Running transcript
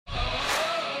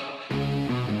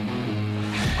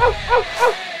Welcome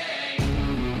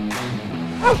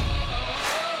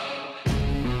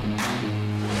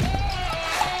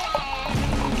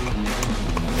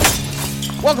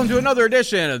to another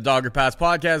edition of the Dogger Pass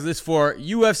Podcast. This for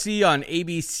UFC on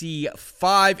ABC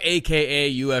 5,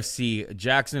 a.k.a. UFC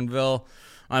Jacksonville.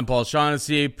 I'm Paul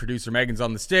Shaughnessy. Producer Megan's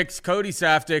on the sticks. Cody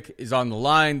Saftik is on the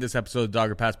line. This episode of the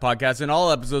Dogger Pass Podcast and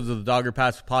all episodes of the Dogger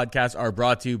Pass Podcast are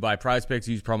brought to you by PrizePicks.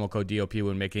 Use promo code DOP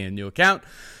when making a new account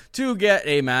to get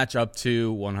a match up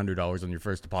to $100 on your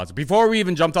first deposit. Before we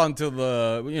even jumped onto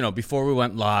before we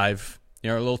went live, a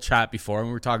little chat before, and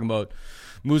we were talking about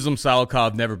Muslim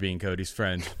Salikov never being Cody's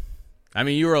friend. I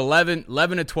mean, you were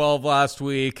 11-12 last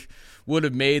week. Would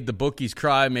have made the bookies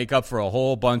cry, make up for a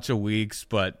whole bunch of weeks.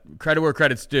 But credit where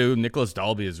credit's due. Nicholas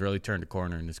Dalby has really turned a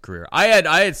corner in his career. I had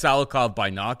Salikov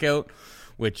by knockout,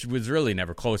 which was really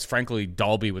never close. Frankly,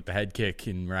 Dalby with the head kick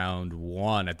in round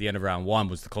one, at the end of round one,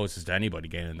 was the closest to anybody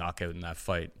getting a knockout in that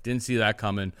fight. Didn't see that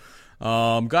coming.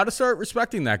 Got to start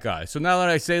respecting that guy. So now that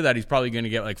I say that, he's probably going to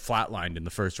get flatlined in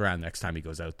the first round next time he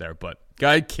goes out there. But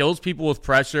guy kills people with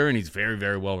pressure, and he's very,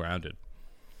 very well-rounded.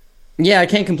 Yeah, I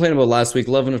can't complain about last week.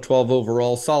 11 of 12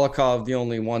 overall. Salikov, the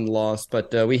only one loss,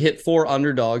 but we hit 4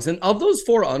 underdogs. And of those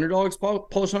 4 underdogs,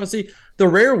 Paul Shaughnessy, the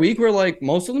rare week where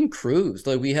most of them cruised.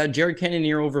 We had Jared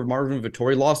Cannonier over Marvin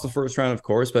Vettori, lost the first round, of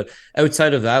course, but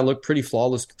outside of that, looked pretty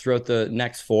flawless throughout the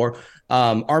next 4.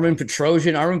 Armen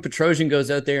Petrosyan goes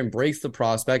out there and breaks the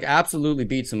prospect, absolutely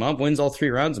beats him up, wins all 3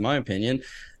 rounds, in my opinion.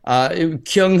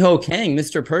 Kyung Ho Kang,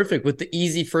 Mr. Perfect, with the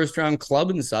easy first round club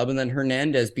and sub, and then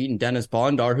Hernandez beating Dennis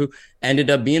Bondar, who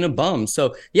ended up being a bum.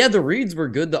 So yeah, the reads were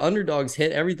good, the underdogs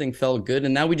hit, everything felt good,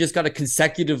 and now we just got to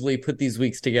consecutively put these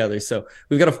weeks together. So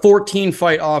we've got a 14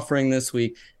 fight offering this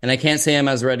week, and I can't say I'm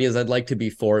as ready as I'd like to be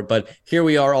for it, but here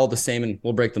we are all the same, and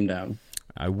we'll break them down.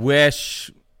 I wish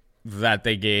that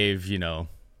they gave,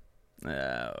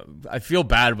 I feel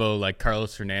bad about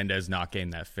Carlos Hernandez not getting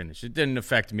that finish. It didn't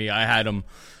affect me. I had him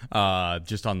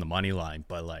just on the money line,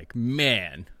 but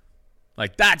man,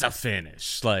 that's a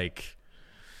finish.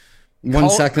 1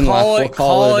 second left. We'll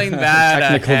calling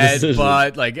that a head, decision.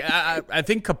 But I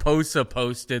think Kaposa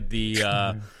posted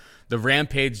the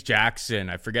Rampage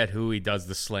Jackson. I forget who he does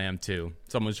the slam to.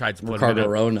 Someone tried to put Ricardo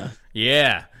Rona.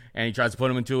 Yeah. And he tries to put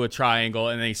him into a triangle,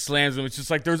 and then he slams him. It's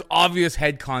just there's obvious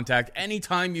head contact.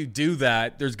 Anytime you do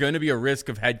that, there's going to be a risk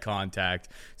of head contact.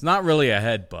 It's not really a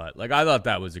headbutt. I thought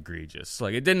that was egregious.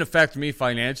 It didn't affect me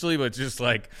financially, but just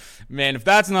man, if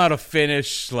that's not a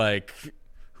finish,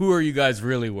 who are you guys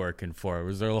really working for?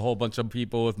 Was there a whole bunch of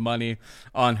people with money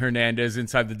on Hernandez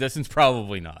inside the distance?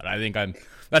 Probably not. I think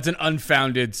that's an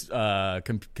unfounded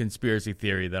conspiracy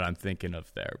theory that I'm thinking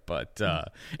of there. But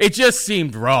it just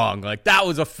seemed wrong. That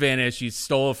was a finish. He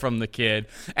stole it from the kid.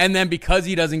 And then because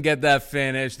he doesn't get that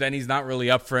finish, then he's not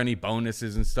really up for any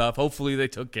bonuses and stuff. Hopefully they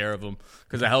took care of him,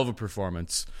 because a hell of a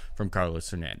performance from Carlos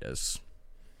Hernandez.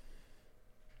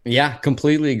 Yeah,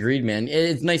 completely agreed, man.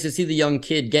 It's nice to see the young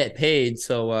kid get paid.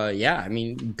 So,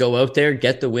 go out there,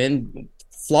 get the win.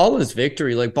 Flawless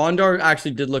victory. Bondar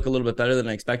actually did look a little bit better than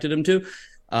I expected him to.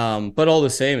 But all the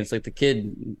same, it's the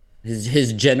kid,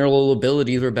 his general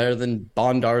abilities were better than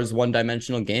Bondar's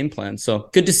one-dimensional game plan. So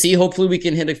good to see. Hopefully we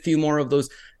can hit a few more of those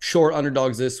short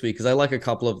underdogs this week, because I like a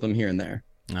couple of them here and there.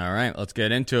 All right, let's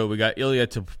get into it. We got Ilya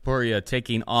Topuria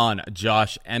taking on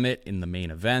Josh Emmett in the main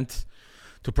event.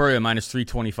 Topuria minus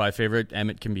 325 favorite.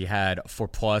 Emmett can be had for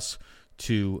plus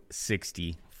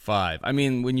 265. I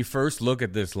mean, when you first look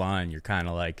at this line, you're kind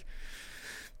of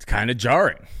it's kind of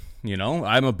jarring.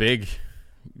 I'm a big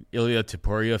Ilya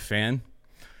Topuria fan.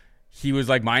 He was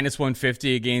minus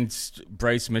 150 against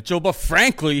Bryce Mitchell, but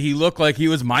frankly, he looked like he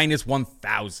was minus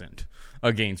 1,000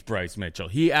 against Bryce Mitchell.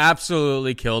 He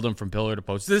absolutely killed him from pillar to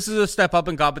post. This is a step up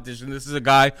in competition. This is a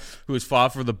guy who has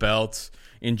fought for the belts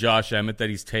in Josh Emmett that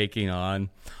he's taking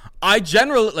on. I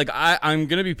generally, I'm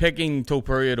going to be picking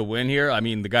Topuria to win here. I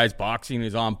mean, the guy's boxing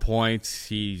is on point.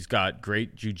 He's got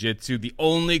great jiu-jitsu. The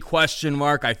only question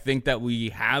mark I think that we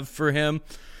have for him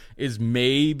is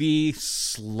maybe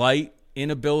slight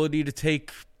inability to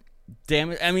take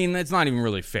damage. I mean, that's not even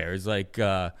really fair. It's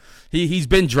he's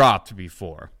been dropped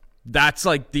before. That's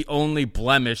the only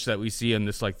blemish that we see in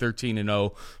this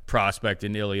 13-0 prospect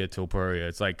in Ilya Topuria.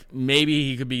 It's maybe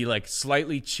he could be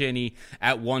slightly chinny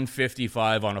at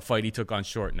 155 on a fight he took on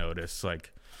short notice,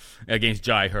 against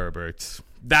Jai Herbert.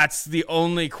 That's the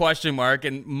only question mark,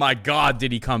 and my God,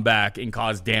 did he come back and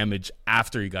cause damage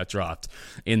after he got dropped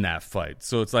in that fight.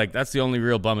 So it's that's the only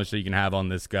real blemish that you can have on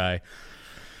this guy.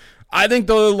 I think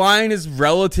the line is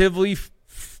relatively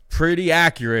pretty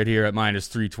accurate here at minus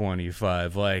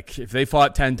 325. If they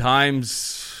fought 10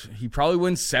 times, he probably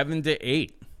wins 7 to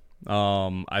 8.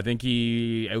 I think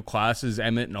he outclasses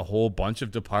Emmett in a whole bunch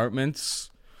of departments.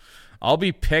 I'll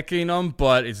be picking him,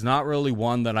 but it's not really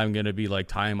one that I'm going to be like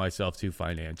tying myself to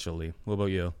financially. What about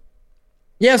you?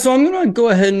 Yeah, so I'm going to go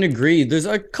ahead and agree. There's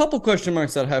a couple question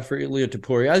marks that I have for Ilya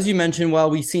Topuria. As you mentioned, while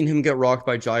we've seen him get rocked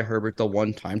by Jai Herbert the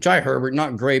one time. Jai Herbert,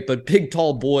 not great, but big,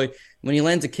 tall boy. When he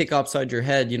lands a kick upside your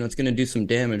head, it's going to do some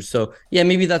damage. So, yeah,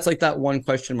 maybe that's like that one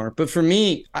question mark. But for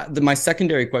me, my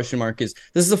secondary question mark is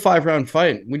this is a 5-round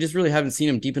fight. We just really haven't seen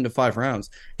him deep into 5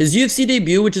 rounds. His UFC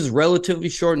debut, which is relatively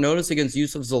short notice against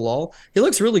Yusuf Zalal, he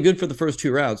looks really good for the first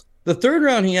 2 rounds. The 3rd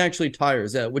round, he actually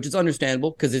tires out, which is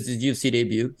understandable because it's his UFC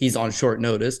debut. He's on short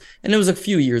notice, and it was a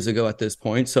few years ago at this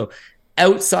point. So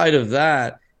outside of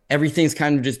that, everything's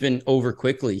kind of just been over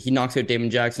quickly. He knocks out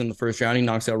Damon Jackson in the 1st round. He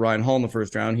knocks out Ryan Hall in the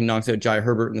 1st round. He knocks out Jai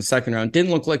Herbert in the 2nd round.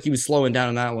 Didn't look like he was slowing down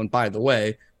in that one, by the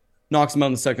way. Knocks him out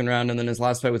in the 2nd round, and then his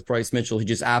last fight with Bryce Mitchell, he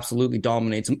just absolutely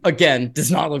dominates him. Again,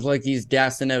 does not look like he's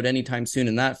gassing out anytime soon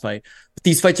in that fight. But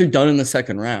these fights are done in the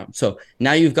 2nd round. So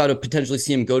now you've got to potentially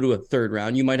see him go to a 3rd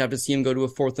round. You might have to see him go to a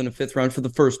 4th and a 5th round for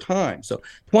the first time. So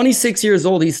 26 years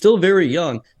old, he's still very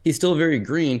young. He's still very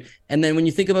green. And then when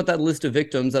you think about that list of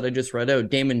victims that I just read out,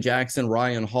 Damon Jackson,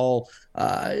 Ryan Hall,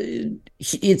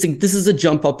 this is a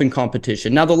jump up in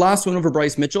competition. Now, the last one over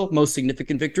Bryce Mitchell, most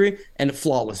significant victory and a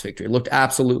flawless victory. Looked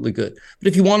absolutely good. But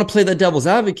if you want to play that devil's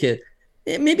advocate,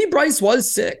 maybe Bryce was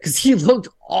sick because he looked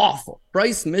awful.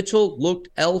 Bryce Mitchell looked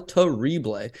el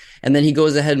terrible. And then he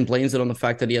goes ahead and blames it on the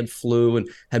fact that he had flu and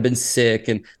had been sick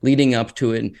and leading up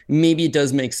to it. And maybe it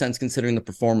does make sense considering the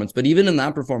performance. But even in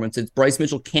that performance, it's Bryce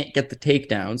Mitchell can't get the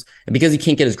takedowns. And because he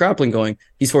can't get his grappling going,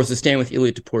 he's forced to stand with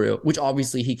Ilya Topuria, which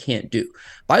obviously he can't do.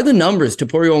 By the numbers,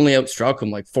 Topuria only outstruck him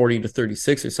like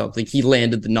 40-36 or something. He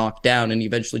landed the knockdown and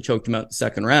eventually choked him out in the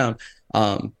 2nd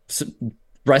round.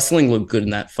 Wrestling looked good in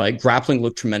that fight. Grappling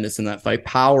looked tremendous in that fight.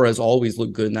 Power has always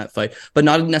looked good in that fight, but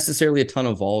not necessarily a ton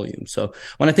of volume. So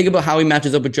when I think about how he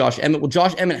matches up with Josh Emmett, well,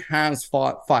 Josh Emmett has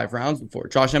fought 5 rounds before.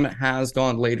 Josh Emmett has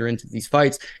gone later into these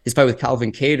fights. His fight with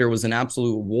Calvin Kattar was an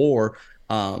absolute war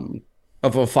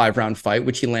of a 5-round fight,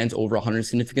 which he lands over 100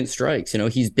 significant strikes.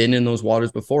 He's been in those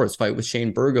waters before. His fight with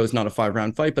Shane Burgos, not a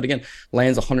 5-round fight, but again,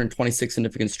 lands 126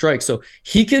 significant strikes. So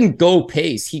he can go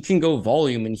pace, he can go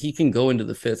volume, and he can go into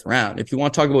the 5th round. If you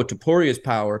want to talk about Topuria's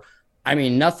power, I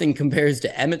mean, nothing compares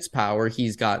to Emmett's power.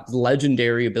 He's got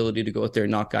legendary ability to go out there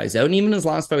and knock guys out. And even his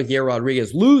last fight with Yair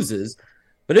Rodriguez loses.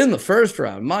 But in the 1st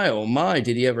round, my, oh my,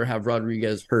 did he ever have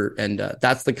Rodriguez hurt? And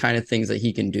that's the kind of things that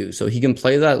he can do. So he can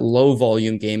play that low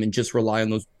volume game and just rely on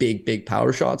those big, big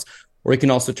power shots, or he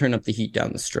can also turn up the heat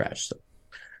down the stretch. So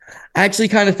I actually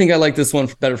kind of think I like this one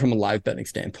better from a live betting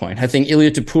standpoint. I think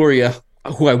Ilya Topuria,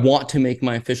 who I want to make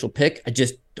my official pick,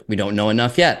 we don't know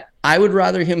enough yet. I would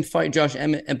rather him fight Josh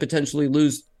Emmett and potentially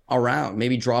lose a round,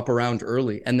 maybe drop a round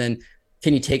early, and then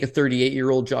can you take a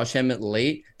 38-year-old Josh Emmett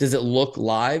late? Does it look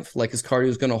live like his cardio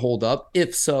is going to hold up?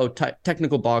 If so,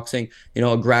 technical boxing,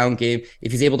 a ground game.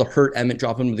 If he's able to hurt Emmett,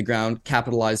 drop him to the ground,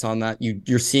 capitalize on that.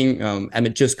 You're seeing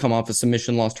Emmett just come off a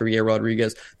submission loss to Yair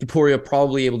Rodriguez. Topuria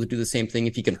probably able to do the same thing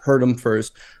if he can hurt him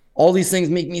first. All these things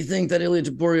make me think that Ilya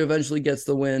Topuria eventually gets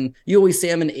the win. You always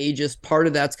say I'm an ageist. Part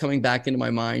of that's coming back into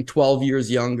my mind. 12 years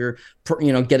younger,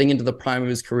 getting into the prime of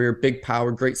his career, big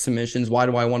power, great submissions. Why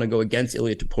do I want to go against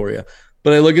Ilya Topuria?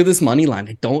 But I look at this money line.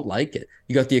 I don't like it.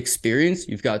 You got the experience.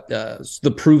 You've got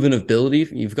the proven ability.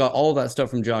 You've got all that stuff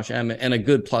from Josh Emmett and a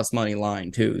good plus money line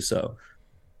too. So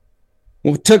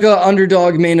we took an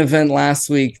underdog main event last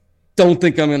week. Don't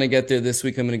think I'm going to get there this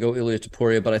week. I'm going to go Ilya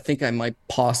Topuria, but I think I might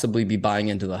possibly be buying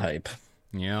into the hype.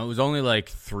 It was only like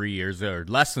 3 years or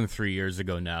less than 3 years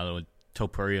ago now that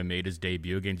Topuria made his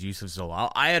debut against Yusuf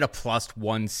Zalal. I had a plus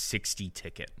 160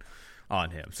 ticket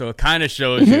on him, so it kind of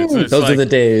shows you. So those are the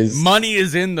days. Money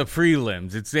is in the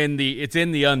prelims. It's in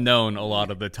the unknown a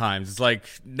lot of the times. It's like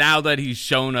now that he's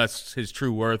shown us his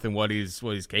true worth and what he's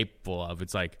capable of.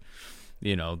 It's like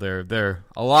they're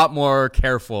a lot more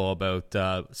careful about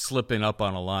slipping up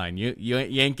on a line. You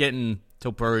ain't getting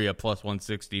Topuria plus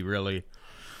 160 really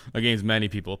against many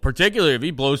people, particularly if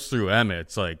he blows through Emmett.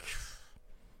 It's like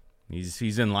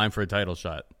he's in line for a title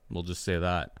shot. We'll just say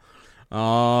that.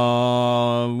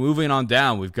 Moving on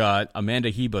down, we've got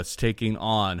Amanda Hebus taking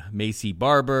on Macy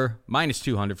Barber. Minus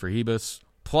 200 for Hebus,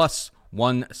 plus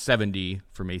 170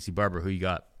 for Macy Barber. Who you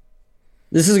got?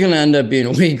 This is going to end up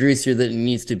being way greasier than it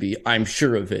needs to be. I'm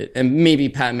sure of it. And maybe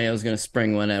Pat Mayo's going to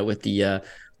spring one out with the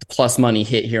plus money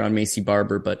hit here on Macy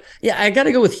Barber. But yeah, I got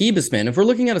to go with Hebus, man. If we're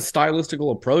looking at a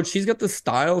stylistical approach, she's got the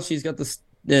style. She's got the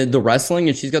the wrestling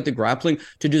and she's got the grappling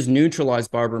to just neutralize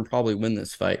Barber and probably win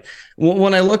this fight.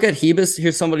 When I look at Hebus,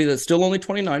 here's somebody that's still only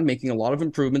 29, making a lot of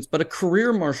improvements, but a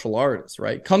career martial artist,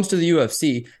 right? Comes to the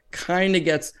UFC, kind of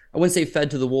gets, I wouldn't say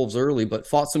fed to the wolves early, but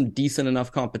fought some decent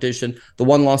enough competition. The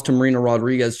one loss to Marina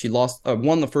Rodriguez, she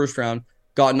won the first round,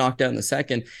 got knocked out in the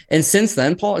second. And since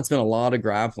then, Paul, it's been a lot of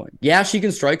grappling. Yeah, she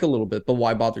can strike a little bit, but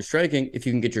why bother striking if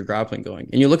you can get your grappling going?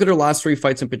 And you look at her last 3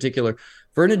 fights in particular,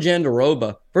 Verna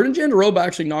Jandiroba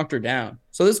actually knocked her down.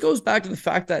 So this goes back to the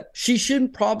fact that she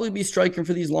shouldn't probably be striking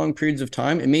for these long periods of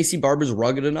time. And Macy Barber's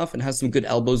rugged enough and has some good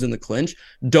elbows in the clinch.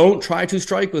 Don't try to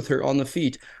strike with her on the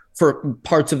feet for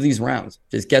parts of these rounds.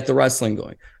 Just get the wrestling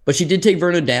going. But she did take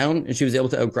Verna down, and she was able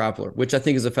to out-grapple her, which I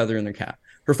think is a feather in their cap.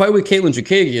 Her fight with Caitlin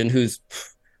Chookagian, who's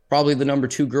probably the number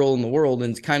 2 girl in the world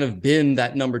and kind of been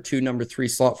that number 2, number 3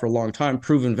 slot for a long time,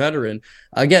 proven veteran.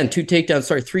 Again, 3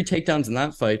 takedowns in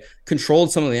that fight,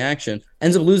 controlled some of the action,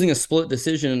 ends up losing a split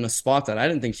decision in a spot that I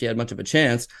didn't think she had much of a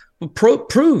chance, but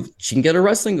proved she can get her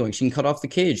wrestling going. She can cut off the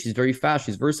cage. She's very fast.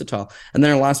 She's versatile. And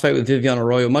then her last fight with Viviane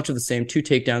Arroyo, much of the same, 2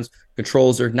 takedowns,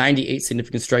 controls her, 98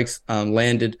 significant strikes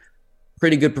landed.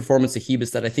 Pretty good performance of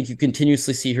Hebus that I think you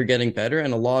continuously see her getting better,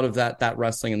 and a lot of that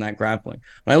wrestling and that grappling.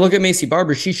 When I look at Macy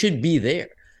Barber, she should be there.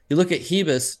 You look at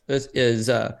Hebus as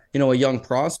a young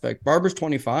prospect. Barber's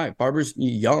 25. Barber's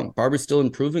young. Barber's still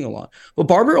improving a lot. But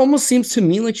Barber almost seems to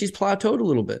me like she's plateaued a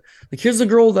little bit. Like, here's a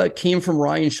girl that came from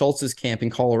Ryan Schultz's camp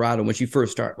in Colorado when she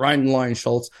first started. Ryan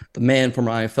Schultz, the man from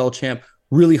IFL champ,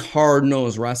 really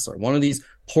hard-nosed wrestler. One of these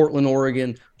Portland,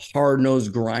 Oregon,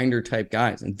 hard-nosed grinder type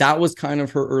guys. And that was kind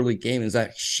of her early game, is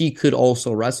that she could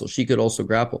also wrestle. She could also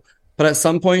grapple. But at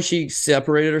some point, she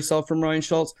separated herself from Ryan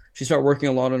Schultz. She started working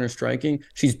a lot on her striking.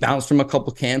 She's bounced from a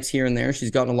couple camps here and there.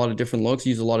 She's gotten a lot of different looks,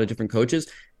 used a lot of different coaches.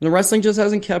 And the wrestling just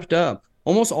hasn't kept up.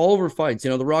 Almost all of her fights,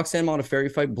 the Roxanne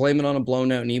Modafferi fight, blame it on a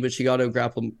blown out knee, but she got out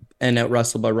grappled and out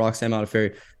wrestled by Roxanne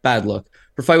Modafferi. Bad look.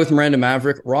 Her fight with Miranda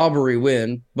Maverick, robbery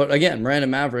win. But again, Miranda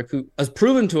Maverick, who has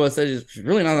proven to us that she's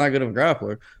really not that good of a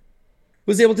grappler,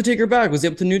 was able to take her back, was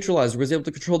able to neutralize her, was able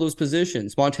to control those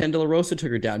positions. Montana De La Rosa took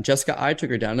her down. Jessica I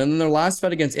took her down. And then their last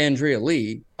fight against Andrea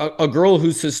Lee, a girl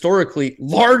who's historically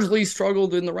largely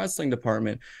struggled in the wrestling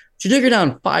department, she took her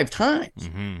down 5 times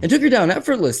and took her down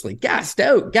effortlessly, gassed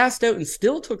out, and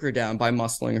still took her down by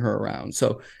muscling her around.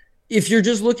 So if you're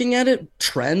just looking at it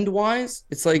trend-wise,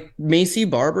 it's like Macy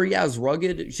Barber, is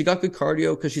rugged. She got good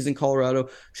cardio because she's in Colorado.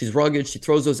 She's rugged. She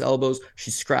throws those elbows.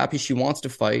 She's scrappy. She wants to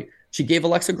fight. She gave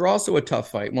Alexa Grasso a tough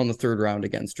fight, won the 3rd round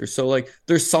against her. So,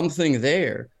 there's something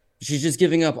there. She's just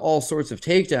giving up all sorts of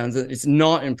takedowns. It's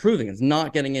not improving. It's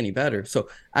not getting any better. So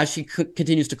as she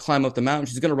continues to climb up the mountain,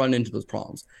 she's going to run into those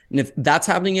problems. And if that's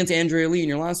happening against Andrea Lee in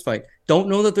your last fight, don't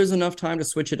know that there's enough time to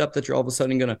switch it up that you're all of a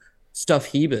sudden going to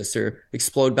stuff Hebus or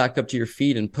explode back up to your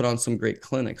feet and put on some great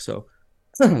clinic. So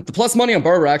the plus money on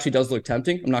Barber actually does look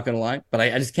tempting. I'm not going to lie, but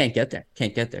I just can't get there.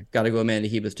 Got to go Amanda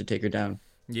Hebus to take her down.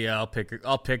 Yeah, I'll pick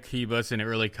Hebus, and it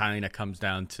really kind of comes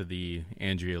down to the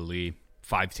Andrea Lee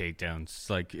 5 takedowns.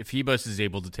 Like, if Hebus is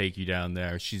able to take you down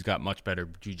there, she's got much better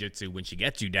jiu-jitsu. When she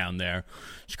gets you down there,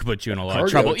 she could put you in a lot of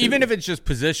trouble. Too. Even if it's just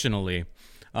positionally,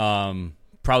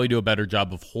 probably do a better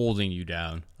job of holding you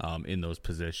down in those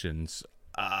positions.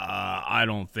 I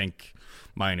don't think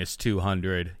minus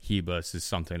 200 Hebus is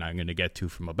something I'm going to get to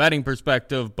from a betting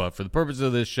perspective, but for the purpose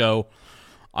of this show,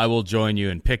 I will join you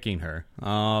in picking her.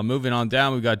 Moving on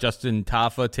down, we've got Justin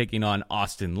Tafa taking on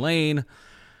Austin Lane.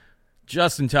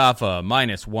 Justin Tafa,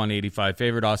 minus 185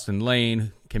 favorite. Austin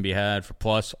Lane can be had for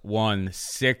plus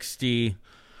 160.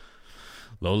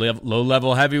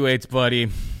 Low-level heavyweights, buddy.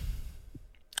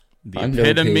 The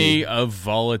epitome of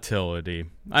volatility.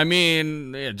 I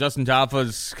mean, Justin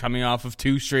Tafa's coming off of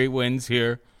 2 straight wins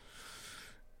here.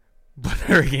 But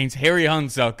they're against Harry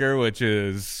Hunsucker, which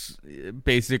is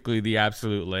basically the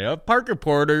absolute layup. Parker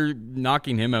Porter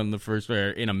knocking him out in the first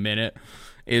in a minute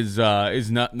is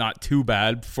not too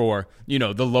bad for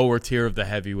the lower tier of the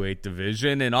heavyweight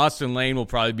division. And Austin Lane will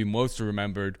probably be most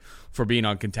remembered for being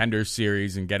on Contender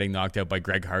Series and getting knocked out by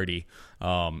Greg Hardy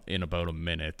in about a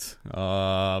minute.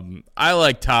 I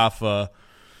like Tafa,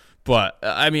 but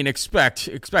I mean expect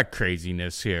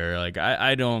craziness here. Like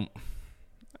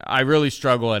I really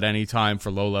struggle at any time for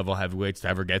low-level heavyweights to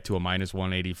ever get to a minus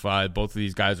 185. Both of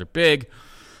these guys are big.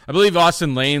 I believe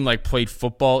Austin Lane played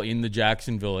football in the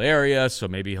Jacksonville area, so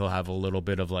maybe he'll have a little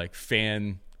bit of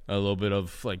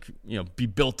be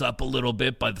built up a little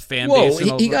bit by the fan base.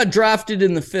 He got drafted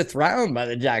in the 5th round by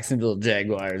the Jacksonville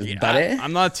Jaguars, buddy.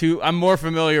 I'm more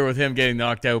familiar with him getting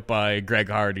knocked out by Greg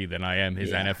Hardy than I am his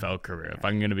NFL career, if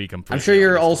I'm going to be completely I'm sure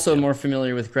you're also more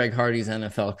familiar with Greg Hardy's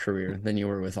NFL career than you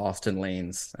were with Austin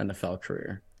Lane's NFL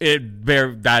career.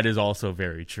 That is also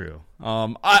very true.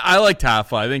 I like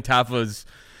Tafa. I think Tafa's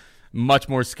much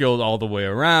more skilled all the way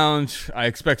around. I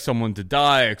expect someone to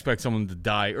die. I expect someone to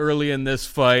die early in this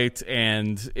fight,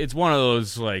 and it's one of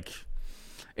those like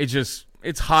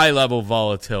it's high level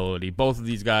volatility. Both of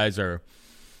these guys are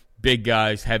big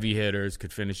guys, heavy hitters,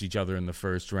 could finish each other in the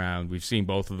first round. We've seen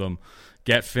both of them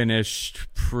get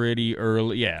finished pretty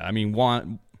early. Yeah, I mean,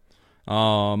 well,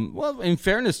 in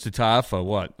fairness to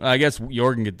Tafa, I guess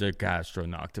Jorgen de Castro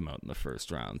knocked him out in the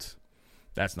first round.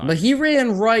 That's not. But he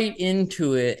ran right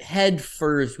into it head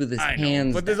first with his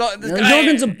hands. But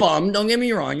Jorgen's a bum. Don't get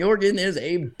me wrong. Jorgen is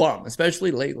a bum,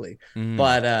 especially lately. Mm-hmm.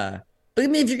 But I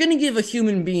mean, if you're going to give a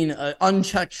human being an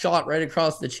unchecked shot right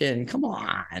across the chin, come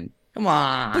on. Come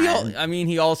on.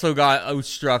 He also got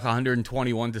outstruck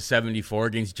 121-74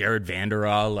 against Jared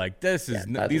Vanderall. Like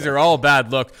these are all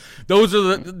bad look. Those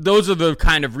are the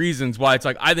kind of reasons why it's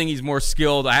like I think he's more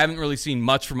skilled. I haven't really seen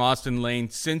much from Austin Lane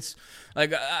since.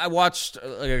 Like I watched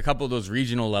a couple of those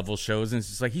regional level shows, and it's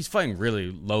just like he's fighting really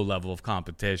low level of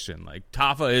competition. Like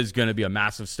Tafa is going to be a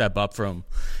massive step up from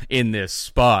in this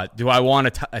spot. Do I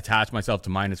want to attach myself to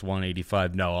minus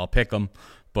 185? No, I'll pick him.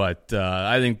 But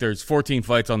I think there's 14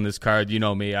 fights on this card. You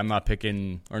know me, I'm not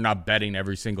picking or not betting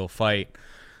every single fight.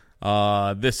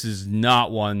 This is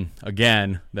not one,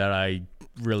 again, that I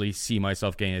really see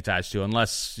myself getting attached to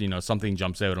unless, something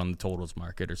jumps out on the totals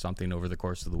market or something over the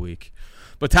course of the week.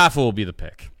 But Tafa will be the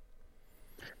pick.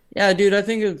 Yeah, dude, I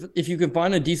think if you can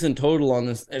find a decent total on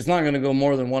this, it's not going to go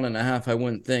more than 1.5, I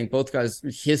wouldn't think. Both guys'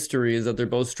 history is that they're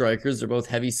both strikers. They're both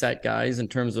heavy-set guys in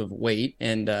terms of weight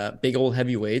and big old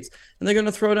heavyweights, and they're going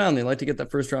to throw down. They like to get that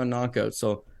first-round knockout,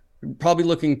 so probably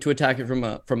looking to attack it from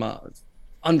a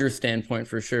under standpoint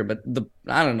for sure. But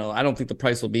I don't know. I don't think the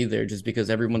price will be there just because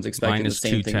everyone's expecting the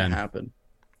same thing to happen.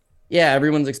 Yeah,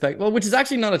 everyone's expecting, which is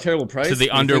actually not a terrible price. To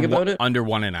the under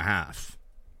 1.5.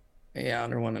 Yeah,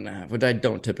 under 1.5, which I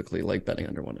don't typically like betting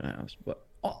under 1.5. But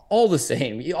all the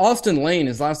same, Austin Lane,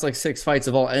 his last 6 fights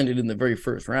have all ended in the very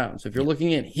first round. So if you're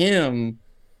looking at him,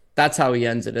 that's how he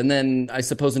ends it. And then I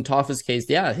suppose in Tafa's case,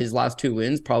 yeah, his last 2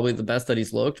 wins, probably the best that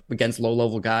he's looked against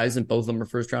low-level guys, and both of them are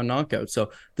first-round knockouts. So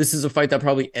this is a fight that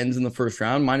probably ends in the first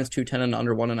round, minus 210 and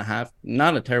under 1.5.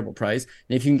 Not a terrible price.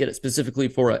 And if you can get it specifically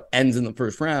for it ends in the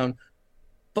first round,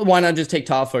 but why not just take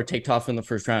Tafa in the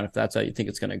first round if that's how you think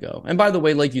it's going to go? And by the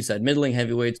way, like you said, middling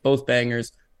heavyweights, both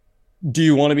bangers. Do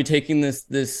you want to be taking this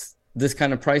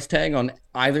kind of price tag on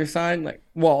either side?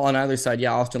 On either side,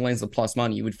 yeah, Austin Lane's the plus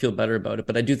money. You would feel better about it.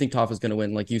 But I do think Tafa's going to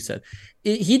win, like you said.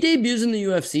 He debuts in the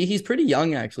UFC. He's pretty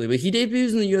young, actually. But he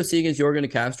debuts in the UFC against Jorgen de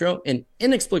Castro. And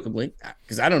inexplicably,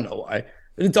 because I don't know why,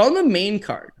 it's on the main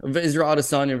card of Israel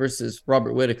Adesanya versus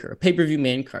Robert Whittaker, a pay-per-view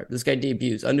main card. This guy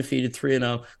debuts, undefeated,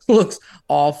 3-0, looks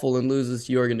awful and loses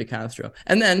to Jorgen de Castro.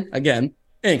 And then, again,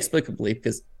 inexplicably,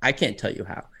 because I can't tell you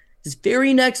how, his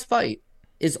very next fight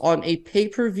is on a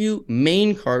pay-per-view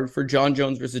main card for John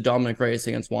Jones versus Dominic Reyes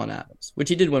against Juan Adams, which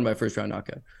he did win by first-round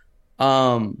knockout.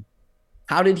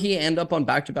 How did he end up on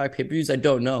back-to-back pay-per-views? I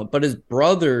don't know. But his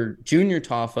brother, Junior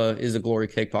Tafa, is a glory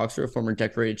kickboxer, a former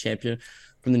decorated champion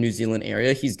from the New Zealand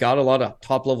area. He's got a lot of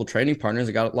top-level training partners.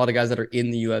 They got a lot of guys that are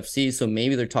in the UFC, so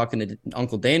maybe they're talking to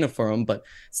Uncle Dana for him, but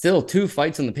still 2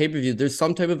 fights in the pay-per-view. There's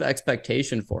some type of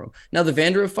expectation for him. Now, the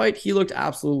Vanderbilt fight, he looked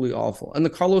absolutely awful. And the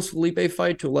Carlos Felipe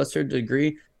fight, to a lesser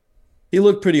degree, he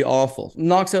looked pretty awful.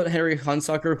 Knocks out Harry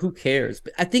Hunsucker. Who cares?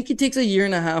 But I think he takes a 1.5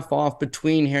 years off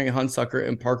between Harry Hunsucker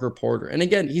and Parker Porter. And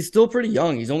again, he's still pretty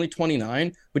young. He's only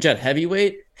 29, which at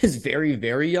heavyweight is very,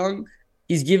 very young.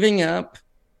 He's giving up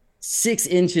 6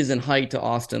 inches in height to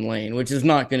Austin Lane, which is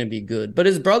not going to be good. But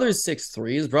his brother's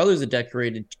 6'3". His brother's a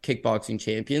decorated kickboxing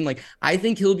champion. I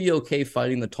think he'll be okay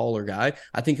fighting the taller guy.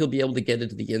 I think he'll be able to get it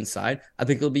to the inside. I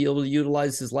think he'll be able to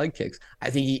utilize his leg kicks.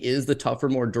 I think he is the tougher,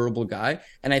 more durable guy.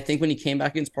 And I think when he came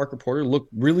back against Parker Porter, looked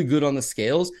really good on the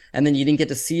scales. And then you didn't get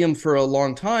to see him for a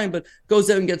long time, but goes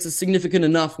out and gets a significant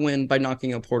enough win by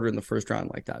knocking out Porter in the first round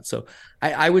like that. So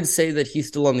I would say that he's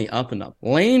still on the up and up.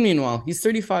 Lane, meanwhile, he's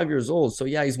 35 years old. So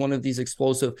yeah, he's one of these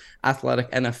explosive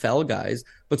athletic NFL guys,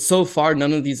 but so far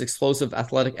none of these explosive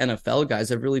athletic NFL guys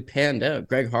have really panned out.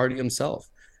 Greg Hardy himself,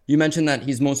 you mentioned that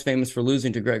he's most famous for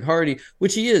losing to Greg Hardy,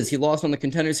 which he is. He lost on the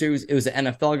Contender Series. It was an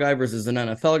NFL guy versus an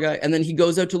NFL guy, and then he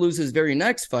goes out to lose his very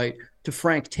next fight to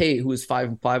Frank Tate, who was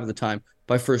 5-5 at the time,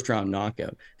 by first round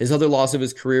knockout. His other loss of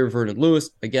his career, Vernon Lewis,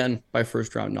 again by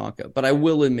first round knockout. But I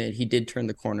will admit he did turn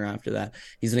the corner after that.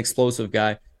 He's an explosive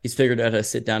guy. He's figured out how to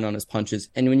sit down on his punches.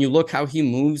 And when you look how he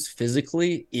moves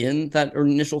physically in that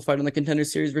initial fight on the Contender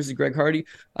Series versus Greg Hardy,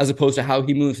 as opposed to how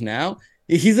he moves now,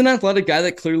 he's an athletic guy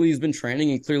that clearly has been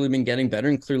training and clearly been getting better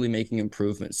and clearly making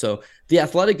improvements. So the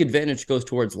athletic advantage goes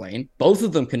towards Lane. Both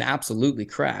of them can absolutely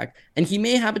crack, and he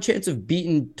may have a chance of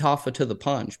beating Taffa to the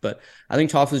punch. But I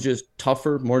think Taffa's just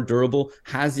tougher, more durable,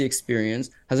 has the experience,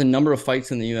 has a number of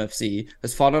fights in the UFC,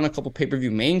 has fought on a couple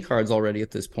pay-per-view main cards already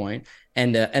at this point,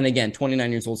 and again,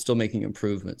 29 years old, still making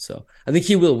improvements. So I think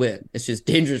he will win. It's just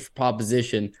dangerous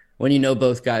proposition when you know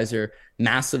both guys are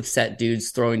massive set dudes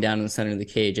throwing down in the center of the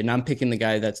cage. And I'm picking the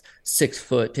guy that's 6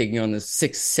 foot, taking on the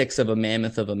 6'6" of a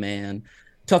mammoth of a man.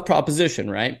 Tough proposition,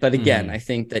 right? But again, I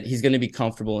think that he's going to be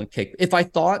comfortable and kick. If I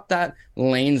thought that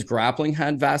Lane's grappling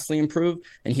had vastly improved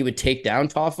and he would take down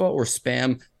Taffa or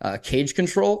spam cage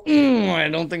control, I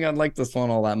don't think I'd like this one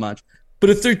all that much. But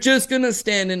if they're just going to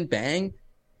stand and bang,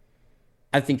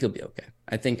 I think he'll be okay.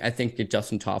 I think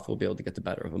Justin Taffa will be able to get the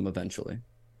better of him eventually.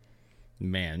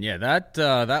 Man, yeah,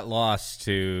 that loss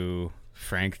to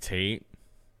Frank Tate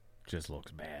just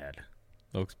looks bad.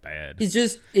 Looks bad. It's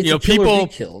a killer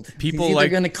be killed. People He's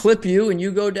like going to clip you and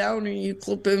you go down, or you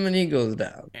clip him and he goes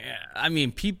down. Yeah, I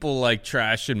mean, people like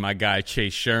trashing my guy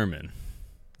Chase Sherman.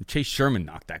 Chase Sherman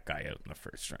knocked that guy out in the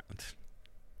first round.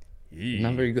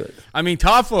 Not very good. I mean,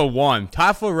 Taffa won.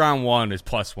 Taffa round 1 is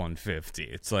plus 150.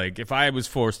 It's like, if I was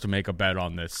forced to make a bet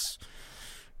on this,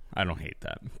 I don't hate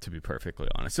that, to be perfectly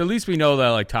honest. At least we know that,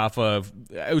 like, Taffa,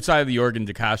 outside of the Organ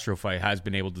de Castro fight, has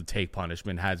been able to take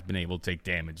punishment, has been able to take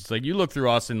damage. It's like, you look through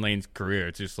Austin Lane's career,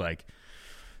 it's just like,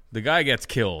 the guy gets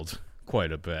killed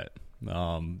quite a bit.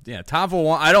 Yeah, Taffa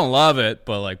won. I don't love it,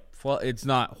 but, like, well, it's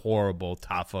not horrible.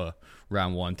 Taffa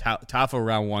round 1. Taffa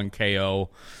round 1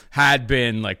 KO had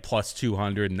been, like, plus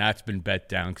 200, and that's been bet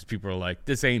down because people are like,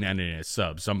 this ain't ending in a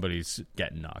sub. Somebody's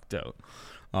getting knocked out.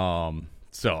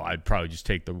 So I'd probably just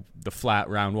take the flat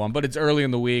round 1. But it's early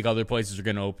in the week. Other places are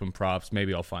going to open props.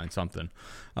 Maybe I'll find something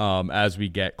as we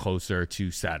get closer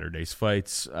to Saturday's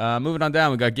fights. Moving on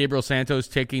down, we got Gabriel Santos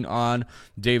taking on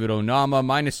David Onama.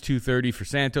 Minus 230 for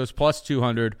Santos, plus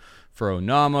 200 for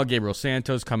Onama. Gabriel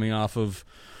Santos coming off of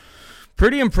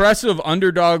pretty impressive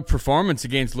underdog performance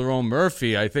against Lerone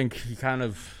Murphy. I think he kind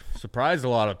of surprised a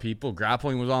lot of people.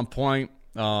 Grappling was on point.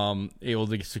 Able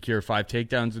to secure 5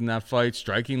 takedowns in that fight.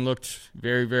 Striking looked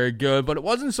very, very good, but it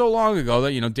wasn't so long ago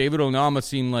that, David Onama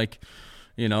seemed like,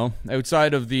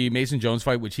 outside of the Mason Jones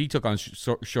fight, which he took on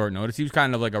short notice, he was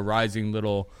kind of like a rising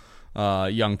little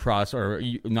young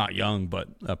not young, but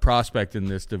a prospect in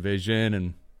this division.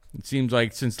 And it seems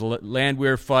like since the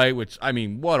Landwehr fight, which, I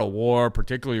mean, what a war,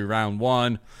 particularly round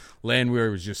 1,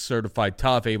 Landwehr was just certified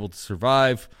tough, able to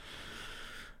survive.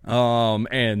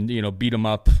 And beat him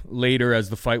up later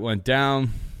as the fight went down.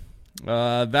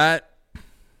 The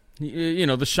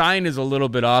shine is a little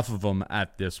bit off of him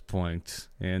at this point.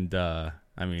 And, I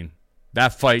mean,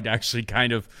 that fight actually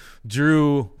kind of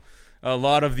drew a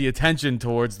lot of the attention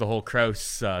towards the whole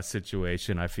Kraus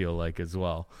situation, I feel like, as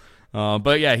well.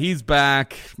 But yeah, he's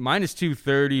back. Minus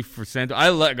 230 for Santos. I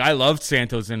loved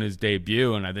Santos in his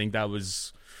debut, and I think that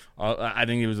was, I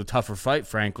think it was a tougher fight,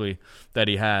 frankly, that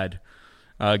he had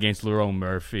against Lerone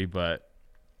Murphy. But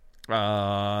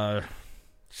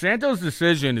Santos'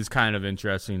 decision is kind of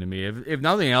interesting to me. If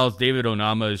nothing else, David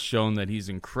Onama has shown that he's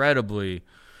incredibly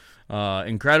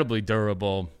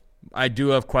durable. I do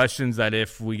have questions that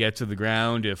if we get to the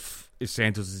ground, if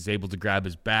Santos is able to grab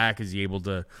his back, is he able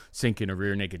to sink in a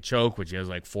rear naked choke, which he has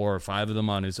like 4 or 5 of them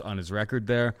on his record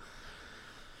there.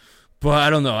 But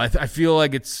I don't know. I feel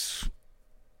like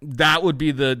that would be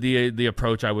the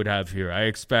approach I would have here. I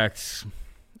expect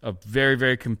a very,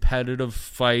 very competitive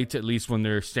fight, at least when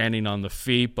they're standing on the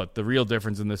feet. But the real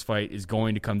difference in this fight is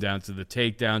going to come down to the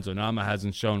takedowns. Onama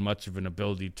hasn't shown much of an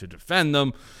ability to defend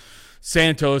them.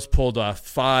 Santos pulled off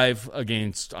 5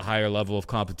 against a higher level of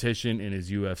competition in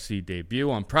his UFC debut.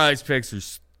 On Prize Picks,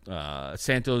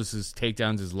 Santos'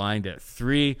 takedowns is lined at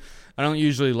 3. I don't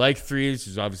usually like 3s.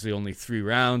 There's obviously only 3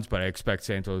 rounds, but I expect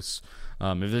Santos,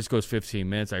 if this goes 15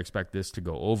 minutes, I expect this to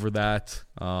go over that.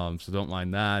 So don't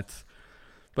mind that.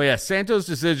 But yeah, Santos'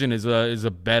 decision is a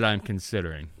bet I'm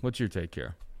considering. What's your take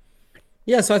here?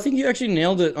 Yeah, so I think you actually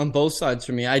nailed it on both sides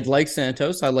for me. I'd like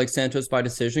Santos. I like Santos by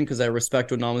decision because I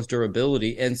respect Onama's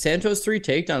durability. And Santos' 3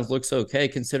 takedowns looks okay,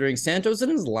 considering Santos in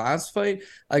his last fight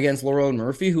against Lerone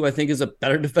Murphy, who I think is a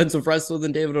better defensive wrestler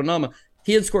than David Onama,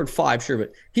 he had scored 5, sure,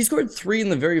 but he scored 3 in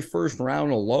the very first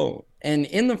round alone. And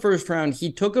in the first round,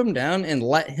 he took him down and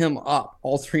let him up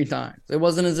all 3 times. It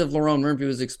wasn't as if Lerone Murphy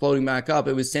was exploding back up.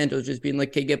 It was Santos just being like,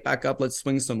 okay, get back up, let's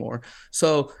swing some more.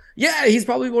 So, yeah, he's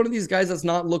probably one of these guys that's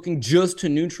not looking just to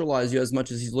neutralize you as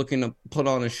much as he's looking to put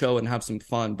on a show and have some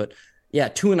fun. But, yeah,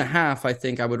 2.5, I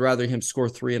think I would rather him score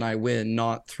 3 and I win,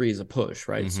 not 3 as a push,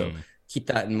 right? Mm-hmm. So keep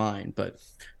that in mind. But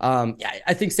yeah,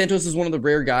 I think Santos is one of the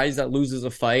rare guys that loses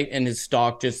a fight and his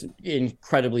stock just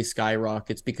incredibly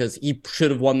skyrockets because he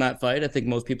should have won that fight. I think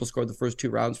most people scored the first 2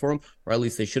 rounds for him, or at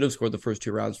least they should have scored the first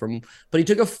 2 rounds for him. But he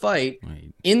took a fight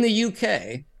in the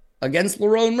UK against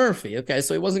Lerone Murphy. Okay,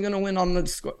 so he wasn't going to win on the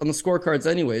scorecards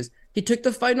anyways. He took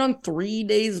the fight on 3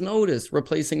 days' notice,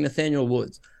 replacing Nathaniel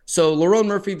Woods. So Lerone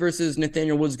Murphy versus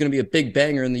Nathaniel Woods is going to be a big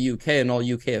banger in the UK, an all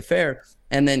UK affair.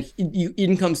 And then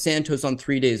in comes Santos on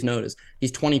 3 days' notice.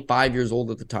 He's 25 years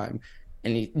old at the time,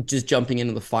 and he just jumping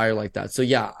into the fire like that. So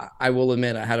yeah, I will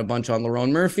admit I had a bunch on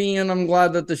Lerone Murphy, and I'm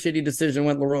glad that the shitty decision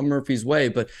went Lerone Murphy's way.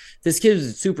 But this kid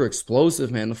is super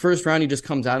explosive, man. The first round, he just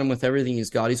comes at him with everything he's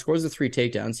got. He scores the 3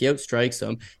 takedowns. He outstrikes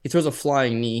him. He throws a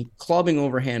flying knee, clubbing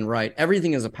overhand right.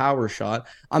 Everything is a power shot.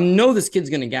 I know this kid's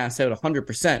going to gas out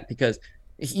 100% because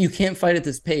you can't fight at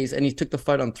this pace, and he took the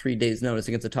fight on 3 days' notice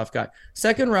against a tough guy.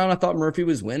 Second round, I thought Murphy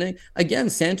was winning.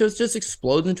 Again, Santos just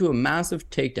explodes into a massive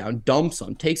takedown, dumps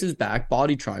him, takes his back,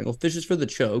 body triangle, fishes for the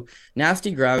choke,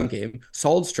 nasty ground game,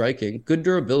 solid striking, good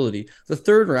durability. The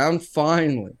third round,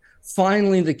 finally,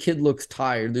 the kid looks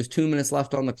tired. There's 2 minutes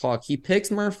left on the clock. He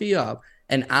picks Murphy up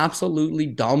and absolutely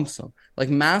dumps him. Like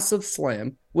massive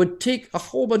slam, would take a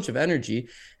whole bunch of energy,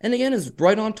 and again is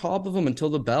right on top of him until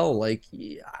the bell. Like,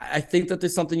 I think that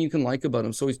there's something you can like about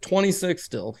him. So he's 26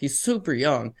 still. He's super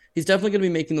young. He's definitely going to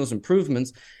be making those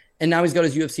improvements. And now he's got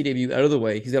his UFC debut out of the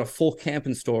way. He's got a full camp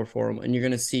in store for him, and you're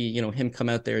going to see, him come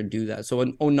out there and do that. So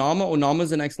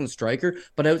Onama's an excellent striker,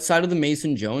 but outside of the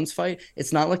Mason Jones fight,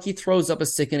 it's not like he throws up a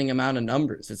sickening amount of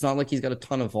numbers. It's not like he's got a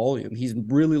ton of volume. He's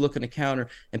really looking to counter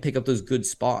and pick up those good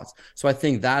spots. So I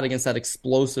think that against that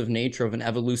explosive nature of an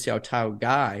Evolucio Tau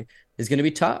guy is going to be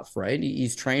tough, right?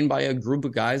 He's trained by a group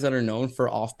of guys that are known for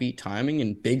offbeat timing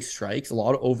and big strikes, a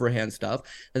lot of overhand stuff.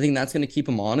 I think that's going to keep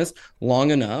him honest long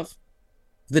enough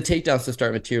the takedowns to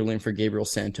start materializing for Gabriel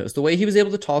Santos. The way he was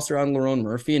able to toss around Lerone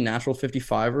Murphy, a natural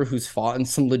 55er who's fought in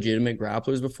some legitimate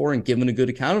grapplers before and given a good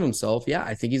account of himself, yeah,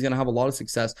 I think he's going to have a lot of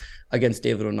success against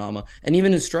David Onama. And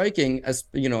even his striking, as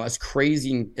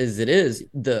crazy as it is,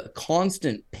 the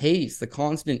constant pace, the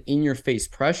constant in-your-face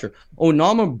pressure,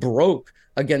 Onama broke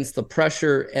against the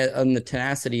pressure and the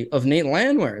tenacity of Nate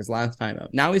Landwehr his last time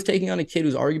out. Now he's taking on a kid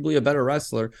who's arguably a better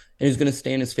wrestler and who's going to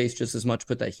stay in his face just as much,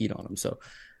 put that heat on him. So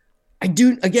I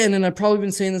do, again, and I've probably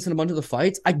been saying this in a bunch of the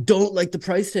fights, I don't like the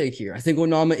price tag here. I think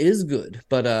Onama is good,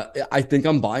 but I think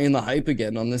I'm buying the hype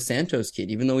again on this Santos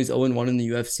kid. Even though he's 0-1 in the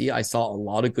UFC, I saw a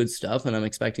lot of good stuff, and I'm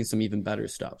expecting some even better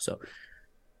stuff. So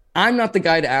I'm not the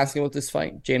guy to ask about this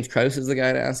fight. James Krause is the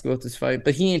guy to ask about this fight,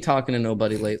 but he ain't talking to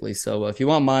nobody lately. So if you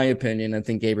want my opinion, I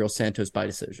think Gabriel Santos by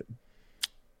decision.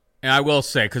 And I will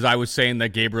say, because I was saying that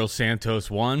Gabriel Santos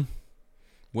won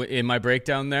in my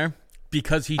breakdown there,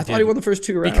 because he thought he won the first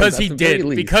 2 rounds. Because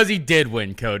he did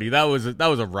win, Cody. That was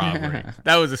a robbery.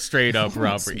 That was a straight up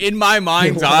robbery. In my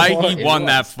mind's eye, he won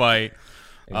that fight.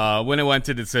 When it went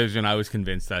to decision, I was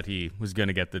convinced that he was going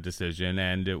to get the decision,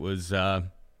 and it was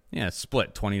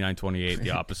split 29-28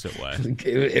 the opposite way.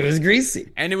 It was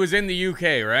greasy, and it was in the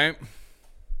UK, right?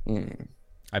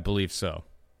 I believe so.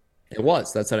 It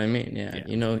was. That's what I mean. Yeah. It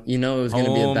was going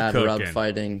to be a bad rub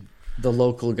fighting the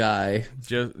local guy.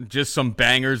 Just some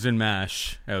bangers and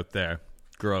mash out there.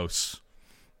 Gross.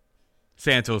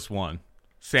 Santos won.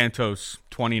 Santos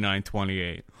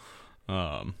 29-28.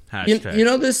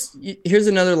 Hashtag. Here's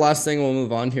another last thing, we'll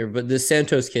move on here, but this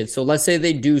Santos kid, so let's say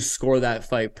they do score that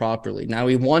fight properly. Now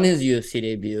he won his UFC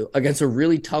debut against a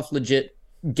really tough, legit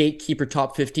gatekeeper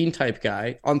top 15 type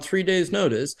guy on 3 days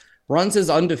notice, runs his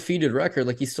undefeated record.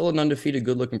 Like, he's still an undefeated,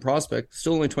 good-looking prospect,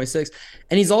 still only 26.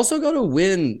 And he's also got a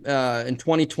win in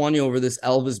 2020 over this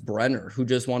Elvis Brenner, who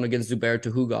just won against Zubair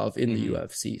Tuhugov in the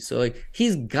UFC. So, like,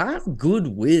 he's got good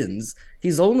wins.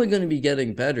 He's only going to be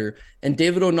getting better. And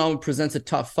David Onama presents a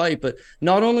tough fight. But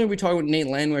not only are we talking about Nate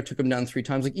Landwehr took him down 3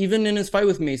 times, like, even in his fight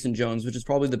with Mason Jones, which is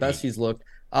probably the best he's looked,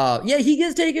 he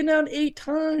gets taken down 8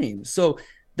 times. So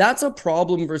that's a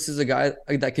problem versus a guy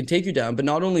that can take you down. But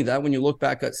not only that, when you look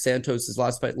back at Santos'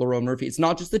 last fight, Lerone Murphy, it's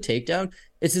not just the takedown,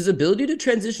 it's his ability to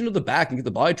transition to the back and get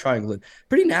the body triangle in.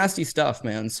 Pretty nasty stuff,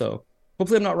 man. So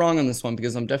hopefully I'm not wrong on this one,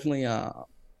 because I'm definitely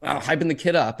hyping the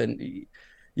kid up. And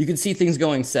you can see things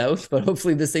going south, but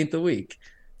hopefully this ain't the week.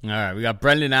 All right, we got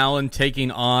Brendan Allen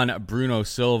taking on Bruno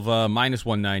Silva, minus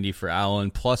 190 for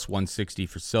Allen, plus 160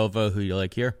 for Silva. Who you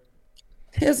like here?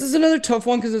 Yeah, this is another tough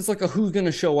one because it's like a who's going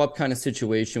to show up kind of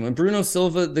situation. When Bruno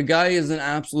Silva, the guy is an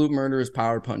absolute murderous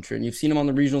power puncher, and you've seen him on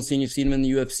the regional scene, you've seen him in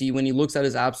the UFC. When he looks at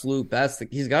his absolute best,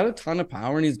 he's got a ton of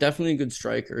power, and he's definitely a good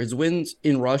striker. His wins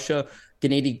in Russia,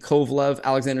 Gennady Kovalev,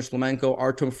 Alexander Shlemenko,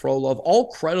 Artem Frolov, all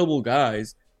credible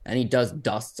guys, and he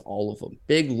dusts all of them.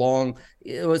 Big, long,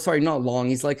 sorry, not long.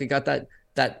 He's like, got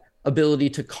that ability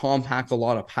to compact a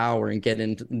lot of power and get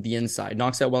into the inside.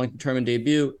 Knocks out Wellington Turman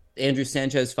debut. Andrew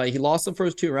Sanchez fight. He lost the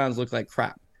first 2 rounds, looked like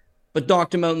crap, but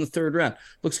knocked him out in the 3rd round.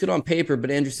 Looks good on paper,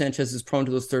 but Andrew Sanchez is prone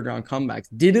to those 3rd-round comebacks.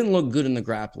 Didn't look good in the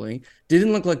grappling.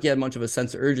 Didn't look like he had much of a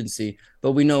sense of urgency,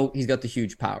 but we know he's got the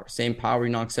huge power. Same power.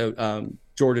 He knocks out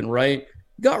Jordan Wright.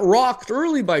 Got rocked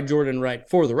early by Jordan Wright,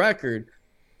 for the record,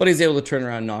 but he's able to turn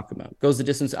around and knock him out. Goes the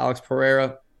distance to Alex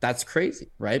Pereira. That's crazy,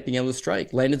 right? Being able to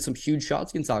strike. Landed some huge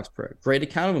shots against Alex Pereira. Great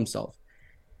account of himself.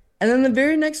 And then the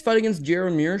very next fight against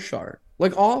Jared Mearshart,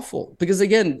 like awful. Because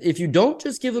again, if you don't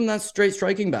just give him that straight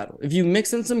striking battle, if you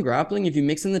mix in some grappling, if you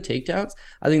mix in the takedowns,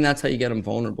 I think that's how you get him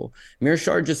vulnerable.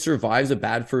 Mearshart just survives a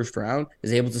bad first round,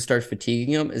 is able to start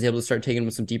fatiguing him, is able to start taking him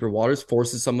with some deeper waters,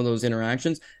 forces some of those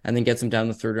interactions, and then gets him down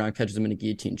the 3rd round, catches him in a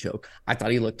guillotine choke. I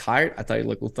thought he looked tired. I thought he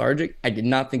looked lethargic. I did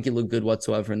not think he looked good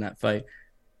whatsoever in that fight.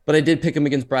 But I did pick him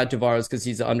against Brad Tavares because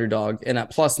he's an underdog. And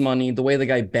at plus money, the way the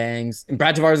guy bangs, and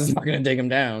Brad Tavares is not going to take him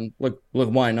down. Look,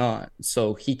 why not?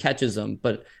 So he catches him.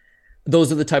 But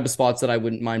those are the type of spots that I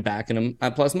wouldn't mind backing him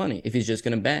at plus money if he's just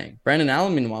going to bang. Brandon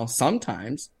Allen, meanwhile,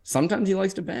 sometimes he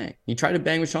likes to bang. He tried to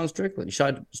bang with Sean Strickland. He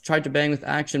tried to bang with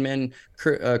action man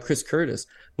Chris Curtis.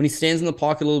 When he stands in the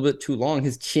pocket a little bit too long,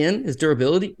 his chin, his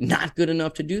durability, not good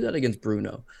enough to do that against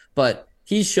Bruno. But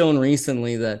he's shown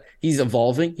recently that he's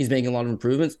evolving. He's making a lot of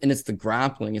improvements, and it's the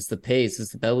grappling, it's the pace,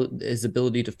 it's his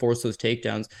ability to force those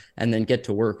takedowns and then get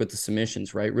to work with the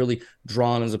submissions, right? Really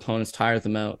draw on his opponents, tire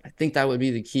them out. I think that would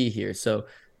be the key here. So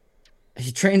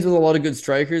he trains with a lot of good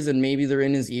strikers, and maybe they're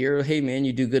in his ear. Hey, man,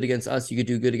 you do good against us. You could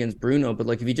do good against Bruno. But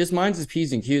like if he just minds his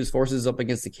P's and Q's, forces up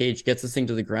against the cage, gets this thing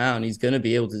to the ground, he's going to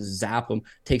be able to zap him,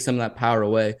 take some of that power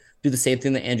away, do the same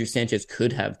thing that Andrew Sanchez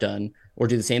could have done, or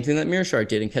do the same thing that Mearshart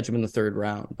did and catch him in the 3rd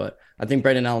round. But I think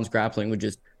Brandon Allen's grappling would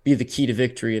just be the key to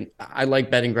victory. And I like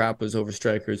betting grapplers over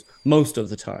strikers most of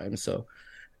the time. So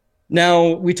now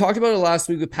we talked about it last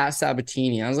week with Pat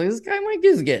Sabatini. I was like, this guy might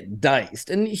just get diced.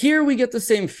 And here we get the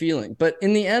same feeling. But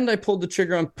in the end, I pulled the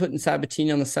trigger on putting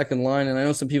Sabatini on the 2nd line. And I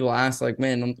know some people ask, like,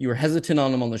 man, you were hesitant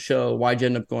on him on the show. Why'd you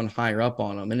end up going higher up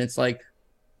on him? And it's like,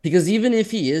 because even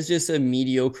if he is just a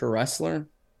mediocre wrestler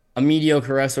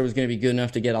was going to be good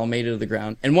enough to get Almeida to the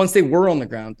ground. And once they were on the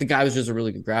ground, the guy was just a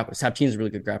really good grappler. Sabatini's a really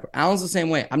good grappler. Allen's the same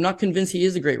way. I'm not convinced he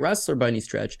is a great wrestler by any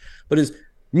stretch, but his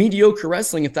mediocre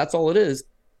wrestling, if that's all it is,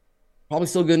 probably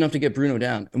still good enough to get Bruno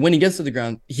down. And when he gets to the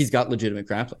ground, he's got legitimate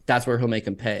grappling. That's where he'll make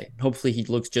him pay. Hopefully he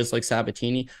looks just like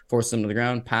Sabatini, forces him to the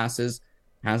ground, passes,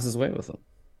 has his way with him.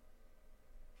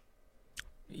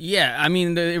 Yeah, I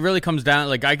mean, it really comes down,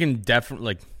 like, I can definitely,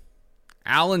 like,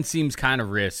 Allen seems kind of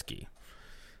risky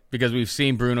because we've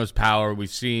seen Bruno's power. We've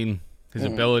seen his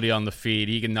ability on the feet.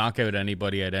 He can knock out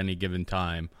anybody at any given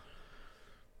time.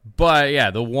 But,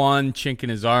 yeah, the one chink in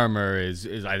his armor is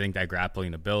I think, that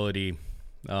grappling ability.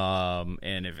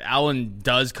 And if Allen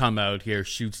does come out here,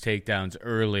 shoots takedowns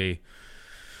early,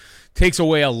 takes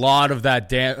away a lot of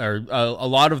that a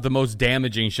lot of the most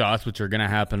damaging shots, which are going to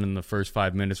happen in the first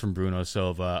 5 minutes from Bruno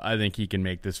Silva, I think he can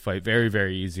make this fight very,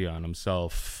 very easy on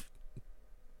himself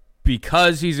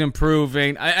because he's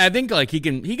improving. I think like he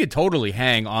could totally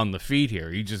hang on the feet here.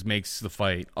 He just makes the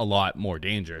fight a lot more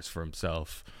dangerous for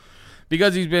himself.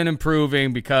 Because he's been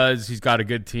improving, because he's got a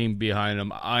good team behind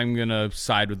him, I'm going to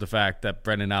side with the fact that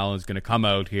Brendan Allen is going to come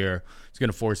out here. He's going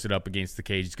to force it up against the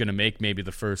cage. He's going to make maybe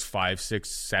the first 5, 6,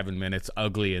 7 minutes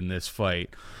ugly in this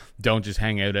fight. Don't just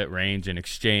hang out at range and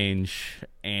exchange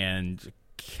and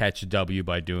catch a W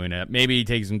by doing it. Maybe he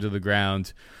takes him to the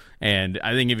ground, and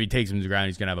I think if he takes him to the ground,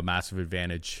 he's going to have a massive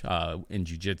advantage in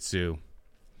jiu-jitsu.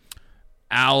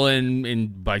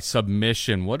 Allen by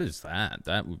submission, what is that?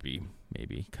 That would be...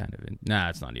 maybe kind of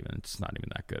it's not even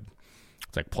that good.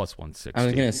 It's like plus 160. I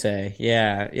was gonna say,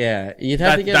 yeah. You'd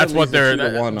have to get that's what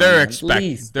they're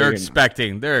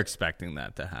expecting. They're expecting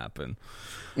that to happen.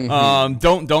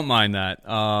 Mm-hmm. Don't mind that.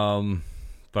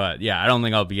 But yeah, I don't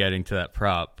think I'll be getting to that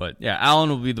prop. But yeah, Allen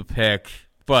will be the pick.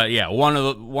 But yeah, one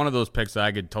of those picks that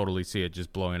I could totally see it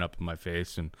just blowing up in my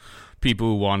face, and people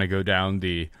who want to go down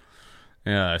the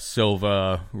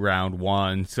Silva round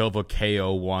 1, Silva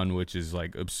KO 1, which is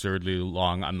like absurdly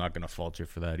long. I'm not going to fault you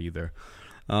for that either.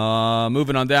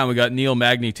 Moving on down, we got Neil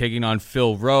Magny taking on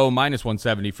Phil Rowe. Minus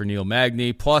 170 for Neil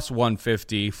Magny, plus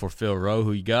 150 for Phil Rowe.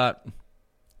 Who you got?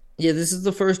 Yeah, this is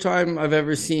the first time I've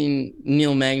ever seen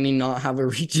Neil Magny not have a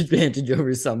reach advantage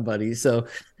over somebody. So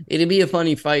it'd be a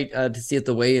funny fight to see at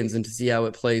the weigh-ins and to see how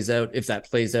it plays out, if that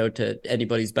plays out to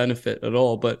anybody's benefit at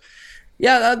all. But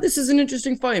Yeah, this is an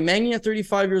interesting fight. Magny at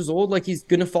 35 years old, like he's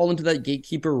going to fall into that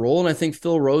gatekeeper role. And I think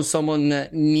Phil Rowe's someone that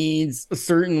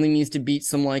certainly needs to beat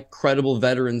some like credible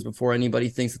veterans before anybody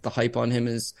thinks that the hype on him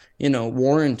is,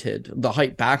 warranted, the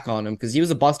hype back on him, because he was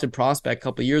a busted prospect a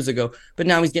couple years ago, but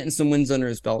now he's getting some wins under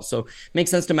his belt. So it makes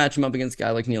sense to match him up against a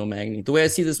guy like Neil Magny. The way I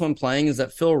see this one playing is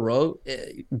that Phil Rowe,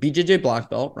 BJJ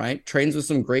black belt, right? Trains with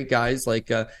some great guys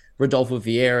like, Rodolfo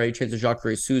Vieira, he trains with Jacques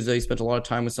Souza. He spent a lot of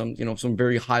time with some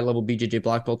very high level BJJ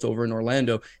black belts over in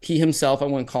Orlando. He himself, I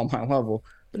wouldn't call him high level,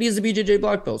 but he's a BJJ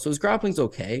black belt. So his grappling's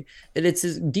okay. And it's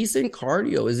his decent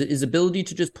cardio, his ability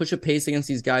to just push a pace against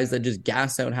these guys that just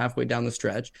gas out halfway down the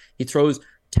stretch. He throws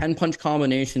 10 punch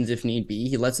combinations if need be.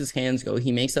 He lets his hands go.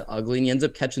 He makes it ugly, and he ends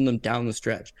up catching them down the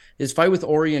stretch. His fight with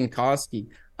Orion Koski,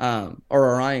 a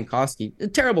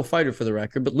terrible fighter for the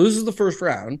record, but loses the first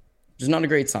round, which is not a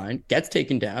great sign. Gets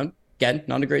taken down. Again,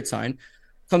 not a great sign.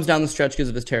 Comes down the stretch because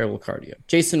of his terrible cardio.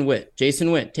 Jason Witt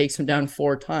takes him down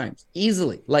 4 times.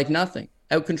 Easily, like nothing.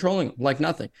 Out-controlling him, like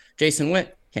nothing. Jason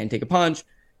Witt can't take a punch.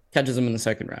 Catches him in the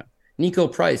second round. Nico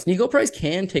Price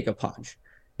can take a punch.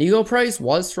 Nico Price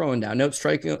was throwing down. He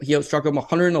outstruck him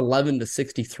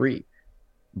 111-63.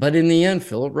 But in the end,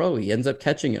 Philip Rowe, he ends up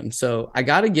catching him. So I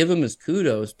got to give him his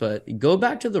kudos, but go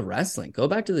back to the wrestling. Go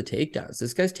back to the takedowns.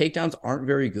 This guy's takedowns aren't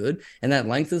very good, and that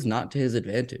length is not to his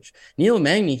advantage. Neil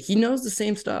Magny, he knows the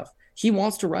same stuff. He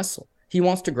wants to wrestle. He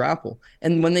wants to grapple.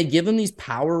 And when they give him these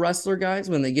power wrestler guys,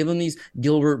 when they give him these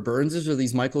Gilbert Burnses or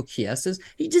these Michael Chieses,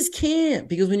 he just can't,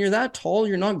 because when you're that tall,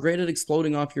 you're not great at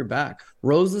exploding off your back.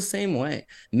 Rowe's the same way.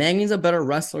 Magny's a better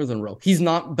wrestler than Rowe. He's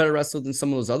not a better wrestler than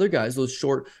some of those other guys, those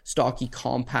short, stocky,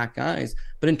 compact guys.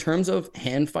 But in terms of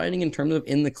hand fighting, in terms of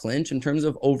in the clinch, in terms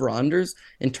of over-unders,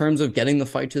 in terms of getting the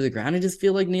fight to the ground, I just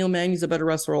feel like Neil Magny's a better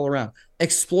wrestler all around.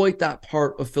 Exploit that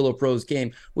part of Philip Rowe's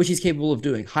game, which he's capable of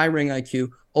doing. High ring IQ,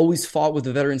 always fought with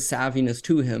a veteran savviness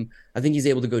to him. I think he's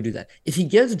able to go do that. If he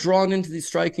gets drawn into these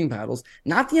striking battles,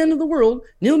 not the end of the world.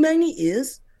 Neil Magny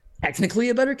is technically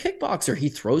a better kickboxer. He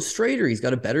throws straighter. He's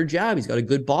got a better jab. He's got a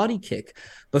good body kick.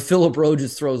 But Philip Rowe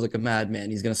just throws like a madman.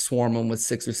 He's going to swarm them with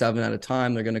 6 or 7 at a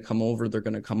time. They're going to come over. They're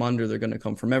going to come under. They're going to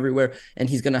come from everywhere. And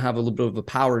he's going to have a little bit of a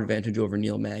power advantage over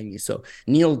Neil Magny. So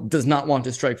Neil does not want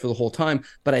to strike for the whole time,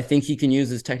 but I think he can use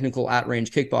his technical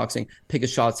at-range kickboxing, pick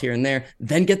his shots here and there,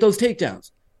 then get those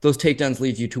takedowns. Those takedowns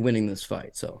lead you to winning this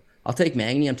fight. So I'll take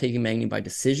Magny. I'm taking Magny by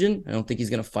decision. I don't think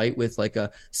he's going to fight with like a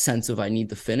sense of I need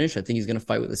the finish. I think he's going to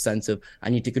fight with a sense of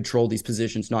I need to control these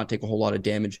positions, not take a whole lot of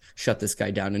damage, shut this guy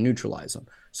down, and neutralize him.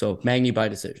 So Magny by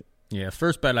decision. Yeah,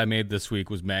 first bet I made this week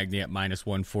was Magny at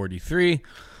 -143.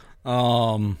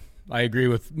 I agree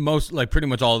with pretty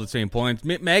much all the same points.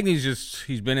 Magny's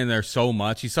he's been in there so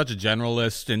much. He's such a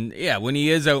generalist. And yeah, when he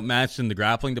is outmatched in the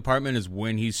grappling department is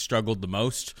when he's struggled the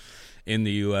most in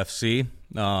the UFC.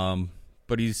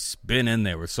 But he's been in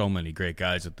there with so many great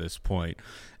guys at this point.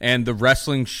 And the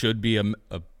wrestling should be a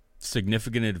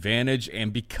significant advantage.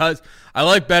 And because I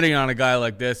like betting on a guy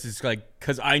like this, it's like,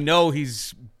 because I know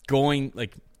he's going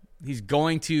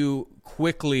to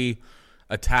quickly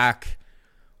attack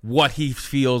what he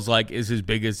feels like is his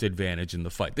biggest advantage in the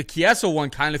fight. The Chiesa one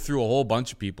kind of threw a whole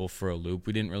bunch of people for a loop.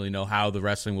 We didn't really know how the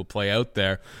wrestling would play out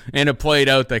there. And it played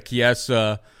out that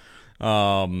Chiesa,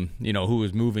 who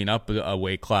was moving up a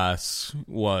weight class,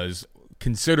 was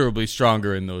considerably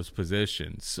stronger in those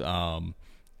positions. And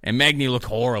Magny looked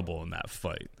horrible in that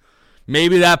fight.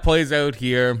 Maybe that plays out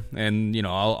here, and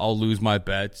I'll lose my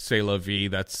bet. C'est la vie.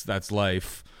 That's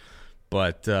life.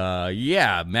 But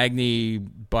Magny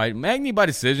by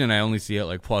decision. I only see it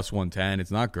like +110.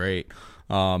 It's not great.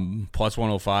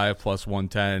 +105,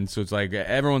 +110. So it's like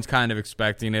everyone's kind of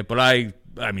expecting it, but I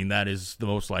mean, that is the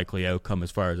most likely outcome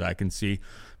as far as I can see.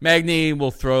 Magny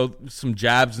will throw some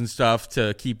jabs and stuff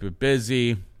to keep it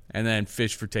busy, and then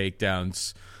fish for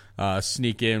takedowns.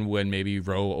 Sneak in when maybe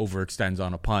Rowe overextends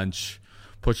on a punch,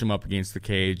 push him up against the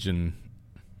cage, and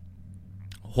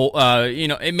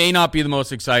it may not be the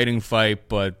most exciting fight,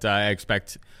 but I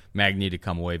expect Magny to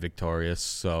come away victorious.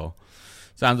 So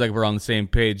sounds like we're on the same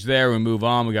page there. We move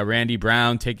on. We got Randy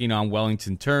Brown taking on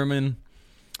Wellington Turman.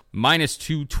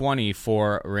 -220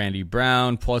 for Randy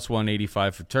Brown,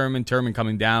 +185 for Turman. Turman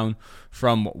coming down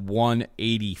from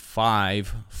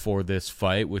 185 for this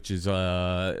fight, which is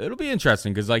it'll be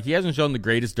interesting because he hasn't shown the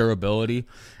greatest durability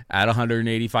at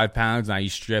 185 pounds. Now you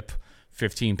strip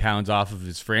 15 pounds off of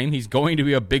his frame, he's going to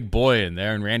be a big boy in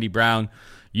there, and Randy Brown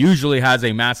usually has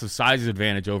a massive size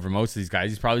advantage over most of these guys.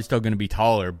 He's probably still going to be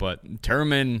taller, but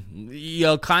Turman,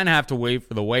 you'll kind of have to wait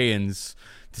for the weigh-ins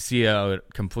to see how it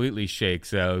completely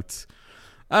shakes out.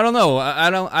 I don't know.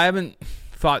 I haven't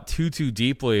thought too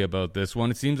deeply about this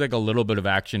one. It seems like a little bit of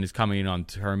action is coming on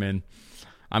Turman.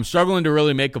 I'm struggling to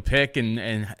really make a pick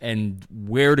and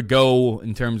where to go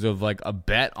in terms of like a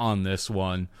bet on this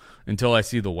one until I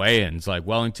see the weigh-ins. Like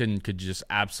Wellington could just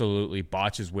absolutely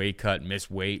botch his weight cut, miss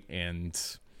weight, and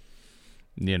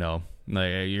you know,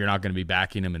 like, you're not going to be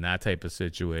backing him in that type of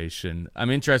situation. I'm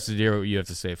interested to hear what you have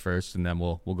to say first, and then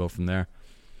we'll go from there.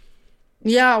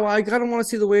 Yeah, well, I kind of want to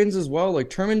see the weigh-ins as well. Like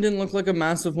Turman didn't look like a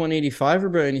massive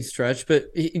 185er by any stretch, but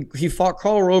he fought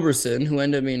Carl Roberson, who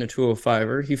ended up being a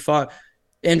 205er. He fought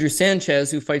Andrew Sanchez,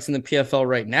 who fights in the PFL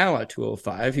right now at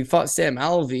 205. He fought Sam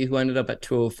Alvey, who ended up at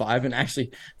 205 and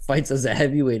actually fights as a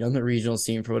heavyweight on the regional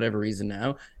scene for whatever reason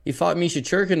now. He fought Misha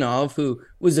Churkinov, who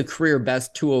was a career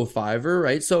best 205er,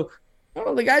 right? So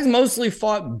the guy's mostly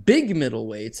fought big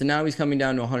middleweights, and now he's coming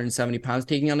down to 170 pounds,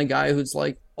 taking on a guy who's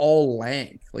like all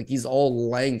length. Like he's all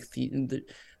length.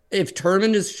 If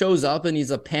Turman just shows up and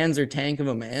he's a panzer tank of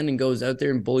a man and goes out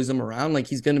there and bullies them around, like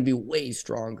he's going to be way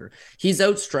stronger. He's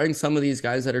outstrength some of these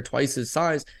guys that are twice his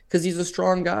size because he's a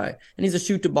strong guy. And he's a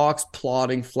shoot to box,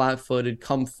 plodding, flat-footed,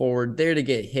 come forward, there to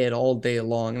get hit all day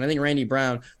long. And I think Randy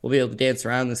Brown will be able to dance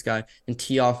around this guy and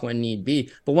tee off when need be.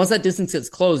 But once that distance gets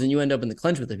closed and you end up in the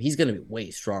clinch with him, he's going to be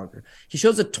way stronger. He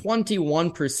shows a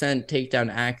 21% takedown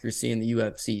accuracy in the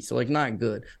UFC, so like not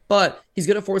good. But he's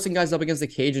good at forcing guys up against the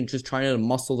cage and just trying to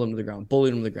muscle them to the ground, bully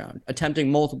them to the ground, attempting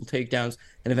multiple takedowns,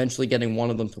 and eventually getting one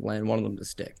of them to land, one of them to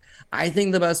stick. I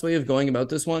think the best way of going about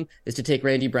this one is to take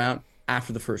Randy Brown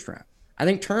after the first round. I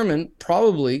think Turman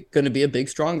probably going to be a big,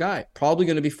 strong guy, probably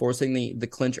going to be forcing the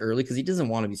clinch early because he doesn't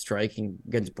want to be striking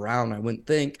against Brown, I wouldn't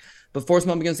think. But force him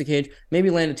up against the cage, maybe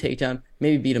land a takedown,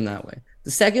 maybe beat him that way.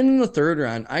 The second and the third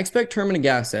round, I expect Turman to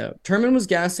gas out. Turman was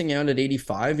gassing out at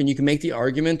 85, and you can make the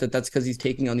argument that that's because he's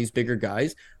taking on these bigger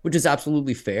guys, which is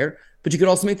absolutely fair. But you could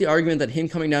also make the argument that him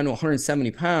coming down to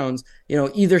 170 pounds,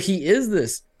 either he is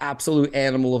this absolute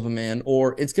animal of a man,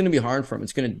 or it's going to be hard for him.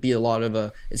 It's going to be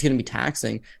it's going to be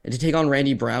taxing. And to take on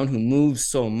Randy Brown, who moves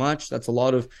so much, that's a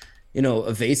lot of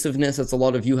evasiveness. That's a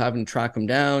lot of you having to track him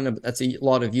down. That's a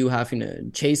lot of you having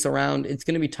to chase around. It's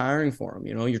going to be tiring for him.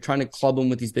 You're trying to club him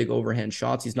with these big overhand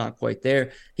shots. He's not quite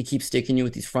there. He keeps sticking you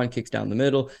with these front kicks down the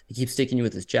middle. He keeps sticking you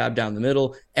with his jab down the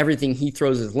middle. Everything he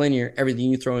throws is linear. Everything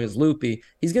you throw is loopy.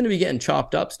 He's going to be getting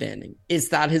chopped up standing. It's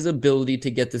that his ability to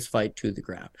get this fight to the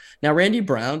ground. Now, Randy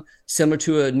Brown, similar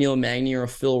to a Neil Magny or a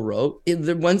Phil Rowe,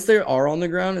 once they are on the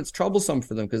ground, it's troublesome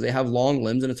for them because they have long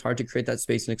limbs and it's hard to create that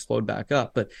space and explode back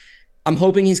up. But I'm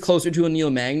hoping he's closer to a Neil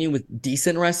Magny with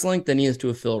decent wrestling than he is to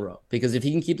a Phil Rowe. Because if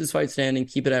he can keep this fight standing,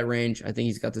 keep it at range, I think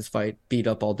he's got this fight beat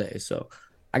up all day. So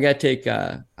I got to take,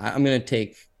 I'm going to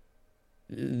take,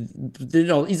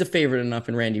 he's a favorite enough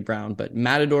in Randy Brown, but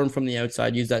Matador from the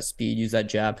outside, use that speed, use that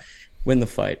jab, win the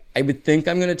fight. I would think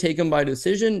I'm going to take him by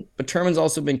decision, but Turman's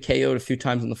also been KO'd a few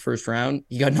times in the first round.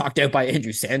 He got knocked out by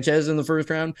Andrew Sanchez in the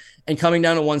first round. And coming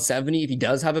down to 170, if he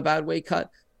does have a bad weight cut,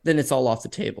 then it's all off the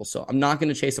table. So I'm not going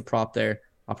to chase a prop there.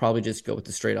 I'll probably just go with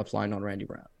the straight up line on Randy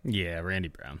Brown. Yeah, Randy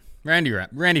Brown.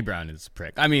 Randy Brown is a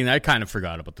prick. I mean, I kind of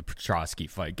forgot about the Petrosky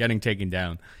fight. Getting taken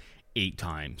down 8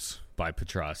 times by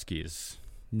Petrosky is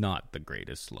not the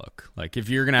greatest look. Like, if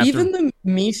you're going to have the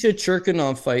Misha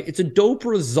Churkinov fight, it's a dope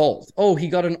result. Oh, he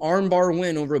got an armbar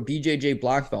win over a BJJ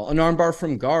black belt, an armbar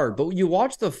from guard. But when you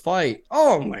watch the fight,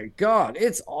 oh my God,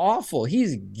 it's awful.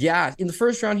 He's gassed. In the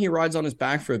first round, he rides on his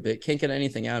back for a bit, can't get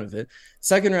anything out of it.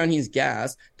 Second round, he's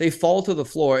gassed. They fall to the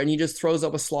floor, and he just throws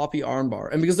up a sloppy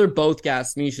armbar. And because they're both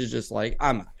gassed, Misha's just like,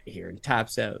 I'm out of here, and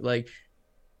taps out. Like,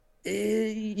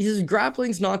 his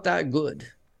grappling's not that good.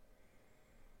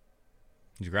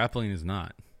 His grappling is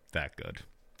not that good.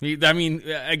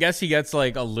 I guess he gets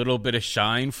like a little bit of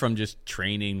shine from just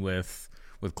training with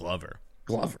Glover.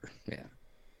 Yeah.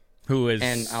 Who is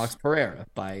and Alex Pereira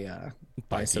by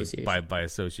association. By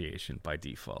association, by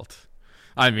default.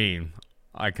 I mean,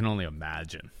 I can only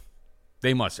imagine.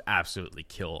 They must absolutely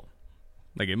kill him.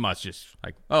 Like, it must just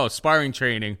like, oh, sparring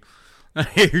training.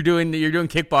 you're doing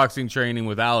kickboxing training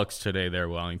with Alex today there,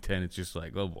 Wellington. It's just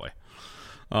like, oh boy.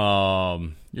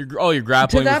 You're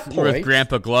grappling with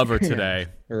Grandpa Glover today.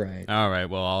 Yeah, right. All right.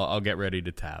 Well, I'll get ready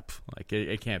to tap. Like,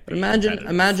 it can't be.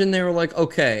 Imagine they were like,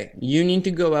 okay, you need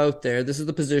to go out there. This is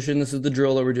the position. This is the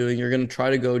drill that we're doing. You're going to try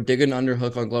to go dig an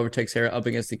underhook on Glover Teixeira up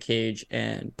against the cage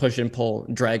and push and pull,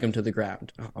 drag him to the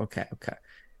ground. Oh, okay.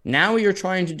 Now you're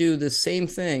trying to do the same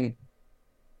thing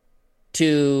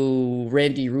to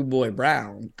Randy Rude Boy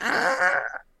Brown.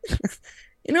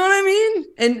 You know what I mean?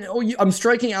 And I'm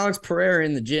striking Alex Pereira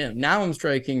in the gym. Now I'm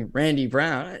striking Randy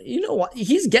Brown. You know what?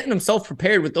 He's getting himself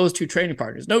prepared with those two training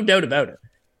partners. No doubt about it.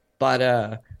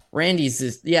 But Randy's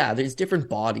just, yeah, there's different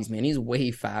bodies, man. He's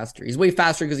way faster. He's way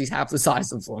faster because he's half the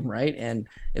size of him, right? And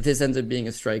if this ends up being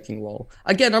a striking role,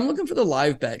 again, I'm looking for the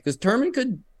live bet because Turman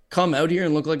could come out here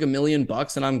and look like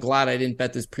 $1,000,000. And I'm glad I didn't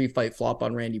bet this pre-fight flop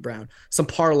on Randy Brown. Some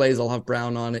parlays, I'll have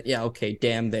Brown on it. Yeah, okay,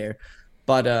 damn there.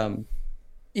 But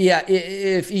yeah,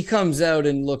 if he comes out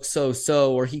and looks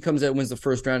so, or he comes out and wins the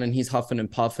first round and he's huffing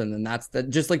and puffing, then that's that.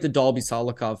 Just like the Dalby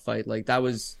Salikov fight, like that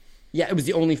was, yeah, it was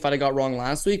the only fight I got wrong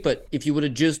last week. But if you would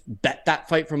have just bet that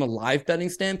fight from a live betting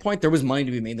standpoint, there was money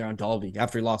to be made there on Dalby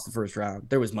after he lost the first round.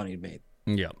 There was money to be made.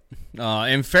 Yeah.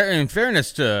 In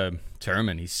fairness to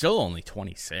Turman, he's still only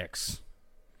 26.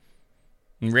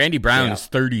 And Randy Brown is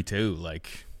 32.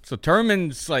 Like, so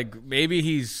Turman's like, maybe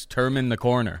he's Turman the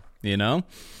corner, you know?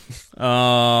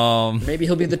 Maybe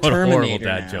he'll be the Terminator. What a horrible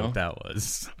dad now. joke that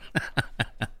was.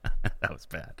 That was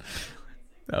bad.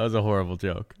 That was a horrible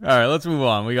joke. All right, let's move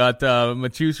on. We got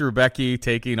Matus Rebecki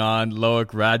taking on Loic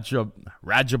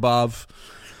Radzhabov.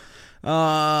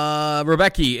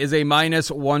 Rebecki is a minus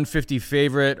 150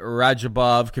 favorite.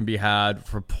 Radzhabov can be had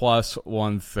for plus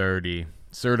 130.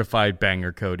 Certified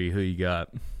banger, Cody. Who you got?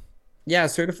 Yeah,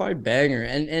 certified banger.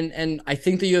 And I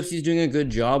think the UFC is doing a good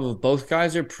job of both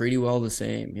guys are pretty well the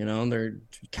same. You know, their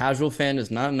casual fan does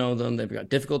not know them. They've got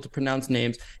difficult to pronounce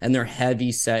names, and they're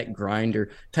heavy set grinder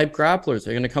type grapplers.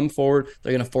 They're going to come forward.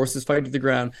 They're going to force this fight to the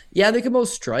ground. Yeah, they can both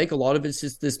strike. A lot of it's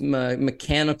just this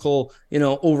mechanical, you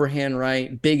know, overhand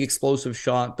right, big explosive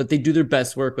shot, but they do their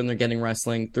best work when they're getting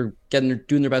wrestling. They're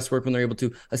doing their best work when they're able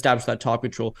to establish that top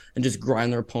control and just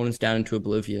grind their opponents down into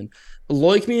oblivion.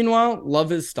 Loic, meanwhile, love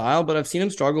his style, but I've seen him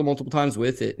struggle multiple times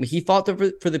with it. He fought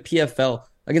for the PFL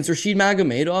against Rashid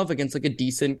Magomedov, against like a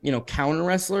decent, you know, counter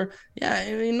wrestler. Yeah,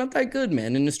 I mean, not that good,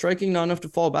 man. And the striking, not enough to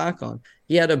fall back on.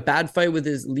 He had a bad fight with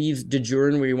his Leaves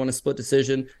DeJurin where he won a split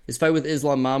decision. His fight with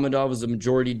Islam Mamedov was a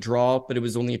majority draw, but it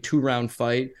was only a 2-round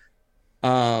fight.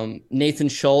 Nathan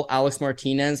Schull, Alex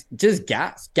Martinez, just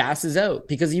gasses out,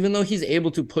 because even though he's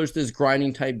able to push this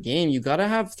grinding type game, you got to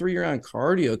have 3-round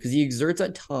cardio because he exerts a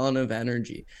ton of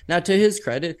energy. Now, to his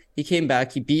credit, he came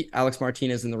back, he beat Alex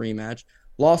Martinez in the rematch,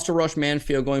 lost to Rush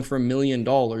Manfield going for $1 million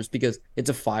because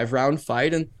it's a 5-round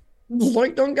fight, and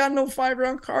Loic don't got no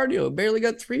 5-round cardio, barely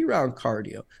got 3-round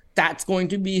cardio. That's going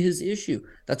to be his issue.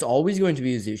 That's always going to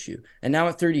be his issue. And now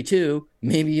at 32,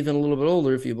 maybe even a little bit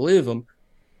older if you believe him,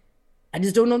 I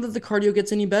just don't know that the cardio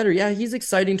gets any better. Yeah, he's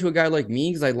exciting to a guy like me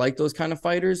because I like those kind of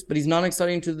fighters, but he's not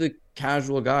exciting to the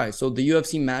casual guy. So the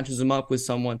UFC matches him up with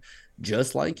someone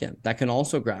just like him that can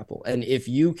also grapple. And if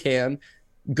you can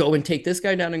go and take this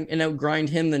guy down and outgrind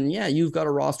him, then yeah, you've got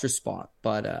a roster spot.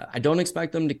 But I don't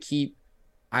expect them to keep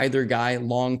either guy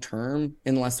long term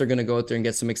unless they're going to go out there and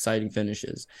get some exciting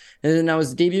finishes. And then now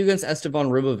his debut against Esteban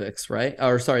Ribovics, right?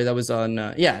 Or sorry, that was on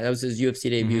that was his UFC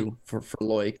debut for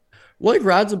Loic. Loic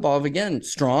Radzhabov, again,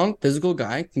 strong, physical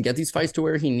guy, can get these fights to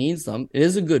where he needs them. It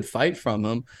is a good fight from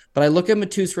him. But I look at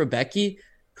Matus Rebecki,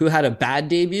 who had a bad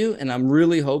debut, and I'm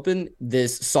really hoping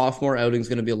this sophomore outing is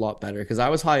going to be a lot better because I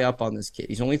was high up on this kid.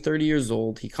 He's only 30 years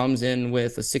old. He comes in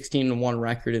with a 16-1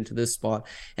 record into this spot.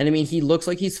 And, I mean, he looks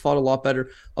like he's fought a lot better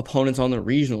opponents on the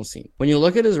regional scene. When you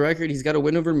look at his record, he's got a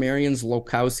win over Marian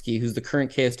Zlokowski, who's the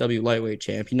current KSW lightweight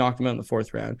champ. He knocked him out in the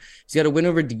 4th round. He's got a win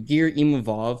over Dagir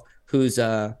Imavov, who's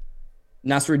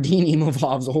Nasruddin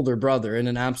Imovov's older brother and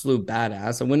an absolute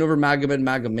badass. A win over Magomed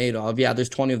Magomedov. Yeah, there's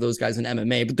 20 of those guys in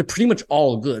MMA, but they're pretty much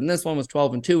all good. And this one was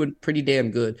 12-2 and pretty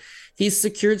damn good. He's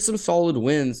secured some solid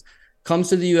wins. Comes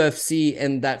to the UFC,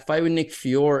 and that fight with Nick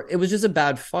Fior, it was just a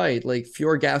bad fight. Like,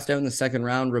 Fior gassed out in the 2nd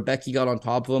round. Rebecki got on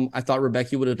top of him. I thought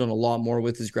Rebecki would have done a lot more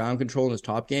with his ground control in his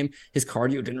top game. His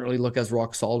cardio didn't really look as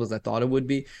rock solid as I thought it would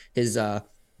be. His ground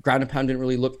and pound didn't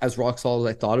really look as rock solid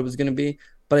as I thought it was going to be.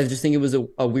 But I just think it was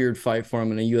a weird fight for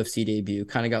him in a UFC debut.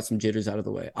 Kind of got some jitters out of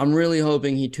the way. I'm really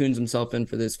hoping he tunes himself in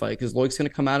for this fight because Loic's going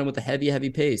to come at him with a heavy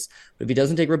pace. But if he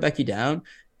doesn't take Rebecki down,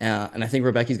 and I think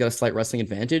Rebecki's got a slight wrestling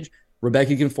advantage,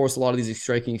 Rebecki can force a lot of these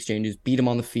striking exchanges, beat him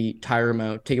on the feet, tire him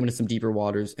out, take him into some deeper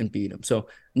waters, and beat him. So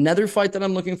another fight that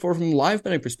I'm looking for from a live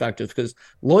betting perspective because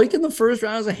Loic in the 1st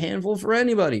round is a handful for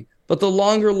anybody. But the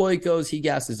longer Loic goes, he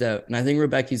gasses out. And I think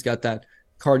Rebecki's got that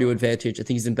cardio advantage. I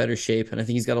think he's in better shape, and I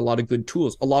think he's got a lot of good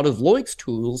tools. A lot of Loic's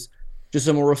tools, just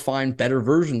a more refined, better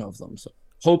version of them. So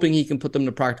hoping he can put them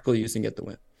to practical use and get the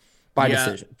win by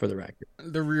decision for the record.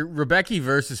 The Rebecki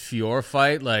versus Fior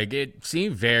fight, like, it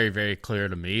seemed very clear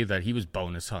to me that he was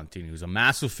bonus hunting. He was a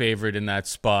massive favorite in that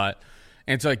spot.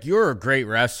 And it's like, you're a great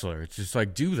wrestler. It's just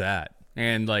like, do that.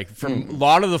 And like, from a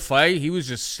lot of the fight, he was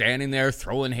just standing there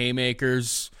throwing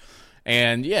haymakers.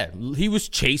 And yeah, he was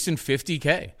chasing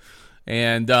 50K.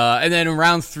 And then in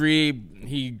round 3,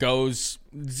 he goes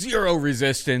 0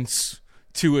 resistance,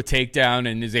 to a takedown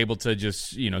and is able to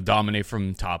just, dominate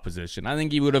from top position. I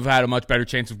think he would have had a much better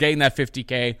chance of getting that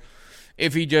 50K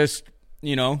if he just,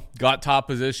 got top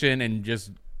position and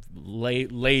just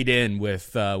laid in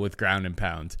with ground and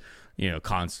pound,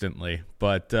 constantly.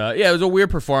 But it was a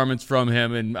weird performance from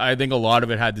him, and I think a lot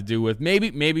of it had to do with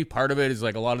maybe part of it is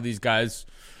like a lot of these guys,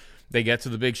 they get to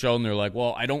the big show and they're like,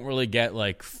 well, I don't really get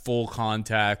like full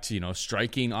contact,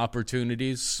 striking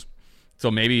opportunities.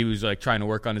 So maybe he was like trying to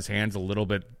work on his hands a little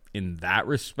bit in that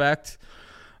respect.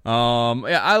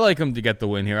 I like him to get the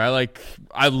win here.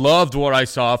 I loved what I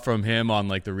saw from him on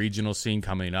like the regional scene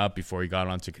coming up before he got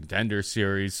onto Contender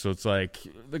Series. So it's like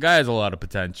the guy has a lot of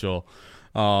potential.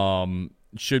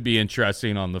 Should be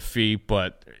interesting on the feet,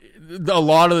 but a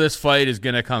lot of this fight is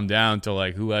going to come down to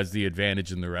like who has the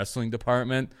advantage in the wrestling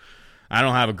department. I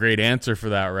don't have a great answer for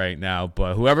that right now,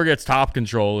 but whoever gets top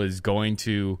control is going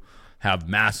to have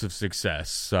massive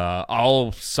success.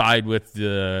 I'll side with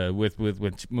Mateusz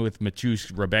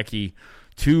Rebecki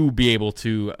to be able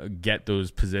to get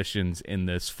those positions in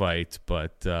this fight.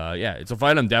 But it's a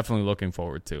fight I'm definitely looking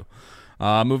forward to.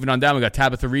 Moving on down, we got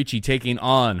Tabitha Ricci taking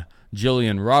on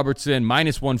Jillian Robertson.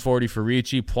 Minus 140 for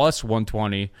Ricci, plus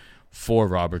 120 for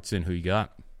Robertson. Who you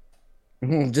got?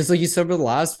 Just like you said with the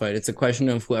last fight, it's a question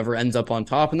of whoever ends up on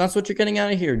top, and that's what you're getting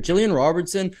out of here. Jillian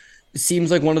Robertson seems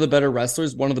like one of the better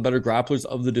wrestlers, one of the better grapplers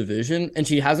of the division, and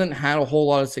she hasn't had a whole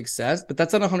lot of success, but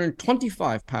that's at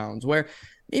 125 pounds, where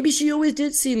maybe she always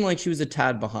did seem like she was a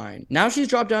tad behind. Now she's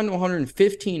dropped down to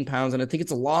 115 pounds, and I think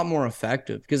it's a lot more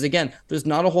effective, because again, there's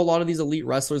not a whole lot of these elite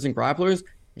wrestlers and grapplers.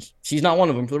 She's not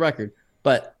one of them, for the record,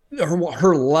 but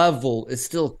her level is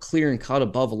still clear and cut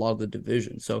above a lot of the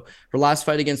division. So her last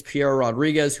fight against Piera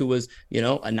Rodriguez, who was, a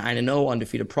 9-0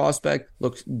 undefeated prospect,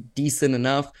 looks decent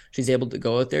enough. She's able to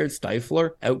go out there and stifle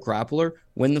her, out-grapple her,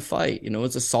 win the fight.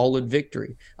 It's a solid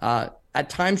victory. At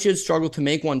times she had struggled to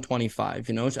make 125.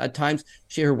 At times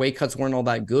her weight cuts weren't all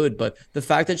that good, but the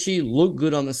fact that she looked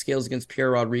good on the scales against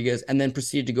Piera Rodriguez and then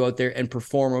proceeded to go out there and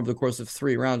perform over the course of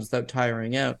 3 rounds without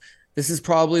tiring out, this is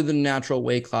probably the natural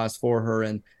weight class for her,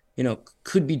 and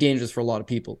could be dangerous for a lot of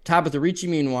people. Tabitha Ricci,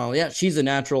 meanwhile, she's a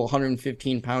natural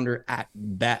 115-pounder at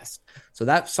best. So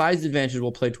that size advantage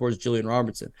will play towards Jillian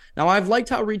Robertson. Now, I've liked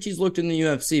how Ricci's looked in the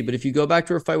UFC, but if you go back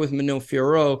to her fight with Manon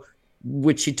Fiorot,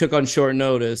 which she took on short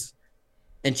notice,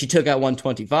 and she took at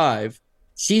 125,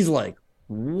 she's like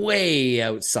way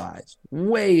outsized,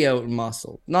 way out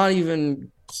muscle, not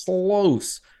even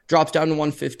close. Drops down to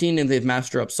 115, and they've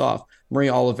matched her up soft.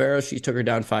 Maria Oliveira, she took her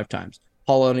down 5 times.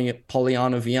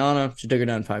 Poliana Viana, she took her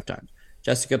down 5 times.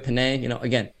 Jessica Panay,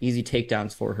 again, easy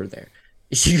takedowns for her there.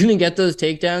 Is she going to get those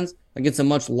takedowns against a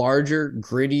much larger,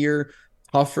 grittier,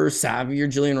 tougher, savvier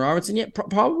Jillian Robertson? Yeah,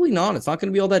 probably not. It's not going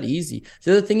to be all that easy.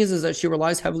 The other thing is that she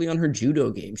relies heavily on her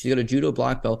judo game. She's got a judo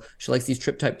black belt. She likes these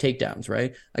trip-type takedowns,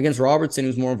 right? Against Robertson,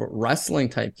 who's more of a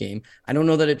wrestling-type game, I don't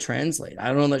know that it translates. I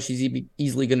don't know that she's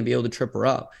easily going to be able to trip her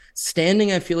up.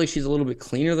 Standing, I feel like she's a little bit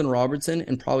cleaner than Robertson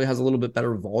and probably has a little bit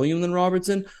better volume than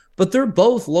Robertson, but they're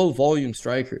both low-volume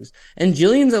strikers. And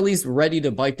Jillian's at least ready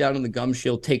to bite down on the gum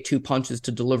shield, take 2 punches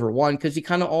to deliver one, because she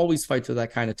kind of always fights with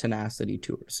that kind of tenacity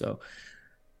to her. So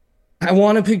I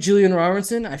want to pick Jillian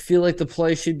Robertson. I feel like the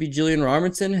play should be Jillian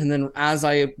Robertson. And then as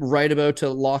I write about to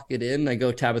lock it in, I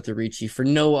go Tabitha Ricci for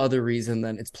no other reason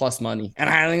than it's plus money. And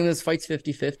I think this fight's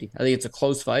 50-50. I think it's a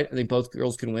close fight. I think both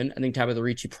girls can win. I think Tabitha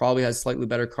Ricci probably has slightly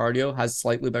better cardio, has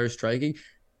slightly better striking,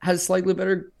 has slightly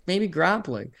better maybe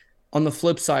grappling. On the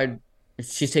flip side,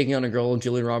 she's taking on a girl,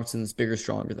 Jillian Robertson, that's bigger,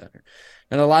 stronger than her.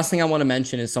 And the last thing I want to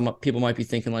mention is some people might be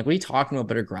thinking, like, what are you talking about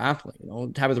better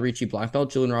grappling? Tabitha Ricci, black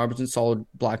belt, Jillian Robertson, solid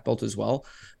black belt as well.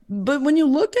 But when you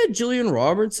look at Jillian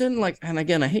Robertson, and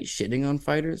again, I hate shitting on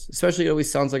fighters, especially it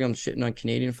always sounds like I'm shitting on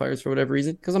Canadian fighters for whatever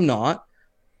reason, because I'm not.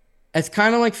 It's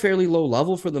kind of like fairly low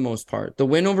level for the most part. The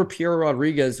win over Piera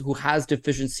Rodriguez, who has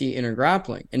deficiency in her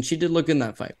grappling, and she did look in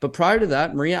that fight. But prior to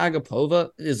that, Maria Agapova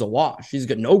is a wash. She's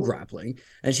got no grappling,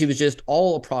 and she was just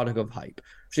all a product of hype.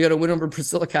 She got a win over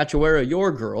Priscilla Cachoeira,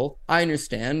 your girl. I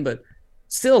understand, but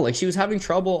still, she was having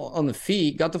trouble on the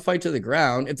feet, got the fight to the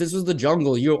ground. If this was the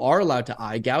jungle, you are allowed to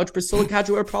eye gouge. Priscilla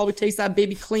Cachoeira probably takes that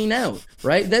baby clean out,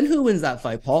 right? Then who wins that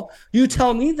fight, Paul? You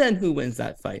tell me then who wins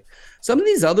that fight. Some of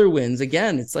these other wins,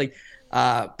 again, it's like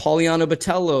Poliana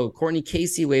Botello, Courtney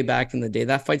Casey way back in the day.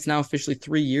 That fight's now officially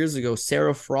 3 years ago.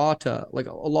 Sarah Frata,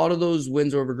 a lot of those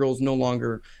wins over girls no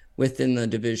longer within the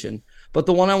division. But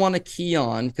the one I want to key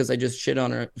on, because I just shit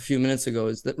on her a few minutes ago,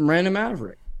 is that Miranda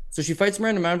Maverick. So she fights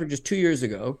Miranda Maverick just 2 years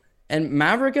ago, And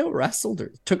Maverick out wrestled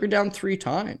her, took her down 3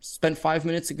 times, spent 5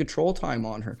 minutes of control time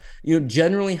on her.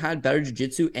 Generally had better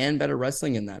jiu-jitsu and better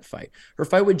wrestling in that fight. Her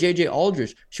fight with JJ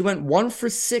Aldrich, she went 1 for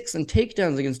 6 on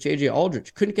takedowns against JJ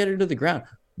Aldrich, couldn't get her to the ground.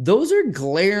 Those are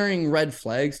glaring red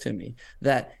flags to me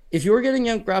that if you're getting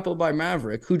out grappled by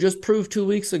Maverick, who just proved 2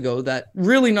 weeks ago that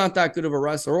really not that good of a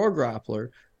wrestler or grappler,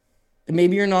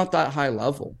 maybe you're not that high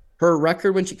level. Her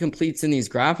record when she completes in these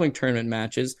grappling tournament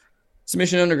matches,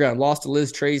 submission underground, lost to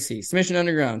Liz Tracy. Submission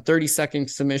underground, 30-second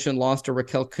submission, lost to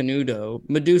Raquel Canudo.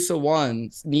 Medusa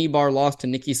won. Knee bar lost to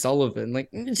Nikki Sullivan. Like,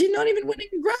 she's not even winning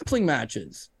grappling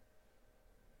matches.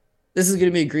 This is going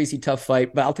to be a greasy, tough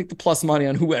fight, but I'll take the plus money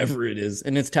on whoever it is,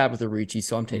 and it's Tabitha Ricci,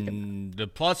 so I'm taking the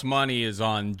plus money is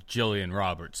on Jillian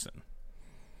Robertson.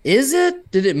 Is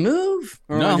it? Did it move?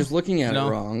 Or no, am I just looking at it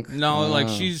wrong? No, like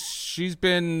she's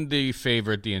been the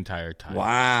favorite the entire time.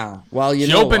 Wow. Well,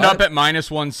 she opened up at minus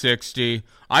 160.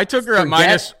 I took her at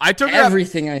minus. I took her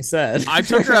everything I said. I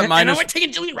took her at minus. And I'm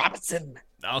taking Jillian Robertson.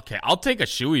 Okay, I'll take a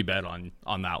shoey bet on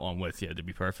that one with you. To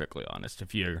be perfectly honest,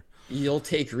 you'll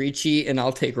take Ricci and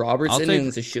I'll take Robertson and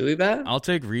it's a shoey bet. I'll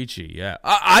take Ricci. Yeah,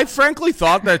 I frankly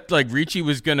thought that like Ricci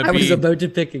was gonna. I was about to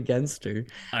pick against her.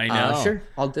 I know. Sure,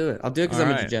 I'll do it. I'll do it because I'm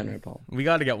a degenerate, Paul. We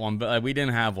got to get one, but we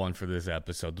didn't have one for this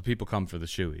episode. The people come for the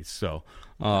shoeys, so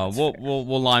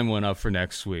we'll line one up for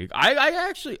next week. I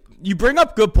actually, you bring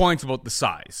up good points about the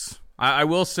size. I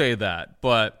will say that,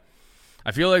 but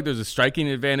I feel like there's a striking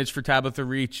advantage for Tabitha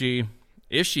Ricci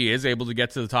if she is able to get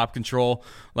to the top control.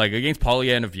 Like against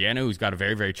Polyana Viena, who's got a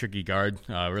very, very tricky guard,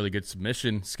 really good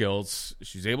submission skills.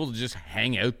 She's able to just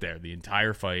hang out there the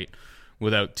entire fight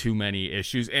without too many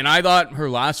issues. And I thought her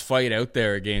last fight out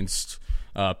there against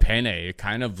Penne, it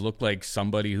kind of looked like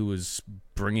somebody who was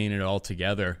bringing it all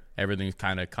together. Everything's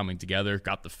kind of coming together,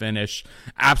 got the finish,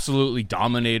 absolutely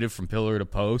dominated from pillar to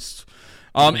post.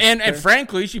 And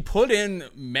frankly, she put in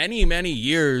many, many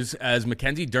years as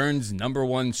Mackenzie Dern's number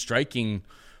one striking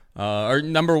or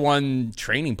number one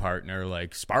training partner,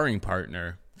 like sparring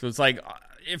partner. So it's like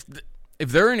if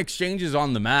they're in exchanges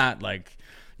on the mat, like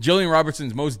Jillian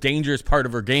Robertson's most dangerous part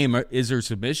of her game is her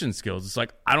submission skills. It's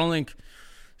like I don't think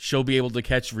she'll be able to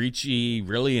catch Ricci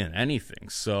really in anything.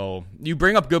 So you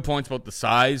bring up good points about the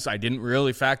size. I didn't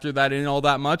really factor that in all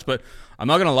that much, but I'm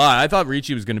not going to lie. I thought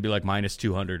Ricci was going to be like minus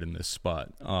 200 in this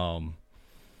spot.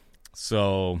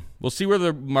 So we'll see where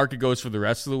the market goes for the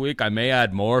rest of the week. I may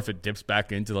add more if it dips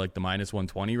back into like the minus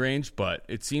 120 range, but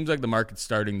it seems like the market's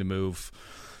starting to move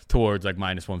towards like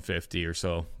minus 150 or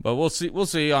so. But we'll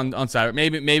see on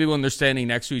Saturday. Maybe when they're standing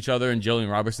next to each other and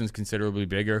Jillian Robertson's considerably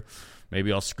bigger,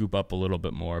 maybe I'll scoop up a little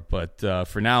bit more. But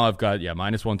for now, I've got,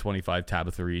 minus 125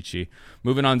 Tabitha Ricci.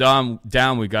 Moving on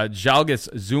down we got Zhalgas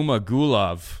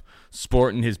Zhumagulov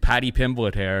sporting his Paddy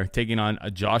Pimblett hair, taking on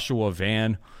a Joshua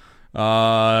Van.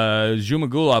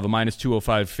 Zhumagulov, a minus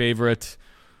 205 favorite.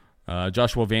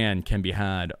 Joshua Van can be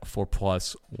had for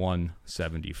plus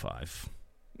 175.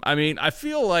 I mean, I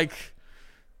feel like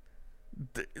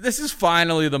this is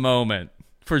finally the moment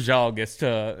for Zhalgas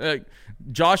to...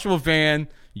 Joshua Van...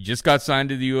 You just got signed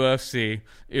to the UFC.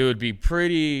 It would be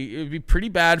pretty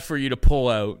bad for you to pull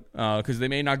out because they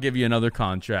may not give you another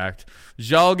contract.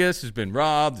 Zhalgas has been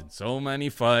robbed in so many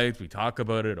fights. We talk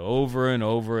about it over and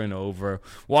over and over.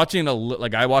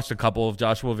 I watched a couple of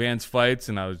Joshua Van's fights,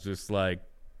 and I was just like,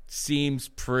 seems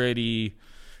pretty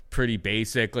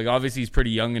basic. Like obviously he's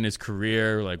pretty young in his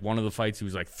career. Like one of the fights he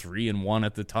was like 3-1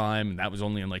 at the time, and that was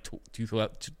only in like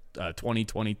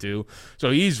 2022.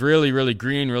 So he's really, really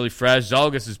green, really fresh.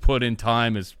 Zhalgas has put in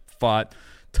time, has fought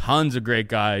tons of great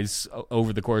guys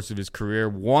over the course of his career,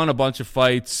 won a bunch of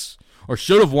fights, or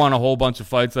should have won a whole bunch of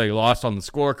fights that he lost on the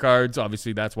scorecards.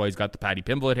 Obviously, that's why he's got the Paddy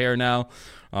Pimblett hair now,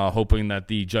 hoping that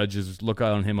the judges look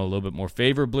on him a little bit more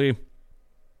favorably.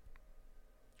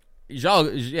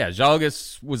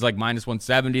 Zhalgas was like minus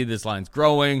 170. This line's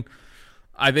growing.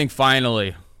 I think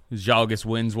finally Zhalgas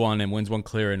wins one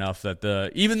clear enough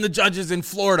that even the judges in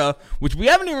Florida, which we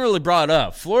haven't even really brought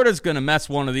up, Florida's going to mess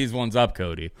one of these ones up,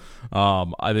 Cody.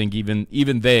 I think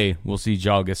even they will see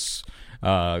Zhalgas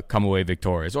come away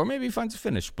victorious, or maybe he finds a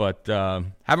finish. But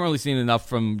haven't really seen enough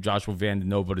from Joshua Van to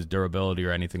know about his durability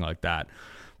or anything like that.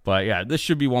 But yeah, this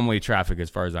should be one-way traffic as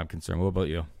far as I'm concerned. What about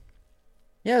you?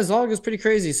 Yeah, Zhalgas is pretty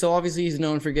crazy. So obviously he's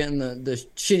known for getting the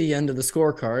shitty end of the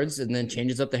scorecards and then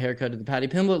changes up the haircut to the Paddy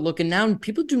Pimblett look. And now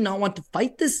people do not want to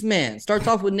fight this man. Starts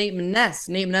off with Nate Maness.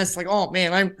 Nate Maness is like, oh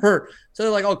man, I'm hurt. So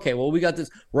they're like, okay, well, we got this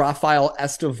Rafael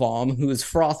Estevam who is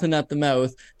frothing at the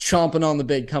mouth, chomping on the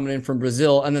bit coming in from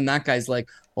Brazil. And then that guy's like,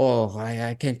 oh,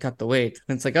 I can't cut the weight.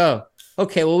 And it's like, oh,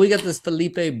 Okay, well, we got this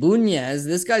Felipe Bunez.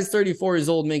 This guy's 34 years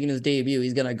old making his debut.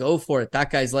 He's going to go for it.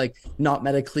 That guy's like not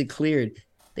medically cleared.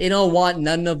 They don't want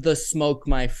none of the smoke,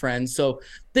 my friend. So,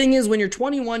 thing is, when you're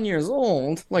 21 years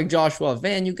old, like Joshua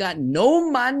Van, you got no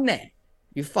money.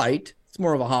 You fight. It's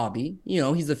more of a hobby. You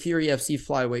know, he's the Fury FC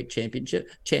flyweight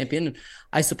champion.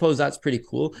 I suppose that's pretty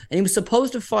cool. And he was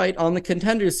supposed to fight on the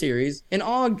Contender Series in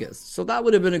August. So that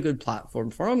would have been a good platform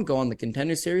for him. Go on the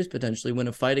Contender Series, potentially win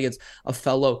a fight against a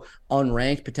fellow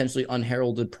unranked, potentially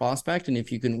unheralded prospect. And if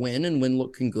you can win and win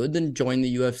looking good, then join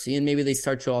the UFC and maybe they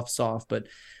start you off soft. But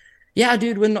yeah,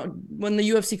 dude, when the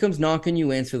UFC comes knocking,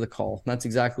 you answer the call. That's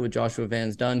exactly what Joshua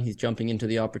Van's done. He's jumping into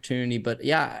the opportunity. But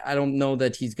yeah, I don't know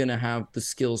that he's going to have the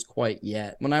skills quite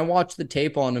yet. When I watch the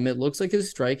tape on him, it looks like his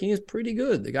striking is pretty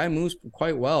good. The guy moves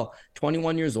quite well.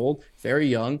 21 years old, very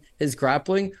young. His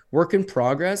grappling, work in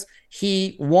progress.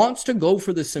 He wants to go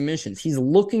for the submissions. He's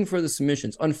looking for the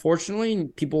submissions. Unfortunately,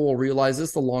 people will realize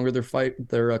this the longer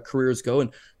their careers go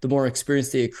and the more experience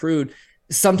they accrued.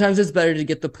 Sometimes it's better to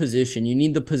get the position. You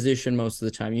need the position most of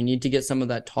the time. You need to get some of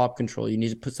that top control. You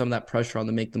need to put some of that pressure on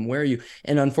to make them wear you.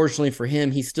 And unfortunately for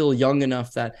him, he's still young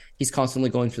enough that he's constantly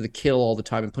going for the kill all the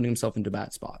time and putting himself into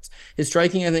bad spots. His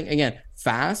striking, I think, again,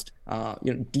 fast,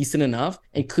 decent enough.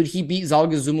 And could he beat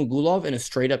Zhalgas Zhumagulov in a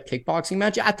straight up kickboxing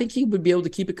match? I think he would be able to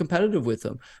keep it competitive with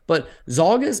him. But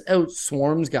Zhalgas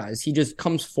outswarms guys. He just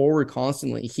comes forward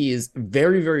constantly. He is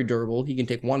very, very durable. He can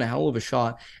take one hell of a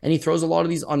shot, and he throws a lot of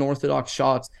these unorthodox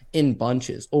shots in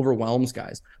bunches, overwhelms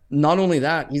guys. Not only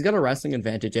that, he's got a wrestling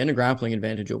advantage and a grappling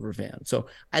advantage over Van. So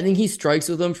I think he strikes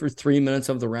with them for 3 minutes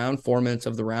of the round, 4 minutes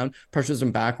of the round, pressures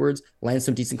him backwards, lands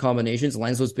some decent combinations,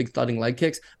 lands those big thudding leg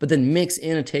kicks, but then mix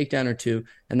in a takedown or two,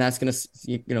 and that's going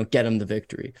to get him the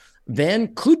victory.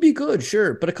 Van could be good,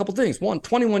 sure, but a couple things. One,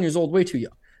 21 years old, way too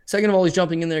young. Second of all, he's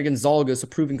jumping in there against Zhalgas, a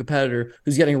proven competitor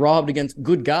who's getting robbed against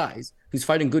good guys, who's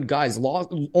fighting good guys,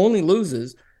 only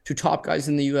loses to top guys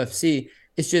in the UFC.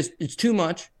 It's too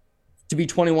much to be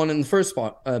 21 in the first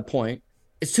point.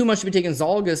 It's too much to be taking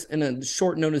Zhalgas in a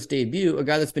short notice debut, a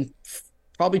guy that's been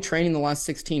probably training the last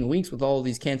 16 weeks with all of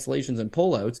these cancellations and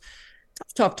pullouts.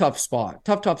 Tough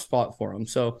spot for him.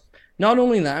 So not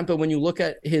only that, but when you look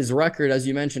at his record, as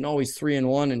you mentioned, he's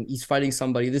 3-1 and he's fighting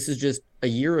somebody. This is just a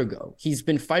year ago. He's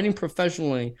been fighting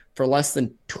professionally for less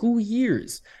than 2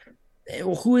 years.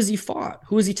 Who has he fought?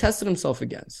 Who has he tested himself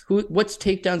against? What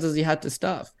takedowns has he had to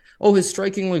stuff? His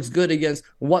striking looks good against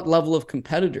what level of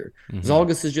competitor?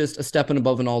 Zhalgas is just a step and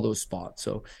above in all those spots.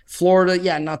 So Florida,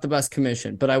 yeah, not the best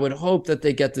commission, but I would hope that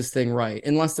they get this thing right,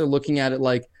 unless they're looking at it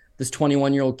like this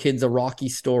 21-year-old kid's a Rocky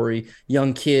story,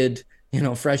 young kid,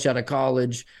 fresh out of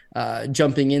college,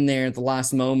 jumping in there at the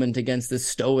last moment against this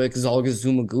stoic Zhalgas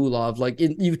Zhumagulov.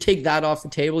 You take that off the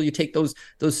table, you take those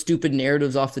stupid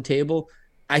narratives off the table.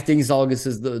 I think Zhalgas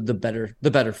is the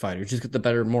better fighter, just got the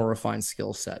better, more refined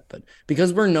skill set. But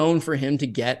because we're known for him to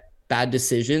get bad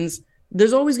decisions,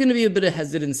 there's always going to be a bit of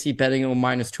hesitancy betting on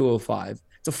minus 205.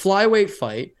 It's a flyweight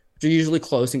fight, which are usually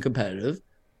close and competitive.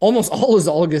 Almost all of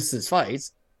Zhalgas'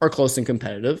 fights are close and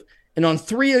competitive. And on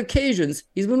 3 occasions,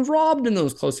 he's been robbed in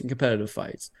those close and competitive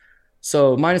fights.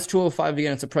 So minus 205,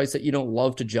 again, it's a price that you don't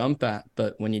love to jump at.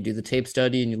 But when you do the tape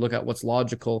study and you look at what's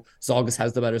logical, Zhalgas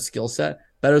has the better skill set.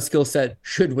 Better skill set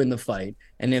should win the fight.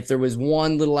 And if there was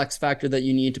one little X factor that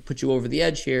you need to put you over the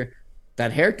edge here,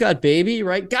 that haircut, baby,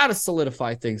 right? Got to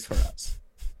solidify things for us.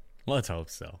 Let's hope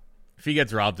so. If he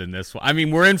gets robbed in this one. I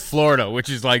mean, we're in Florida, which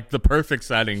is like the perfect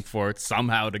setting for it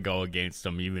somehow to go against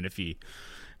him, even if he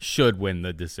should win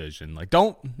the decision.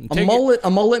 A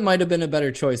mullet might have been a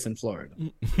better choice in Florida.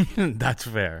 That's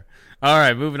fair. All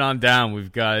right, moving on down.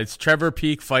 It's Trevor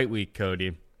Peek Fight Week,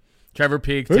 Cody. Trevor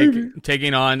Peek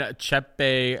taking on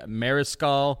Chepe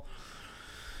Mariscal.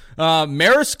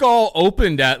 Mariscal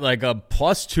opened at like a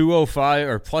plus 205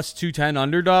 or plus 210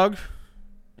 underdog,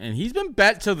 and he's been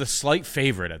bet to the slight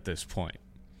favorite at this point.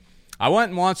 I went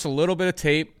and watched a little bit of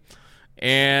tape,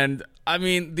 and I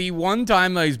mean, the one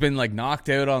time that he's been like knocked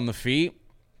out on the feet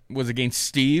was against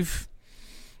Steve,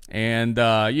 and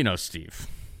Steve,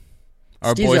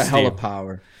 our Steve's boy a Steve. hell of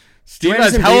power. Steve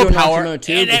has hella power, and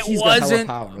it wasn't.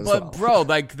 But bro,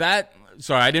 like that.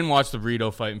 Sorry, I didn't watch the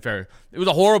Brito fight. In fair, it was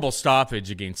a horrible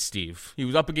stoppage against Steve. He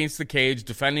was up against the cage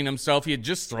defending himself. He had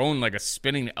just thrown like a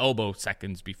spinning elbow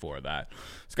seconds before that.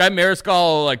 This guy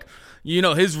Mariscal,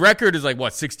 his record is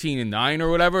 16-9 or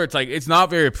whatever. It's it's not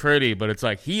very pretty, but it's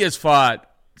he has fought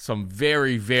some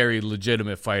very, very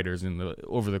legitimate fighters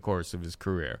over the course of his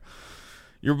career.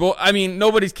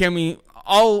 Nobody's coming.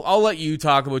 I'll let you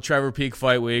talk about Trevor Peek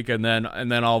Fight Week, and then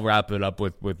I'll wrap it up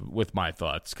with my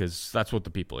thoughts, because that's what the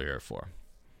people are here for.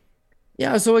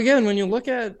 Yeah, so again, when you look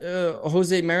at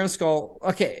Jose Mariscal,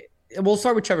 okay, we'll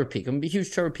start with Trevor Peek. I'm a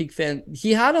huge Trevor Peek fan.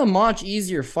 He had a much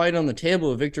easier fight on the table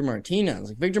with Victor Martinez.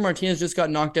 Like Victor Martinez just got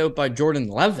knocked out by Jordan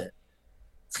Levitt.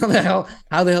 How the hell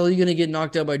are you going to get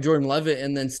knocked out by Jordan Levitt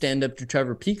and then stand up to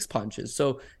Trevor Peek's punches?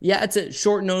 So yeah, it's a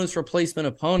short notice replacement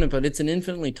opponent, but it's an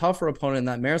infinitely tougher opponent.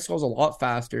 That Mariscal's a lot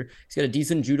faster. He's got a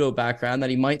decent judo background that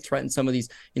he might threaten some of these,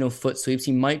 foot sweeps.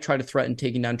 He might try to threaten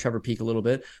taking down Trevor Peek a little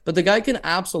bit, but the guy can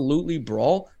absolutely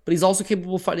brawl, but he's also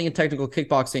capable of fighting a technical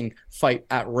kickboxing fight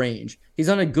at range. He's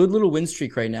on a good little win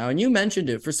streak right now. And you mentioned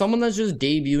it, for someone that's just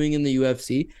debuting in the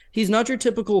UFC, he's not your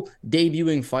typical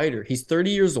debuting fighter. He's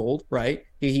 30 years old, right?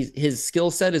 His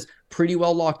skill set is pretty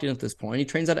well locked in at this point. He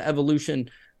trains at an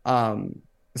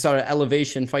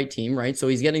Elevation fight team, right? So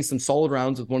he's getting some solid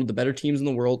rounds with one of the better teams in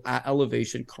the world at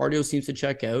Elevation. Cardio seems to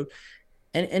check out.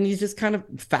 And he's just kind of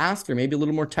faster, maybe a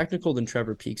little more technical than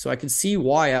Trevor Peek. So I could see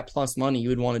why at plus money you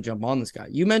would want to jump on this guy.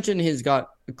 You mentioned he's got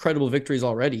incredible victories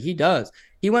already. He does.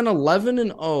 He went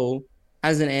 11-0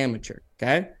 as an amateur.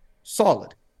 Okay,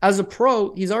 solid. As a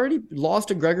pro, he's already lost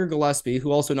to Gregor Gillespie,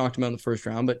 who also knocked him out in the first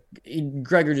round, but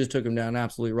Gregor just took him down and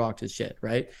absolutely rocked his shit,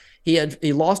 right?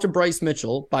 He lost to Bryce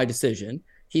Mitchell by decision.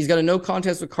 He's got a no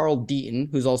contest with Carl Deaton,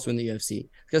 who's also in the UFC.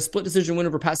 He's got a split decision win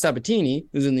over Pat Sabatini,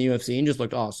 who's in the UFC and just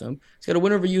looked awesome. He's got a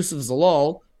win over Yusuf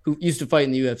Zalal, who used to fight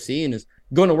in the UFC and is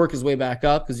going to work his way back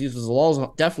up because Yusuf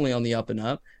Zalal's definitely on the up and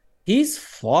up. He's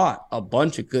fought a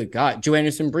bunch of good guys.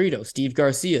 Joanderson Brito, Steve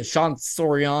Garcia, Sean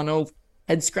Soriano,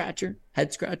 head scratcher.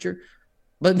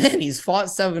 But man, he's fought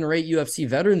 7 or 8 UFC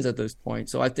veterans at this point.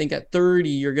 So I think at 30,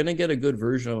 you're going to get a good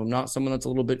version of him, not someone that's a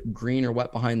little bit green or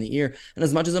wet behind the ear. And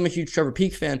as much as I'm a huge Trevor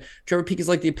Peek fan, Trevor Peek is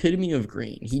like the epitome of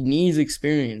green. He needs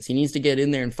experience. He needs to get in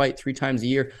there and fight 3 times a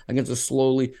year against a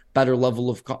slowly better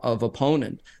level of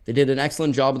opponent. They did an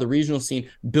excellent job of the regional scene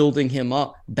building him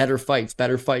up. Better fights.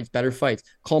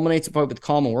 Culminates a fight with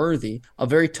Kama Worthy, a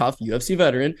very tough UFC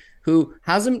veteran who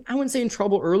has him, I wouldn't say in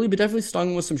trouble early, but definitely stung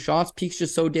him with some shots. Peek's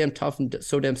just so damn tough and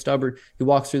so damn stubborn. He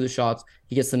walks through the shots.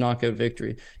 He gets the knockout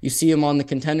victory. You see him on the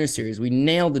Contender Series. We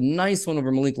nailed a nice one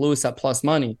over Malik Lewis at plus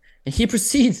money. And he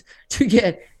proceeds to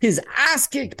get his ass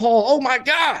kicked, Paul. Oh, my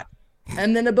God.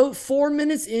 And then about 4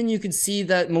 minutes in, you can see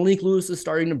that Malik Lewis is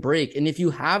starting to break. And if you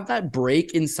have that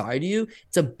break inside of you,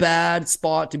 it's a bad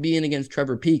spot to be in against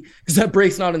Trevor Peek because that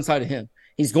break's not inside of him.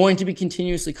 He's going to be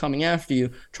continuously coming after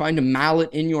you, trying to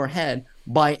mallet in your head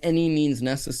by any means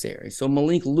necessary. So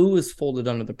Malik Lewis folded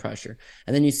under the pressure.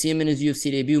 And then you see him in his UFC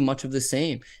debut, much of the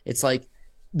same. It's like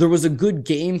there was a good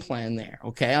game plan there.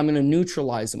 Okay, I'm going to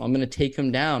neutralize him. I'm going to take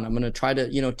him down. I'm going to try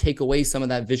to, take away some of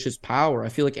that vicious power. I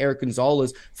feel like Eric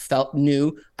Gonzalez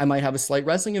knew I might have a slight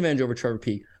wrestling advantage over Trevor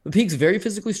Peek. But Peek's very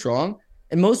physically strong,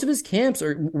 and most of his camps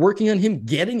are working on him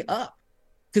getting up.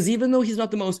 Because even though he's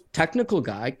not the most technical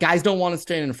guy, guys don't want to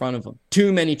stand in front of him.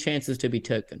 Too many chances to be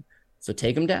taken. So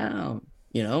take him down,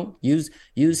 use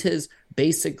his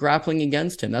basic grappling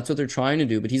against him. That's what they're trying to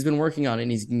do. But he's been working on it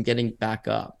and he's been getting back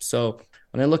up. So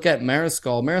when I look at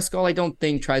Mariscal, I don't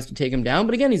think tries to take him down.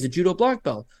 But again, he's a judo black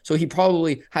belt. So he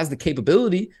probably has the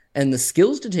capability and the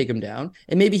skills to take him down.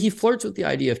 And maybe he flirts with the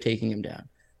idea of taking him down.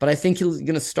 But I think he's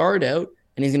going to start out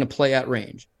and he's going to play at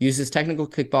range. Use his technical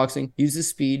kickboxing, use his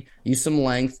speed, use some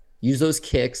length, use those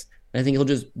kicks. And I think he'll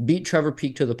just beat Trevor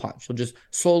Peek to the punch. He'll just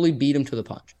slowly beat him to the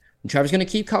punch. And Trevor's going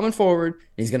to keep coming forward. And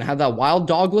he's going to have that wild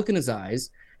dog look in his eyes.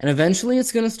 And eventually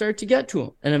it's going to start to get to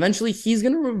him. And eventually he's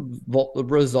going to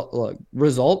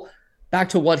result back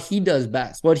to what he does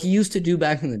best, what he used to do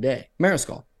back in the day,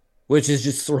 Mariscal, which is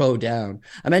just throw down.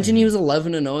 I mentioned he was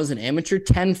 11-0 as an amateur,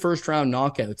 10 first-round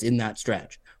knockouts in that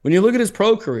stretch. When you look at his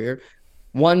pro career,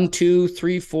 1, 2,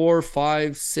 3, 4,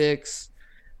 5, 6.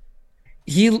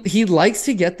 He likes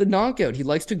to get the knockout. He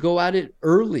likes to go at it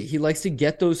early. He likes to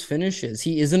get those finishes.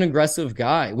 He is an aggressive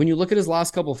guy. When you look at his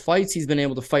last couple of fights, he's been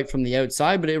able to fight from the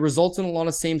outside, but it results in a lot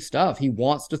of same stuff. He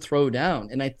wants to throw down.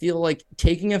 And I feel like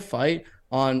taking a fight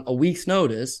on a week's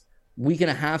notice, week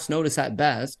and a half's notice at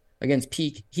best, against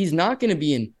Peek, he's not going to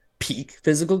be in peak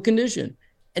physical condition.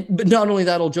 But not only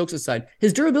that, all jokes aside,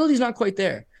 his durability is not quite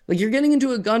there. Like you're getting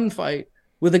into a gunfight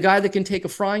with a guy that can take a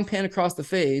frying pan across the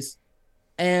face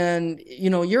and,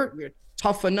 you're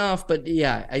tough enough. But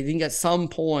yeah, I think at some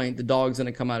point the dog's going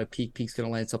to come out of Peek. Peek's going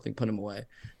to land something, put him away.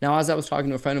 Now, as I was talking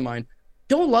to a friend of mine,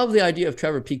 don't love the idea of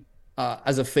Trevor Peek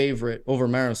as a favorite over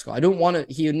Mariscal. I don't want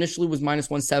to. He initially was minus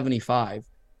 175.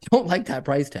 Don't like that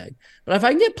price tag. But if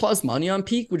I can get plus money on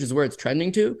Peek, which is where it's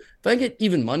trending to, if I can get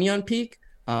even money on Peek,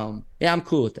 I'm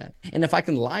cool with that. And if I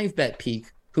can live bet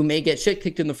Peek, who may get shit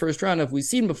kicked in the first round, if we've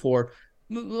seen before,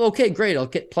 Okay, great. I'll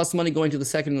get plus money going to the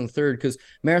second and the third because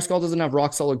Mariscal doesn't have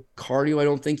rock solid cardio, I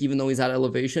don't think, even though he's at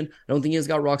elevation. I don't think he's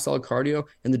got rock solid cardio,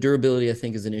 and the durability, I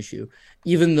think, is an issue.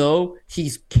 Even though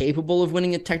he's capable of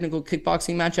winning a technical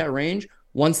kickboxing match at range,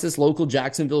 once this local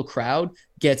Jacksonville crowd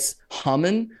gets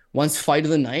humming, once fight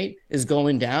of the night is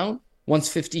going down, once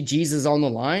 50 G's is on the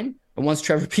line, and once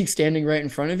Trevor Peek's standing right in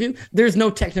front of you, there's no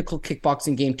technical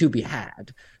kickboxing game to be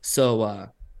had. So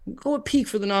go with Peek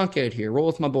for the knockout here. Roll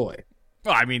with my boy.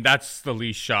 Well, I mean, that's the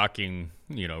least shocking,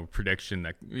 prediction.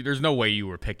 That there's no way you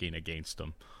were picking against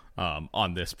him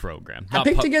on this program. I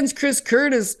picked against Chris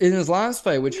Curtis in his last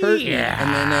fight, which hurt me. And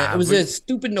then it was a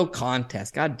stupid no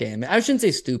contest. God damn it! I shouldn't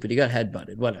say stupid. He got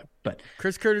headbutted. Whatever. But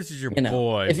Chris Curtis is your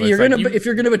boy. If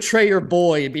you're gonna betray your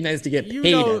boy, it'd be nice to get paid.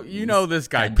 This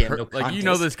guy.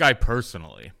 This guy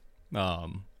personally.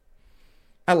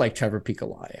 I like Trevor Peek a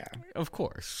lot. Yeah, of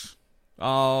course.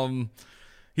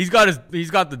 He's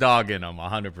got the dog in him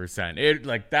 100%. It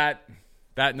like that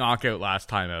knockout last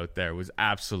time out there was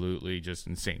absolutely just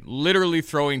insane. Literally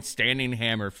throwing standing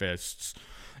hammer fists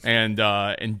and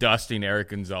dusting Eric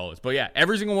Gonzalez. But yeah,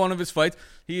 every single one of his fights,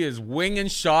 he is winging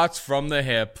shots from the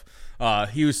hip.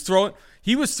 He was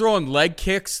throwing leg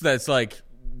kicks that's like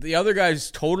the other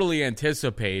guy's totally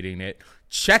anticipating it,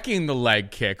 checking the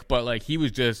leg kick, but like he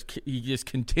just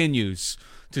continues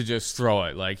to just throw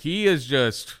it. Like he is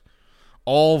just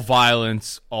all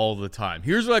violence all the time.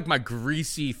 Here's like my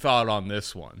greasy thought on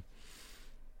this one.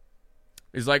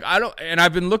 Is like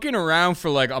I've been looking around for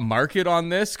like a market on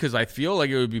this because I feel like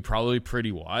it would be probably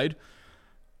pretty wide.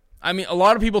 I mean, a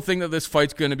lot of people think that this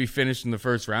fight's going to be finished in the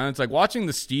first round. It's like watching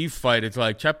the Steve fight. It's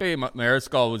like Chepe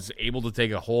Mariscal was able to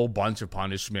take a whole bunch of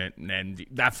punishment, and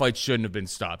that fight shouldn't have been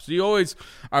stopped. So you always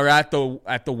are at the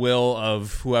will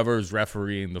of whoever is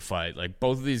refereeing the fight. Like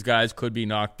both of these guys could be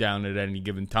knocked down at any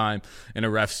given time, and a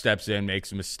ref steps in,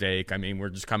 makes a mistake. I mean, we're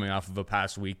just coming off of a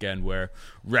past weekend where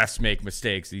refs make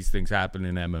mistakes. These things happen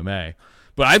in MMA.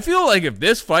 But I feel like if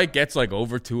this fight gets like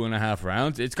over 2.5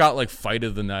 rounds, it's got like fight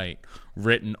of the night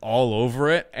written all over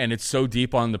it, and it's so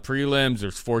deep on the prelims.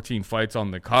 There's 14 fights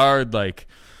on the card. Like,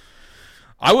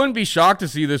 I wouldn't be shocked to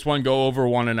see this one go over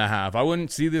 1.5. I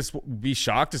wouldn't be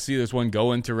shocked to see this one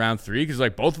go into round 3 because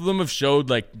like both of them have showed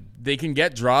like they can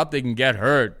get dropped, they can get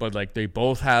hurt, but like they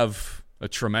both have a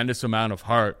tremendous amount of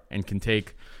heart and can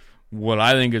take what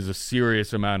I think is a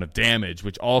serious amount of damage,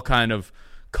 which all kind of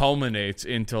culminates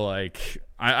into like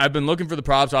I've been looking for the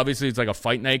props. Obviously, it's like a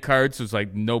fight night card, so it's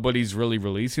like nobody's really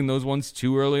releasing those ones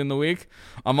too early in the week.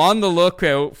 I'm on the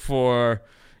lookout for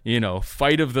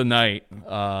fight of the night,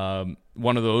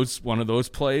 one of those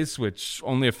plays, which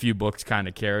only a few books kind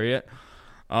of carry it.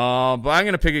 But I'm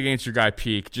gonna pick against your guy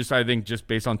Peek. I think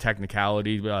based on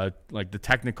technicality, like the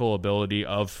technical ability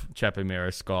of Chepe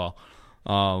Mariscal.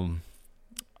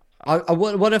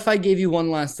 What if I gave you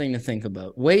one last thing to think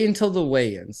about? Wait until the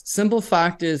weigh-ins. Simple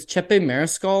fact is, Chepe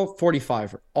Mariscal,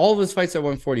 45. All of his fights are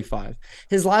 145.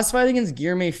 His last fight against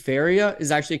Guilherme Faria is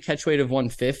actually a catch weight of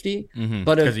 150.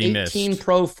 But of 18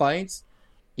 pro fights,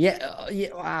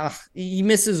 he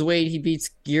misses weight. He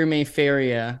beats Guilherme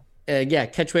Faria.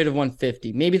 Catch weight of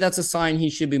 150. Maybe that's a sign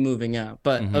he should be moving up.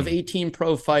 But of 18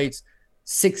 pro fights,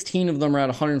 16 of them are at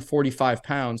 145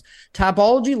 pounds.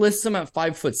 Tapology lists him at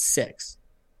 5'6".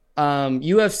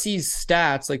 UFC's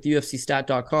stats, like the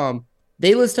UFCstat.com,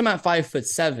 they list him at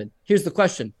 5'7". Here's the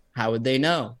question. How would they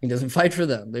know? He doesn't fight for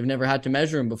them. They've never had to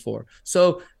measure him before.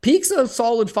 So Peek's a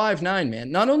solid 5'9",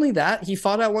 man. Not only that, he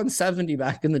fought at 170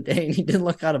 back in the day and he didn't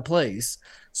look out of place.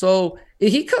 So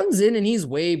if he comes in and he's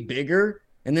way bigger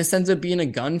and this ends up being a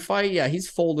gunfight, yeah, he's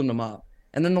folding them up.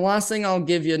 And then the last thing I'll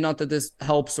give you, not that this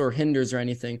helps or hinders or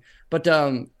anything, but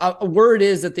a word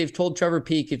is that they've told Trevor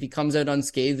Peek if he comes out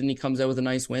unscathed and he comes out with a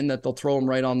nice win, that they'll throw him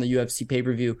right on the UFC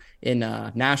pay-per-view in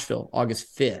Nashville,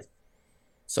 August 5th.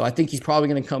 So I think he's probably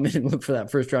going to come in and look for that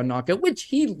first-round knockout, which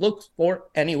he looks for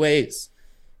anyways.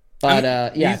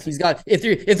 But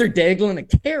if they're dangling a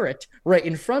carrot right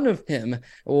in front of him,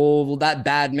 that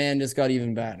bad man just got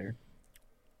even badder.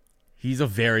 He's a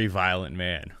very violent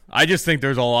man. I just think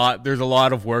there's a lot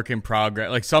of work in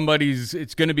progress. Like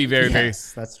it's going to be very,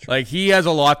 that's true. Like he has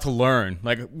a lot to learn.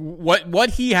 Like what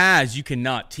he has, you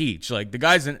cannot teach. Like the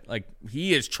guy's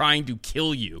he is trying to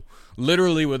kill you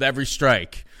literally with every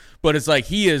strike. But it's like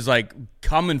he is like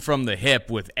coming from the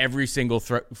hip with every single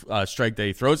strike that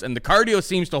he throws, and the cardio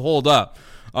seems to hold up.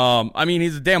 I mean,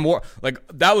 he's a damn like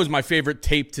that was my favorite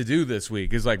tape to do this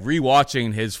week is like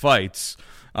rewatching his fights.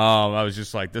 I was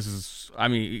just like, this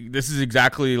is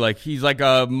exactly like he's like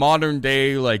a modern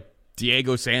day like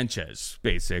Diego Sanchez,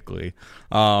 basically.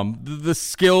 The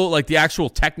skill, like the actual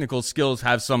technical skills,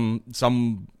 have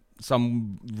some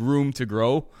some room to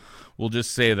grow. We'll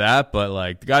just say that, but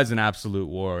like the guy's an absolute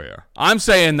warrior. I'm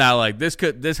saying that like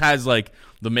this has like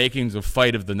the makings of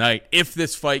fight of the night if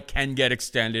this fight can get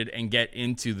extended and get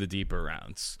into the deeper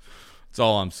rounds. That's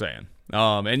all I'm saying.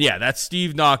 And yeah, that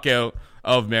Steve knockout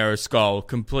of Mariscal,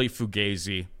 complete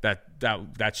fugazi.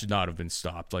 That should not have been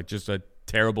stopped. Like just a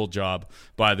terrible job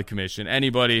by the commission.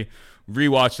 Anybody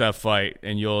rewatch that fight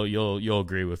and you'll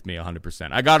agree with me 100%.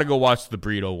 I got to go watch the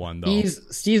Brito one though.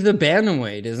 Steve's the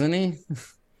bantamweight, isn't he?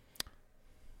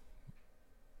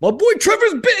 My boy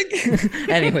Trevor's big.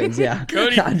 Anyways, yeah.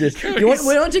 Cody, you want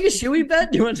to take a shoey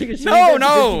bet? Do you want to take a shoey bet?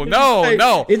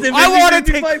 No. It's a I want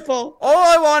to take. fight, Paul. All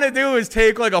I want to do is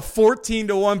take like a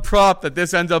 14-1 prop that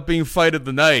this ends up being fight of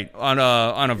the night on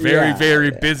a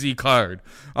very busy card.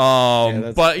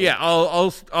 But yeah,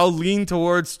 I'll lean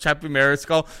towards Chepe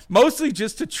Mariscal mostly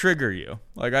just to trigger you.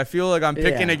 Like I feel like I'm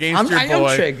picking against your boy.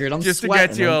 I'm triggered. I'm just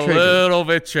sweating. To get you a little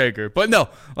bit triggered. But no,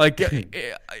 like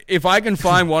if I can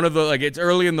find one of the like it's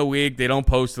early in the week, they don't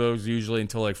post those usually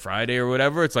until like Friday or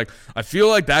whatever. It's like I feel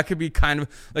like that could be kind of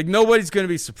like nobody's going to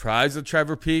be surprised that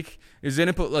Trevor Peek is in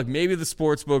it, but like maybe the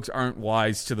sports books aren't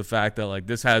wise to the fact that like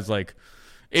this has like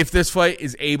if this fight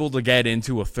is able to get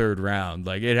into a third round,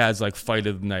 like it has like fight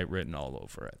of the night written all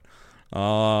over it.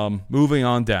 Moving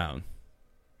on down.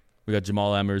 We got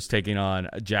Jamal Emmers taking on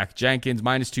Jack Jenkins,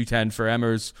 -210 for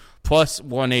Emmers,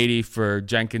 +180 for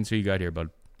Jenkins. Who you got here, bud?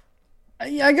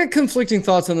 Yeah, I got conflicting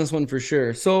thoughts on this one for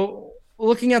sure. So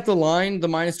looking at the line, the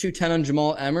 -210 on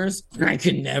Jamal Emmers, I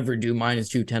could never do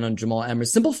 -210 on Jamal Emmers.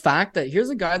 Simple fact that here's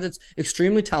a guy that's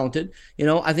extremely talented. You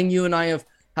know, I think you and I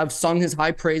have sung his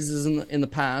high praises in the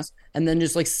past, and then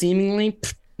just like seemingly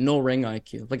no ring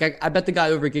IQ. Like I bet the guy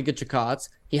over Giga Chikadze,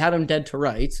 he had him dead to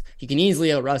rights. He can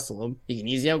easily out wrestle him. He can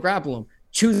easily out grapple him.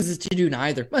 Chooses to do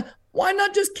neither. But why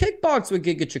not just kickbox with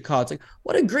Giga Chikadze? Like,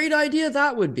 what a great idea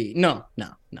that would be. No.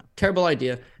 Terrible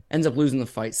idea. Ends up losing the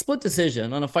fight. Split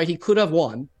decision on a fight he could have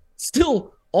won.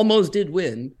 Still almost did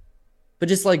win. But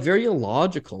just like very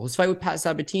illogical. His fight with Pat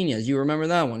Sabatini, as you remember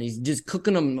that one. He's just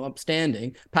cooking him up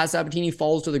standing. Pat Sabatini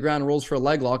falls to the ground, rolls for a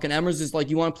leg lock. And Emmers is like,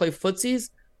 you want to play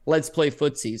footsies? Let's play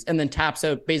footsies. And then taps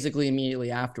out basically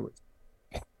immediately afterwards.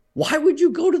 Why would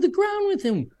you go to the ground with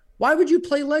him? Why would you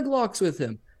play leg locks with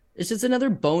him? It's just another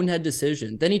bonehead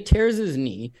decision. Then he tears his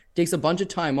knee, takes a bunch of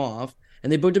time off,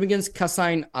 and they booked him against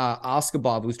Kasain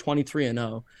Askabov, who's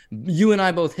 23-0. You and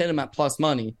I both hit him at plus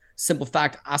money. Simple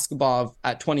fact, Askabov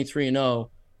at 23-0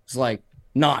 was like,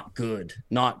 not good.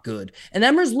 And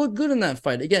Emmers looked good in that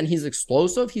fight. Again, he's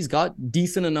explosive. He's got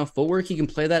decent enough footwork. He can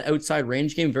play that outside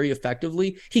range game very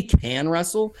effectively. He can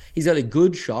wrestle. He's got a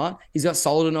good shot. He's got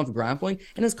solid enough grappling.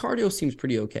 And his cardio seems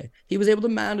pretty okay. He was able to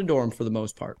matador him for the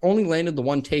most part. Only landed the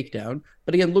one takedown.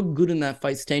 But again, looked good in that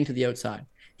fight, staying to the outside.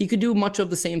 He could do much of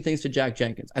the same things to Jack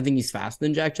Jenkins. I think he's faster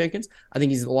than Jack Jenkins. I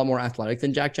think he's a lot more athletic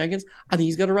than Jack Jenkins. I think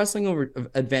he's got a wrestling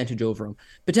advantage over him.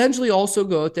 Potentially also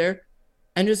go out there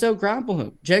and just out-grapple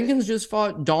him. Jenkins just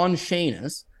fought Don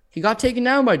Shainis. He got taken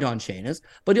down by Don Shainis,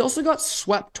 but he also got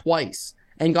swept twice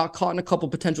and got caught in a couple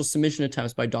potential submission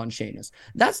attempts by Don Shainis.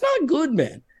 That's not good,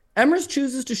 man. Emmers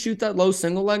chooses to shoot that low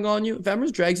single leg on you. If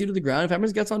Emmers drags you to the ground, if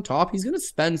Emmers gets on top, he's going to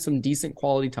spend some decent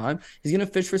quality time. He's going to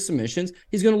fish for submissions.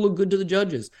 He's going to look good to the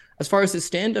judges. As far as his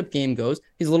stand-up game goes,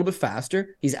 he's a little bit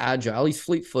faster. He's agile. He's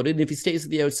fleet-footed. And if he stays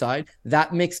at the outside,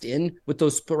 that mixed in with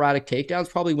those sporadic takedowns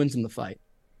probably wins him the fight.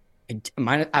 At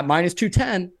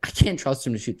 -210, I can't trust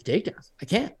him to shoot the takedowns. I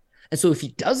can't. And so if he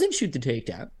doesn't shoot the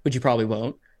takedown, which he probably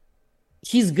won't,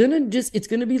 it's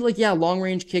gonna be like, yeah, long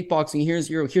range kickboxing. Here's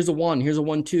a 1, here's a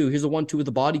 1-2, here's a 1-2 with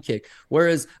a body kick.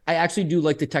 Whereas I actually do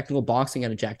like the technical boxing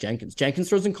out of Jack Jenkins. Jenkins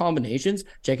throws in combinations,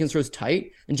 Jenkins throws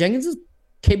tight, and Jenkins is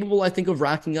capable, I think, of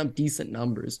racking up decent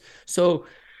numbers. So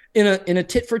in a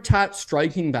tit for tat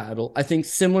striking battle, I think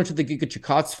similar to the Giga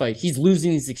Chikadze fight, he's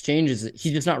losing these exchanges.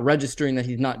 He's just not registering that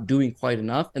he's not doing quite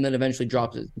enough, and then eventually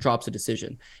drops a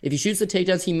decision. If he shoots the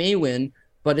takedowns, he may win,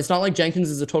 but it's not like Jenkins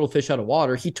is a total fish out of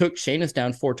water. He took Shainis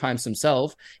down 4 times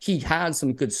himself. He had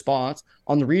some good spots.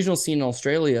 On the regional scene in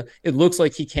Australia, it looks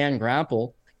like he can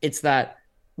grapple. It's that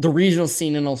the regional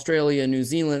scene in Australia and New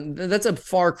Zealand, that's a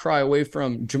far cry away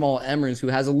from Jamal Emmers, who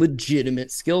has a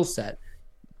legitimate skill set.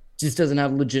 Just doesn't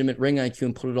have legitimate ring IQ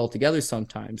and put it all together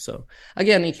sometimes. So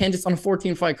again, you can't just on a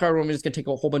 14-fight card where we're just going to take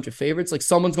a whole bunch of favorites. Like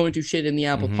someone's going to shit in the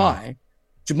apple pie.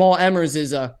 Jamal Emmers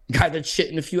is a guy that shit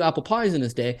in a few apple pies in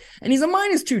his day, and he's a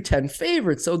 -210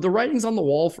 favorite. So the writing's on the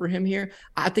wall for him here.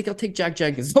 I think I'll take Jack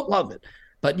Jenkins. Don't love it,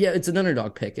 but yeah, it's an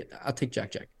underdog pick. I'll take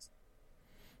Jack Jenkins.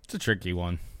 It's a tricky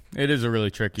one. It is a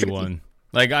really tricky one.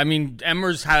 Like, I mean,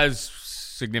 Emmers has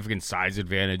significant size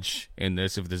advantage in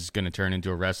this if this is going to turn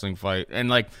into a wrestling fight. And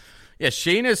like, Yeah,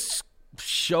 Sheamus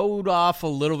showed off a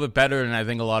little bit better than I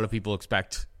think a lot of people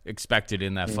expected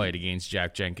in that fight against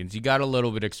Jack Jenkins. He got a little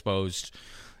bit exposed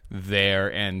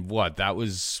there, and that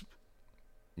was,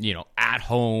 at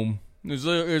home. It was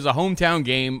a hometown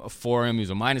game for him. He was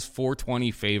a minus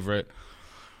 420 favorite.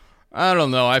 I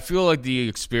don't know. I feel like the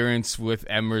experience with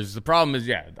Emmers, the problem is,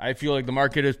 I feel like the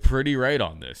market is pretty right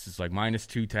on this. It's like minus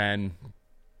 210.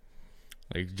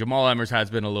 Like Jamal Emmers has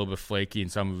been a little bit flaky in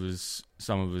some of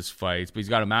his fights, but he's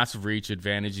got a massive reach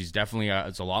advantage. He's definitely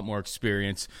has a lot more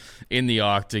experience in the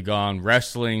octagon.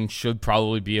 Wrestling should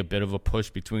probably be a bit of a push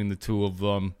between the two of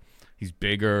them. He's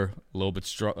bigger, a little bit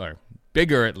stronger.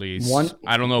 Bigger at least.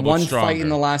 I don't know about stronger. One fight in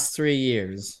the last 3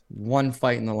 years.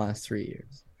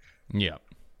 Yeah.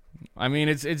 I mean,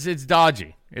 it's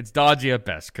dodgy. It's dodgy at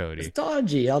best, Cody. It's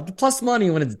dodgy. Plus money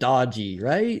when it's dodgy,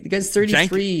 right? The guy's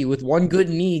 33 with one good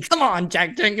knee. Come on,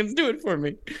 Jack Jenkins, do it for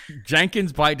me.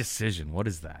 Jenkins by decision. What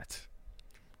is that?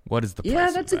 What is the price?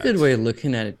 Yeah, that's a good way of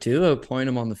looking at it, too. Point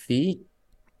him on the feet,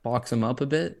 box him up a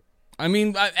bit. I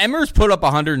mean, Emmers put up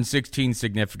 116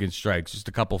 significant strikes just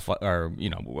a couple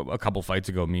fights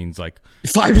ago means like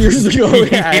 5 years ago.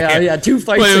 Yeah. 2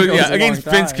 fights ago. Yeah, against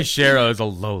Vince Cachero is a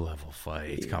low-level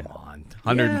fight. Come on.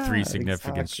 103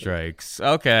 significant strikes.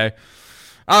 Okay.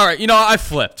 All right. I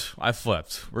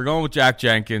flipped. We're going with Jack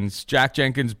Jenkins. Jack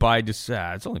Jenkins by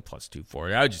decision. It's only plus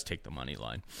 240. I would just take the money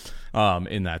line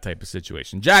in that type of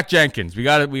situation. Jack Jenkins. We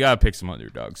gotta pick some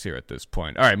underdogs here at this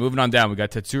point. All right, moving on down. We got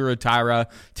Tatsuro Taira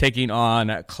taking on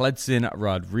Kledson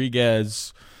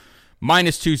Rodriguez.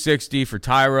 Minus 260 for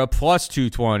Taira, plus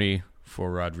 220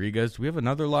 for Rodriguez. Do we have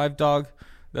another live dog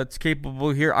that's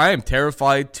capable here? I am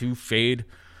terrified to fade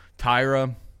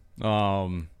Taira.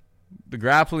 The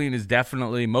grappling is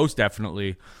most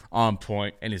definitely on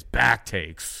point, and his back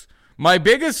takes. My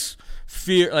biggest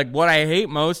fear, like what I hate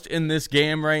most in this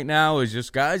game right now, is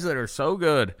just guys that are so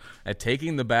good at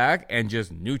taking the back and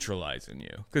just neutralizing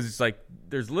you. Because it's like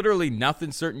there's literally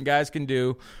nothing certain guys can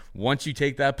do once you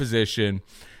take that position.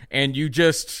 And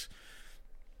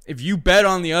if you bet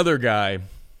on the other guy,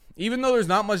 even though there's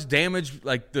not much damage,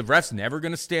 like the ref's never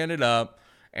going to stand it up.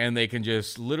 And they can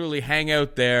just literally hang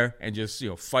out there and just,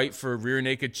 fight for rear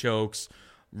naked chokes,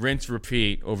 rinse,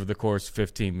 repeat over the course of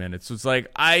 15 minutes. So it's like,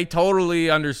 I totally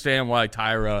understand why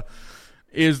Taira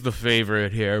is the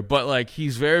favorite here. But, like,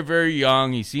 he's very, very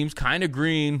young. He seems kind of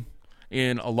green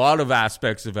in a lot of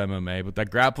aspects of MMA. But that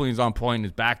grappling is on point and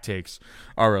his back takes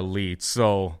are elite.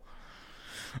 So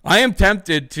I am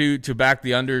tempted to back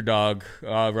the underdog,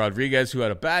 Rodriguez, who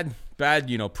had a bad,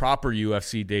 proper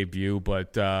UFC debut.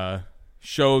 But,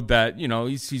 showed that,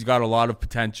 he's got a lot of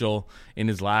potential in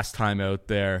his last time out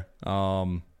there,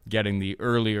 getting the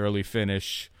early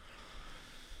finish.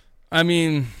 I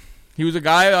mean, he was a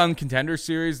guy on Contender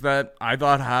Series that I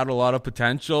thought had a lot of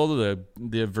potential.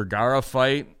 The Vergara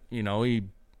fight, the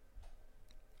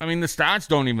stats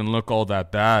don't even look all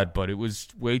that bad, but it was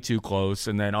way too close.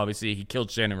 And then obviously he killed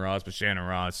Shannon Ross, but Shannon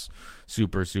Ross,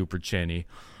 super, super chinny.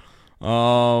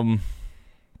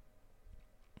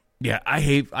 Yeah, I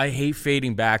hate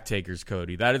fading back takers,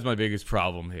 Cody. That is my biggest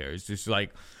problem here. It's just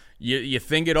like you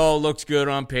think it all looks good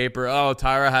on paper. Oh,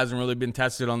 Taira hasn't really been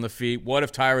tested on the feet. What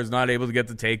if Taira's not able to get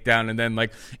the takedown? And then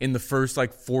like in the first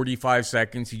 45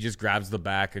 seconds, he just grabs the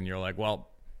back and you're like,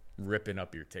 well, ripping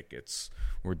up your tickets.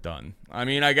 We're done. I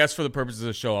mean, I guess for the purposes of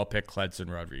the show, I'll pick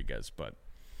Kledson Rodriguez, but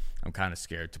I'm kind of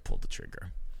scared to pull the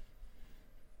trigger.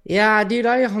 Yeah, dude,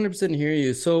 I 100% hear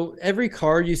you. So every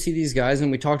card you see these guys, and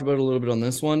we talked about it a little bit on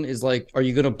this one, is like, are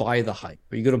you going to buy the hype?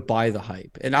 Are you going to buy the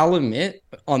hype? And I'll admit,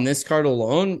 on this card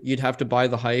alone, you'd have to buy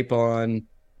the hype on...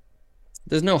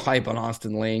 There's no hype on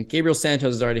Austin Lane. Gabriel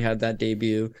Santos has already had that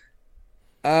debut.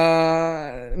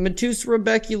 Matus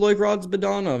Rebecki, Loic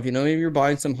Rods-Badonov, maybe you're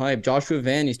buying some hype. Joshua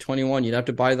Van, he's 21, you'd have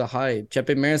to buy the hype.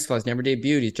 Chepe Mariscal never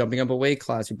debuted, he's jumping up a weight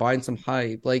class, you're buying some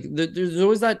hype. Like, there's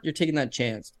always that, you're taking that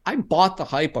chance. I bought the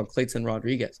hype on Kledson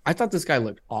Rodriguez. I thought this guy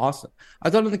looked awesome.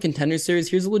 I thought in the Contender Series,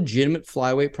 here's a legitimate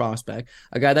flyweight prospect,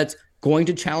 a guy that's going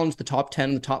to challenge the top 10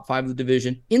 and the top 5 of the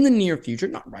division in the near future,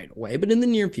 not right away, but in the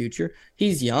near future.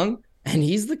 He's young. And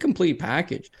he's the complete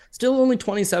package. Still only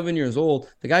 27 years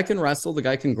old. The guy can wrestle. The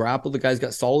guy can grapple. The guy's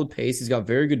got solid pace. He's got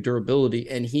very good durability.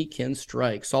 And he can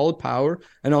strike. Solid power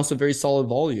and also very solid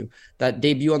volume. That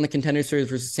debut on the Contender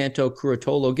Series versus Santo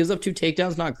Curatolo gives up 2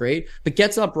 takedowns. Not great. But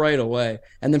gets up right away.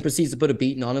 And then proceeds to put a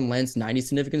beating on him. Lands 90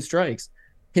 significant strikes.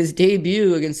 His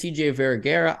debut against CJ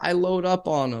Vergara, I load up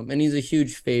on him. And he's a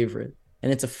huge favorite.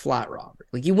 And it's a flat robber.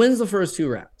 Like, he wins the first 2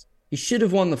 rounds. He should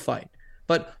have won the fight.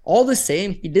 But all the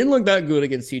same, he didn't look that good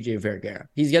against CJ Vergara.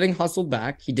 He's getting hustled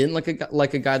back. He didn't look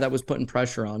like a guy that was putting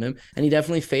pressure on him. And he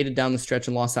definitely faded down the stretch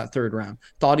and lost that third round.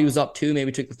 Thought he was up 2,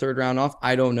 maybe took the third round off.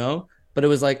 I don't know. But it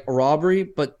was like a robbery,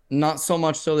 but not so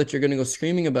much so that you're going to go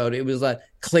screaming about it. It was that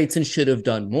Clayton should have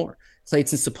done more.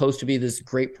 Clayton's supposed to be this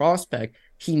great prospect.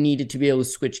 He needed to be able to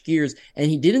switch gears,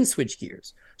 and he didn't switch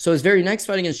gears. So his very next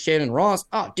fight against Shannon Ross,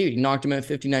 oh, dude, he knocked him at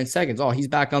 59 seconds. Oh, he's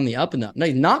back on the up and up. No,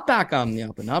 he's not back on the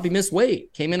up and up. He missed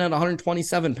weight, came in at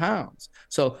 127 pounds.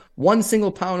 So 1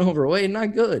 single pound overweight,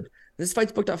 not good. This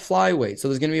fight's booked at flyweight, so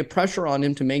there's going to be a pressure on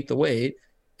him to make the weight.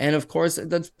 And of course,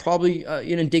 that's probably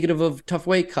indicative of tough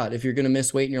weight cut if you're going to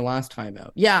miss weight in your last time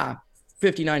out. Yeah,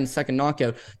 59-second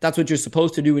knockout. That's what you're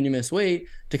supposed to do when you miss weight,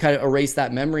 to kind of erase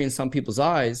that memory in some people's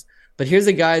eyes. But here's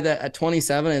a guy that at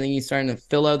 27, I think he's starting to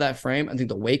fill out that frame. I think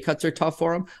the weight cuts are tough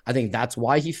for him. I think that's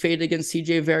why he faded against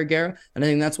CJ Vergara. And I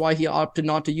think that's why he opted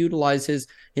not to utilize his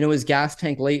gas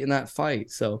tank late in that fight.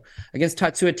 So against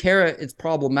Tatsuya Terra, it's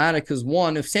problematic because,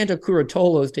 one, if Santo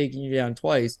Curatolo is taking you down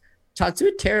twice,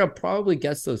 Tatsuya Terra probably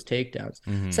gets those takedowns.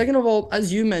 Mm-hmm. Second of all,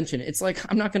 as you mentioned, it's like,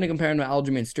 I'm not going to compare him to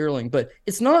Aljamain Sterling, but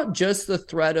it's not just the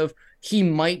threat of he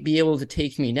might be able to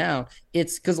take me down.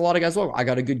 It's because a lot of guys, I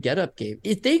got a good get-up game.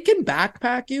 If they can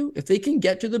backpack you, if they can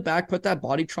get to the back, put that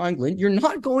body triangle in, you're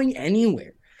not going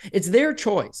anywhere. It's their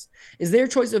choice. It's their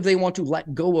choice if they want to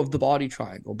let go of the body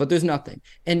triangle, but there's nothing.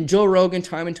 And Joe Rogan,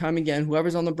 time and time again,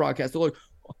 whoever's on the broadcast, they're like,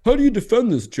 how do you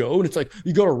defend this, Joe? And it's like,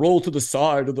 you got to roll to the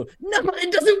side of the... No,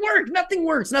 it doesn't work. Nothing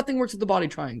works. Nothing works with the body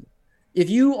triangle.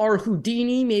 If you are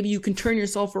Houdini, maybe you can turn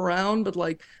yourself around, but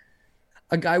like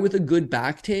a guy with a good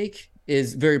back take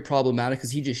is very problematic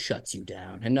because he just shuts you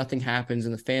down and nothing happens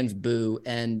and the fans boo.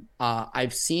 And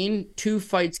I've seen 2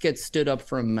 fights get stood up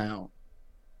for a mount.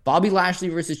 Bobby Lashley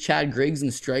versus Chad Griggs in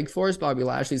Strikeforce. Bobby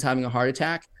Lashley's having a heart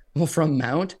attack. Well, from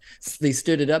mount, they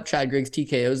stood it up. Chad Griggs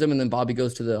TKOs him, and then Bobby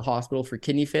goes to the hospital for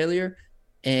kidney failure.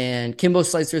 And Kimbo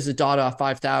Slice versus Dada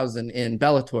 5000 in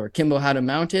Bellator. Kimbo had him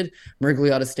mounted.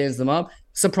 Miragliotta stands them up.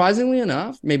 Surprisingly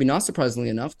enough, maybe not surprisingly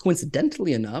enough,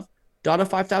 coincidentally enough, Dada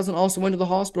 5000 also went to the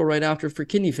hospital right after for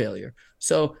kidney failure.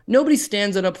 So nobody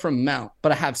stands it up from mount,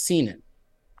 but I have seen it.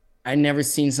 I never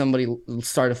seen somebody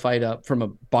start a fight up from a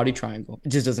body triangle. It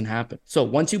just doesn't happen. So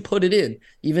once you put it in,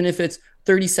 even if it's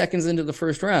 30 seconds into the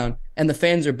first round and the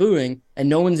fans are booing and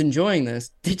no one's enjoying this,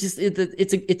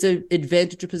 it's an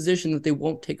advantage of position that they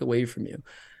won't take away from you.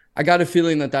 I got a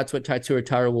feeling that that's what Tatsuya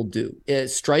Terra will do.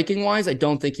 Striking wise, I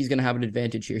don't think he's going to have an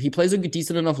advantage here. He plays a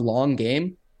decent enough long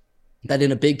game that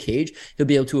in a big cage, he'll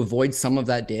be able to avoid some of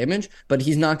that damage, but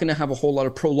he's not going to have a whole lot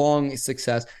of prolonged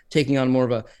success taking on more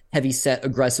of a heavy set,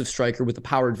 aggressive striker with a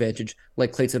power advantage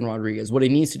like Clayton Rodriguez. What he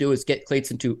needs to do is get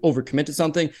Clayton to overcommit to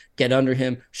something, get under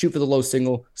him, shoot for the low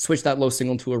single, switch that low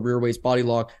single to a rear waist body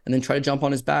lock, and then try to jump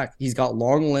on his back. He's got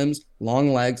long limbs,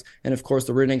 long legs, and of course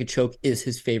the rear naked choke is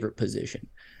his favorite position.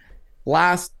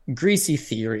 Last greasy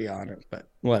theory on it, but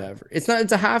whatever. It's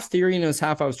a half theory, and it's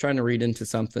half I was trying to read into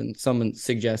something someone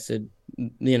suggested,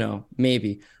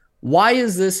 maybe. Why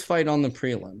is this fight on the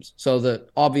prelims? So the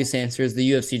obvious answer is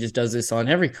the UFC just does this on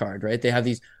every card, right? They have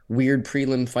these weird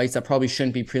prelim fights that probably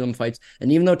shouldn't be prelim fights.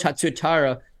 And even though Tatsuya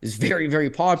Terra is very, very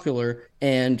popular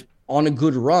and on a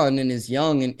good run and is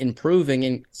young and improving,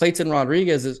 and Clayton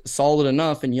Rodriguez is solid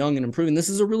enough and young and improving, this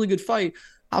is a really good fight.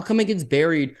 How come it gets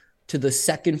buried to the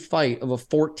second fight of a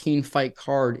 14-fight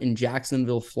card in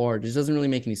Jacksonville, Florida? It just doesn't really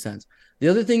make any sense. The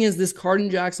other thing is this card in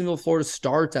Jacksonville, Florida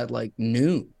starts at like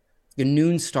noon, a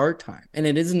noon start time, and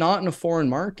it is not in a foreign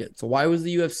market. So why was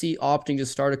the UFC opting to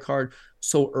start a card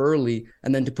so early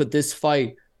and then to put this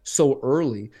fight so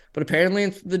early? But apparently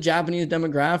it's the Japanese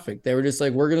demographic. They were just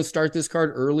like, we're going to start this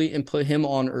card early and put him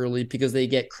on early because they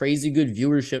get crazy good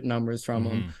viewership numbers from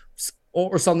him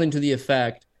or something to the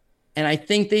effect. And I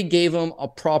think they gave him a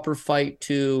proper fight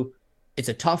to, it's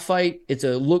a tough fight, it's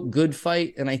a look good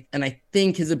fight, and I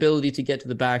think his ability to get to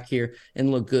the back here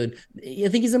and look good, I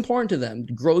think is important to them.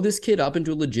 Grow this kid up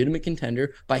into a legitimate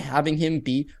contender by having him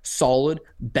be solid,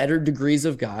 better degrees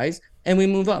of guys, and we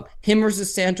move up. Him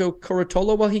versus Santo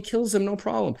Curatolo, well, he kills him, no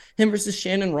problem. Him versus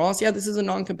Shannon Ross, yeah, this is a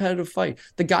non-competitive fight.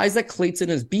 The guys that Clayton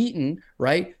has beaten,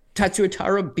 right, Tatsuya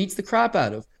Terra beats the crap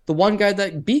out of. The one guy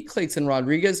that beat Clayton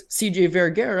Rodriguez, CJ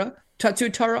Vergara,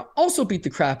 Tatsuya Terra also beat the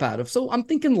crap out of. So I'm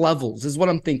thinking levels is what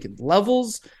I'm thinking.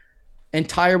 Levels, and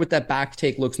Tyre with that back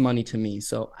take looks money to me.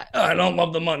 So I don't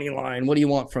love the money line. What do you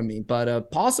want from me?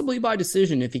 But possibly by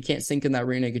decision if he can't sink in that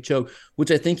rear naked choke, which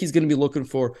I think he's going to be looking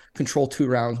for control 2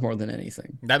 rounds more than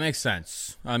anything. That makes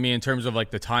sense. I mean, in terms of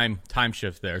like the time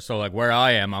shift there. So like where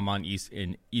I'm on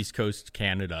East Coast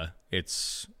Canada.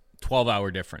 It's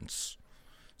 12-hour difference.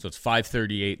 So it's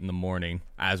 5:38 in the morning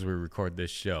as we record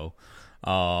this show.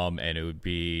 And it would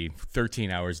be 13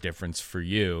 hours difference for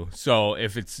you. So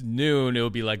if it's noon, it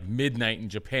would be like midnight in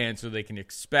Japan, so they can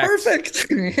expect. Perfect.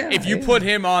 If you put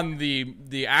him on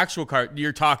the actual card,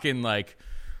 you're talking like,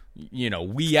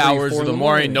 wee hours of the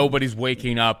morning. Nobody's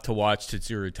waking up to watch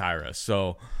Tatsuro Taira.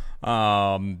 So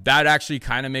that actually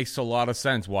kind of makes a lot of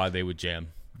sense why they would jam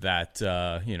that.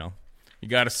 You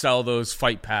got to sell those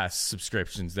Fight Pass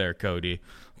subscriptions there, Cody,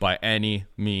 by any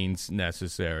means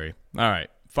necessary. All right.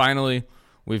 Finally,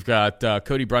 we've got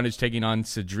Cody Brundage taking on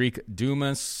Cedric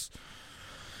Dumas.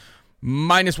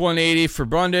 Minus 180 for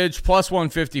Brundage, plus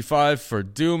 155 for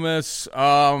Dumas.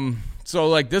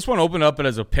 So, this one opened up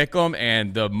as a pick'em,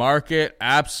 and the market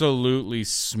absolutely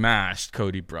smashed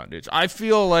Cody Brundage. I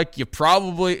feel like you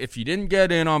probably, if you didn't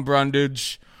get in on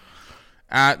Brundage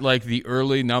at, the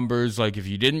early numbers, if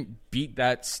you didn't beat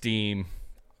that steam,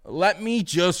 let me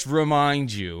just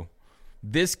remind you,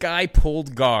 this guy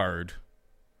pulled guard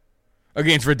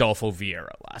against Rodolfo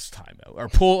Vieira last time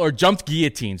out. Or jumped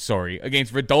guillotine,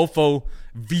 against Rodolfo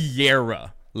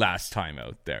Vieira last time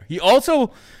out there. He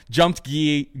also jumped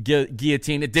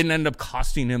guillotine. It didn't end up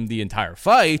costing him the entire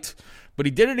fight, but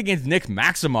he did it against Nick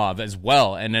Maximov as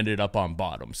well and ended up on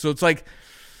bottom. So it's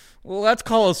let's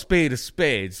call a spade a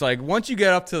spade. It's once you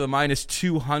get up to the minus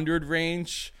 200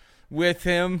 range with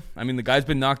him, the guy's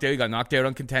been knocked out. He got knocked out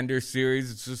on Contender Series.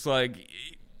 It's just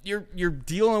you're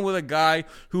dealing with a guy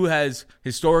who has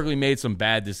historically made some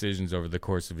bad decisions over the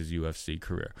course of his UFC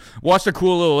career. Watched a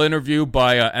cool little interview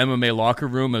by MMA Locker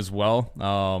Room as well.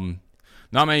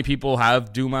 Not many people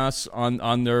have Dumas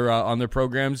on their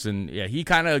programs, and yeah, he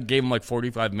kind of gave him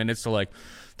 45 minutes to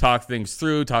talk things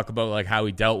through, talk about how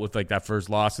he dealt with that first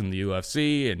loss in the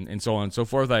UFC and so on and so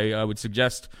forth. I would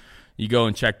suggest you go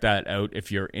and check that out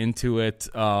if you're into it.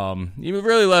 You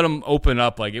really let him open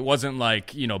up. It wasn't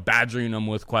badgering him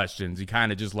with questions. He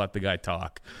kind of just let the guy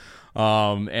talk.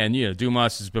 And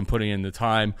Dumas has been putting in the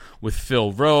time with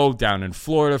Phil Rowe down in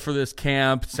Florida for this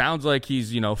camp. Sounds like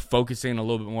he's, focusing a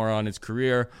little bit more on his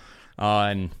career.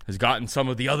 And has gotten some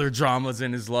of the other dramas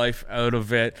in his life out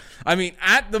of it.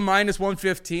 At the minus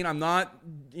 115, I'm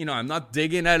not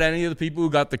digging at any of the people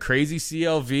who got the crazy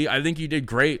CLV. I think you did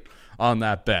great on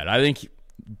that bet. I think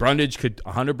Brundage could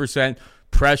 100%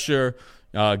 pressure,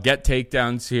 get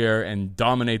takedowns here, and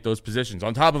dominate those positions.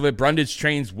 On top of it, Brundage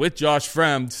trains with Josh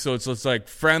Fremd, so it's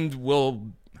Fremd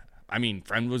will...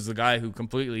 Fremd was the guy who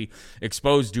completely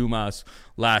exposed Dumas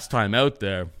last time out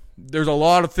there. There's a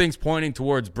lot of things pointing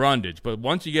towards Brundage, but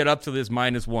once you get up to this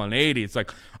minus 180, it's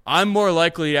I'm more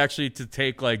likely actually to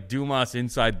take Dumas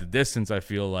inside the distance, I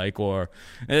feel or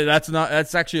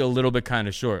that's actually a little bit kind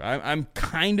of short. I'm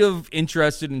kind of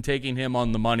interested in taking him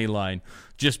on the money line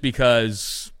just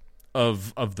because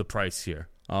of the price here.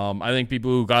 I think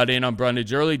people who got in on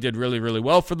Brundage early did really, really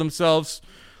well for themselves.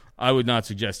 I would not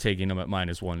suggest taking him at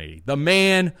minus 180. The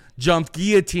man jumped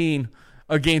guillotine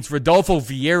against Rodolfo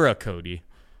Vieira, Cody.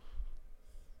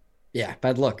 Yeah,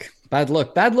 bad luck.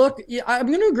 Yeah, I'm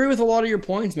going to agree with a lot of your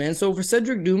points, man. So for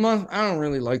Cedric Dumas, I don't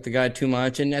really like the guy too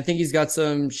much. And I think he's got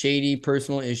some shady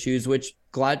personal issues, which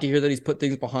glad to hear that he's put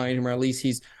things behind him, or at least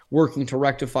he's working to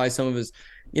rectify some of his,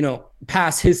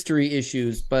 past history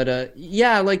issues. But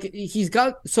he's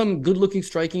got some good looking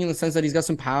striking in the sense that he's got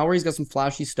some power. He's got some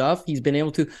flashy stuff. He's been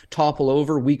able to topple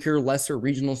over weaker, lesser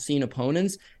regional scene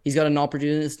opponents. He's got an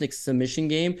opportunistic submission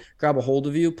game, grab a hold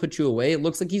of you, put you away. It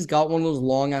looks like he's got one of those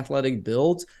long athletic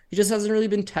builds. He just hasn't really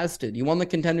been tested. He won the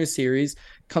Contender Series,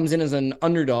 comes in as an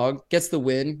underdog, gets the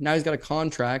win. Now he's got a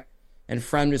contract. And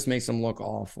Fremd just makes him look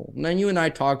awful. And then you and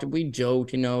I we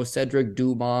joked, Cedric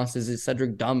Dumas is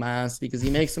Cedric Dumbass because he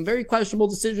makes some very questionable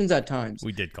decisions at times.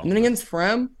 We did call him. And then against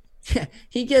Fremd,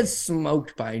 he gets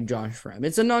smoked by Josh Fremd.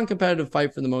 It's a non-competitive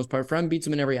fight for the most part. Fremd beats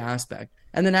him in every aspect.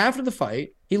 And then after the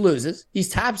fight, he loses. He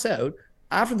taps out.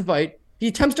 After the fight, he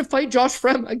attempts to fight Josh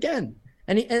Fremd again.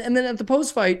 And then at the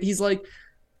post-fight, he's like,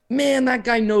 man, that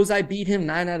guy knows I beat him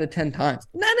 9 out of 10 times.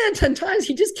 9 out of 10 times?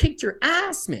 He just kicked your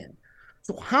ass, man.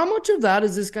 So how much of that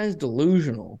is this guy's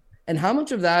delusional? And how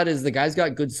much of that is the guy's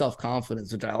got good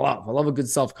self-confidence, which I love. I love a good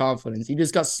self-confidence. You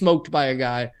just got smoked by a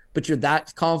guy, but you're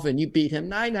that confident you beat him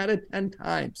 9 out of 10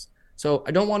 times. So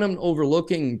I don't want him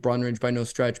overlooking Brundage by no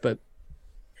stretch, but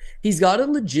he's got a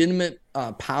legitimate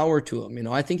power to him.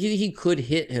 I think he could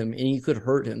hit him and he could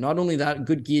hurt him. Not only that,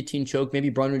 good guillotine choke. Maybe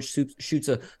Brundage shoots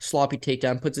a sloppy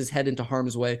takedown, puts his head into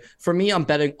harm's way. For me, I'm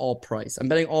betting all price. I'm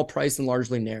betting all price and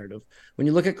largely narrative. When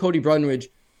you look at Cody Brundage,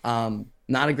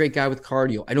 Not a great guy with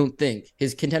cardio, I don't think.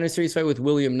 His Contender Series fight with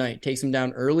William Knight takes him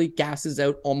down early, gasses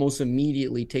out almost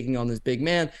immediately, taking on this big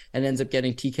man, and ends up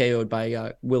getting TKO'd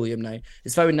by William Knight.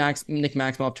 His fight with Nick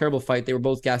Maximov, terrible fight. They were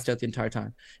both gassed out the entire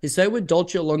time. His fight with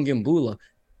Dolce Lungiambula,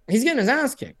 he's getting his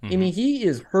ass kicked. I mean, he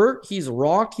is hurt. He's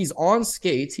rocked. He's on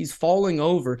skates. He's falling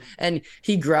over. And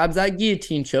he grabs that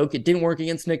guillotine choke. It didn't work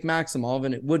against Nick Maximov,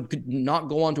 and it could not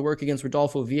go on to work against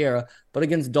Rodolfo Vieira. But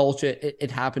against Dolce,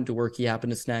 it happened to work. He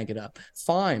happened to snag it up.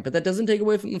 Fine. But that doesn't take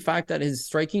away from the fact that his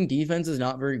striking defense is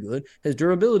not very good. His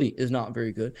durability is not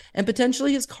very good. And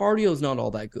potentially his cardio is not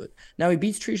all that good. Now, he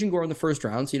beats Trezeguet in the first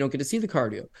round, so you don't get to see the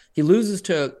cardio. He loses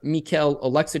to Mikhail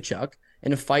Oleksichuk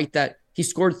in a fight that he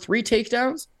scored 3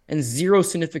 takedowns and 0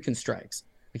 significant strikes.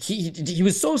 He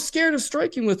was so scared of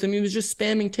striking with him, he was just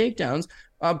spamming takedowns.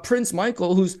 Prince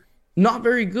Michael, who's not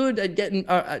very good at getting,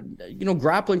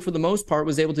 grappling for the most part,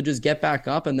 was able to just get back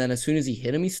up. And then as soon as he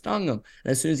hit him, he stung him.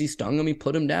 And as soon as he stung him, he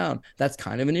put him down. That's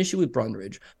kind of an issue with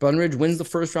Brundage. Brundage wins the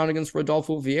first round against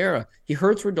Rodolfo Vieira. He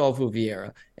hurts Rodolfo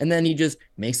Vieira. And then he just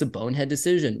makes a bonehead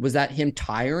decision. Was that him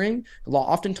tiring?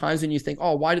 Oftentimes when you think,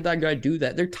 oh, why did that guy do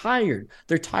that? They're tired.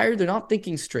 They're tired. They're not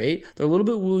thinking straight. They're a little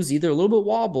bit woozy. They're a little bit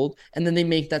wobbled. And then they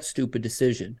make that stupid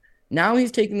decision. Now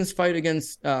he's taking this fight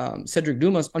against Cedric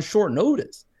Dumas on short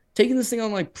notice. Taking this thing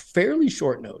on like fairly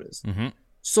short notice.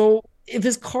 So if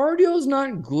his cardio is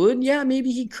not good, yeah,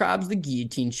 maybe he crabs the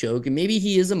guillotine choke and maybe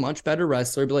he is a much better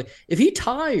wrestler. But like if he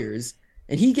tires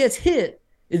and he gets hit,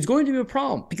 it's going to be a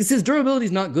problem because his durability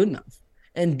is not good enough.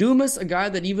 And Dumas, a guy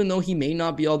that even though he may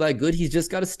not be all that good, he's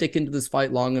just got to stick into this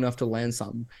fight long enough to land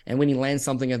something. And when he lands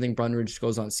something, I think Brundage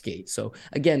goes on skates. So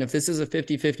again, if this is a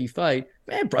 50-50 fight,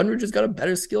 man, Brundage has got a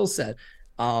better skill set.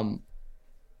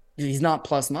 He's not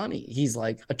plus money. He's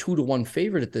like a 2-1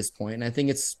 favorite at this point. And I think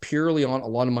it's purely on a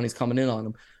lot of money's coming in on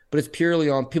him, but it's purely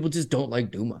on people just don't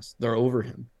like Dumas. They're over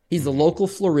him. He's the local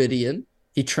Floridian.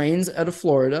 He trains out of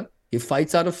Florida. He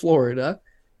fights out of Florida.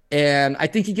 And I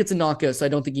think he gets a knockout. So I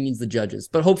don't think he needs the judges,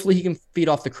 but hopefully he can feed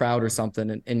off the crowd or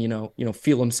something and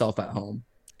feel himself at home.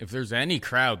 If there's any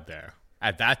crowd there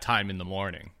at that time in the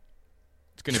morning,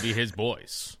 it's going to be his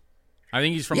boys. I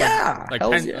think he's from I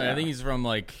think he's from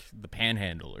like the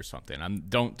Panhandle or something.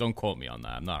 Don't quote me on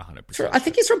that. I'm not 100%. Sure. I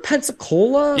think he's from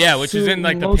Pensacola. Yeah, which is in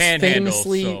like the Panhandle.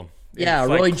 Famously, so yeah,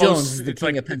 Roy like Jones is the it's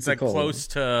king like, of Pensacola. It's like close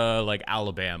to like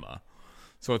Alabama.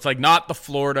 So it's like not the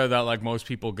Florida that like most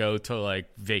people go to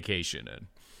like vacation in.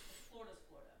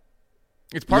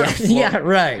 It's part of Florida. Yeah,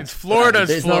 right. It's Florida's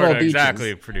It's Florida. not all beaches.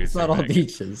 Exactly, producer. It's not all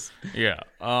beaches. Yeah.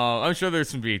 I'm sure there's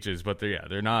some beaches, but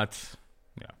they're not.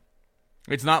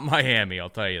 It's not Miami,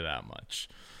 I'll tell you that much.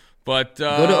 But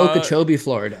go to Okeechobee,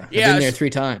 Florida. I've been there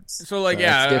 3 times. So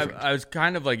I was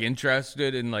kind of like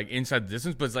interested in like inside the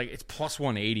distance, but it's like it's plus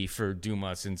 180 for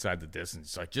Dumas inside the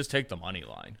distance. Like just take the money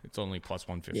line. It's only plus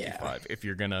 155 if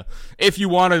you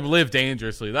want to live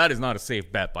dangerously. That is not a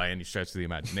safe bet by any stretch of the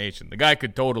imagination. The guy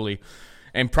could totally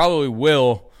and probably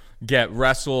will get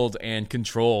wrestled and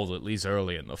controlled at least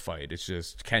early in the fight. It's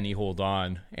just, can he hold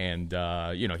on? And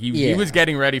he was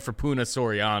getting ready for Puna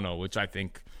Soriano, which I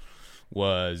think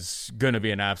was going to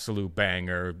be an absolute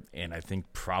banger, and I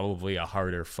think probably a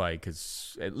harder fight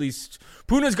because at least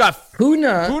Puna's got 10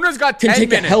 minutes.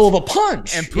 A hell of a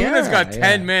punch, and Puna's got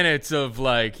 10 minutes of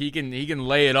like he can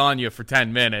lay it on you for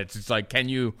 10 minutes. It's like can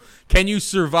you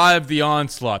survive the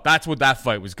onslaught? That's what that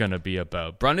fight was going to be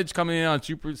about. Brundage coming in on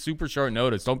super short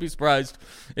notice. Don't be surprised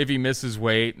if he misses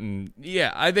weight. And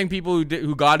yeah, I think people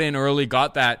who got in early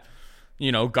got that.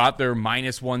 Got their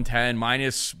minus 110,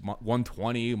 minus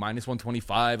 120, minus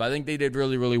 125. I think they did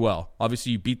really, really well.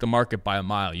 Obviously, you beat the market by a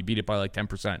mile. You beat it by like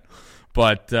 10%.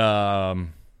 But I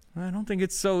don't think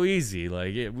it's so easy.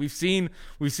 Like we've seen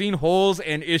holes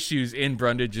and issues in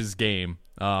Brundage's game.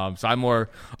 So I'm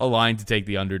more aligned to take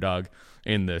the underdog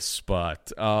in this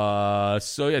spot.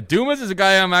 Dumas is a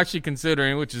guy I'm actually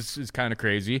considering, which is kind of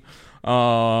crazy.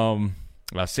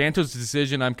 Santos'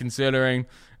 decision I'm considering.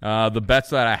 The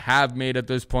bets that I have made at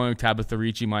this point, Tabitha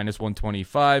Ricci minus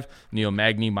 125, Neil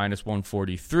Magny minus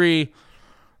 143.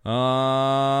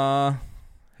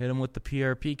 Hit him with the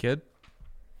PRP, kid.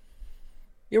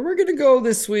 Yeah, we're going to go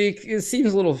this week. It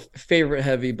seems a little favorite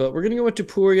heavy, but we're going to go with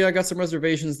Topuria. I got some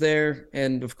reservations there.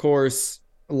 And, of course,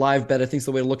 a live bet, I think is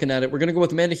the way of looking at it. We're going to go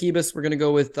with Amanda Hebus. We're going to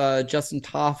go with Justin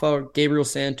Taffa, Gabriel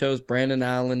Santos, Brandon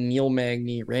Allen, Neil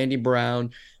Magny, Randy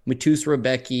Brown, Matus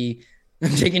Rebecki.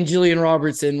 I'm taking Jillian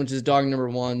Robertson, which is dog number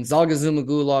 1. Zalga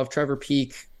Zumagulov, Trevor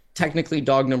Peak, technically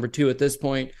dog number 2 at this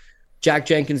point. Jack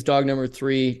Jenkins, dog number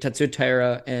 3. Tetsuya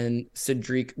Taira and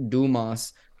Cedric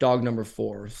Dumas, dog number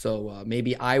 4. So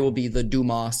maybe I will be the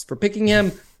Dumas for picking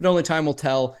him, but only time will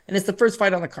tell. And it's the first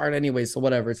fight on the card anyway, so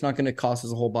whatever. It's not going to cost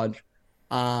us a whole bunch.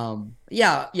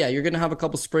 Yeah, you're going to have a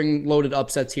couple spring-loaded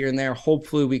upsets here and there.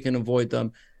 Hopefully we can avoid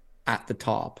them at the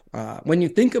top. When you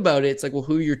think about it, it's like, well,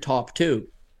 who are your top 2?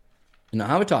 I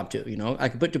have a top 2, I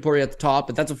could put Topuria at the top,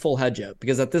 but that's a full hedge out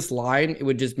because at this line, it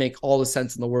would just make all the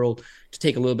sense in the world to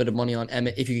take a little bit of money on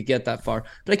Emmett if you could get that far.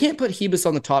 But I can't put Hebus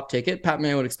on the top ticket. Pat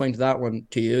Mann would explain to that one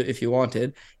to you if you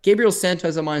wanted. Gabriel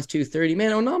Santos at minus 230.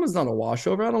 Man, Onama's not a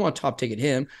washover. I don't want to top ticket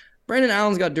him. Brandon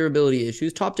Allen's got durability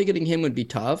issues. Top ticketing him would be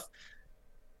tough.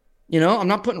 I'm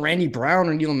not putting Randy Brown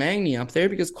or Neil Magny up there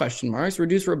because question marks.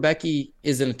 Reduce Rebecki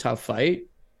is in a tough fight.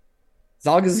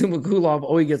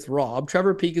 Zalgazumagulov gets robbed.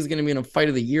 Trevor Peake is going to be in a fight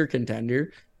of the year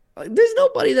contender. There's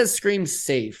nobody that screams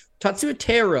safe. Tatsuya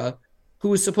Terra,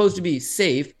 who is supposed to be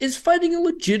safe, is fighting a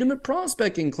legitimate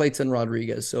prospect in Clayton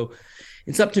Rodriguez. So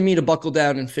it's up to me to buckle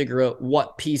down and figure out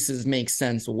what pieces make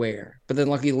sense where. But then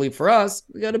luckily for us,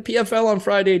 we got a PFL on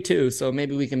Friday too. So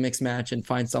maybe we can mix match and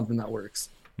find something that works.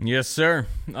 Yes, sir.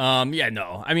 I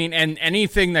mean, and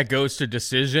anything that goes to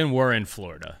decision, we're in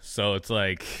Florida. So it's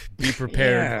like, be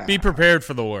prepared. Yeah. Be prepared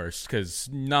for the worst because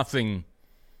nothing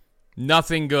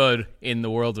good in the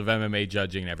world of MMA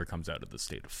judging ever comes out of the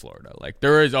state of Florida. Like,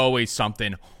 there is always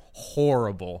something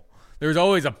horrible. There's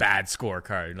always a bad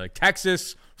scorecard. Like,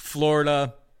 Texas,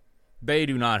 Florida, they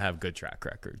do not have good track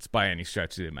records by any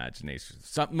stretch of the imagination.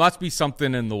 Must be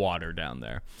something in the water down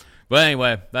there. But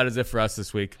anyway, that is it for us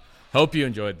this week. Hope you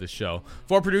enjoyed this show.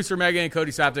 For producer Megan and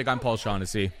Cody Saptic, I'm Paul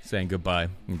Shaughnessy saying goodbye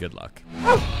and good luck.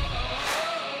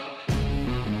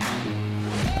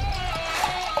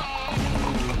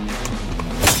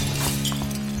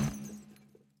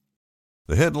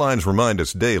 The headlines remind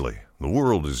us daily, the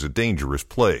world is a dangerous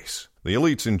place. The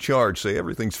elites in charge say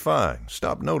everything's fine,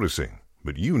 stop noticing.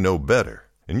 But you know better.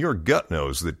 And your gut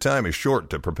knows that time is short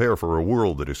to prepare for a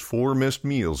world that is 4 missed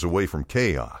meals away from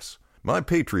chaos. My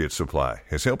Patriot Supply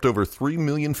has helped over 3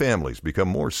 million families become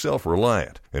more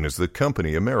self-reliant and is the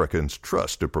company Americans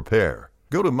trust to prepare.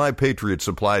 Go to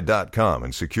MyPatriotSupply.com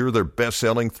and secure their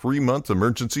best-selling 3-month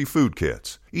emergency food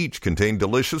kits. Each contain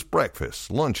delicious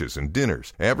breakfasts, lunches, and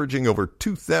dinners, averaging over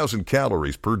 2,000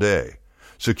 calories per day.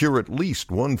 Secure at least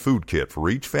 1 food kit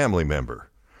for each family member.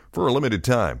 For a limited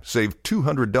time, save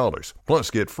 $200,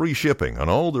 plus get free shipping on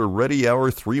all their Ready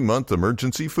Hour 3-month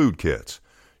emergency food kits.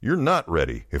 You're not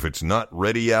ready if it's not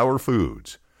Ready Hour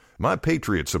Foods. My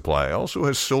Patriot Supply also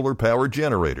has solar power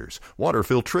generators, water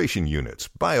filtration units,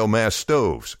 biomass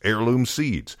stoves, heirloom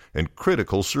seeds, and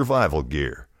critical survival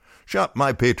gear. Shop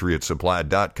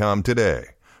MyPatriotSupply.com today.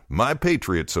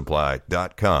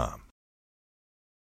 MyPatriotSupply.com.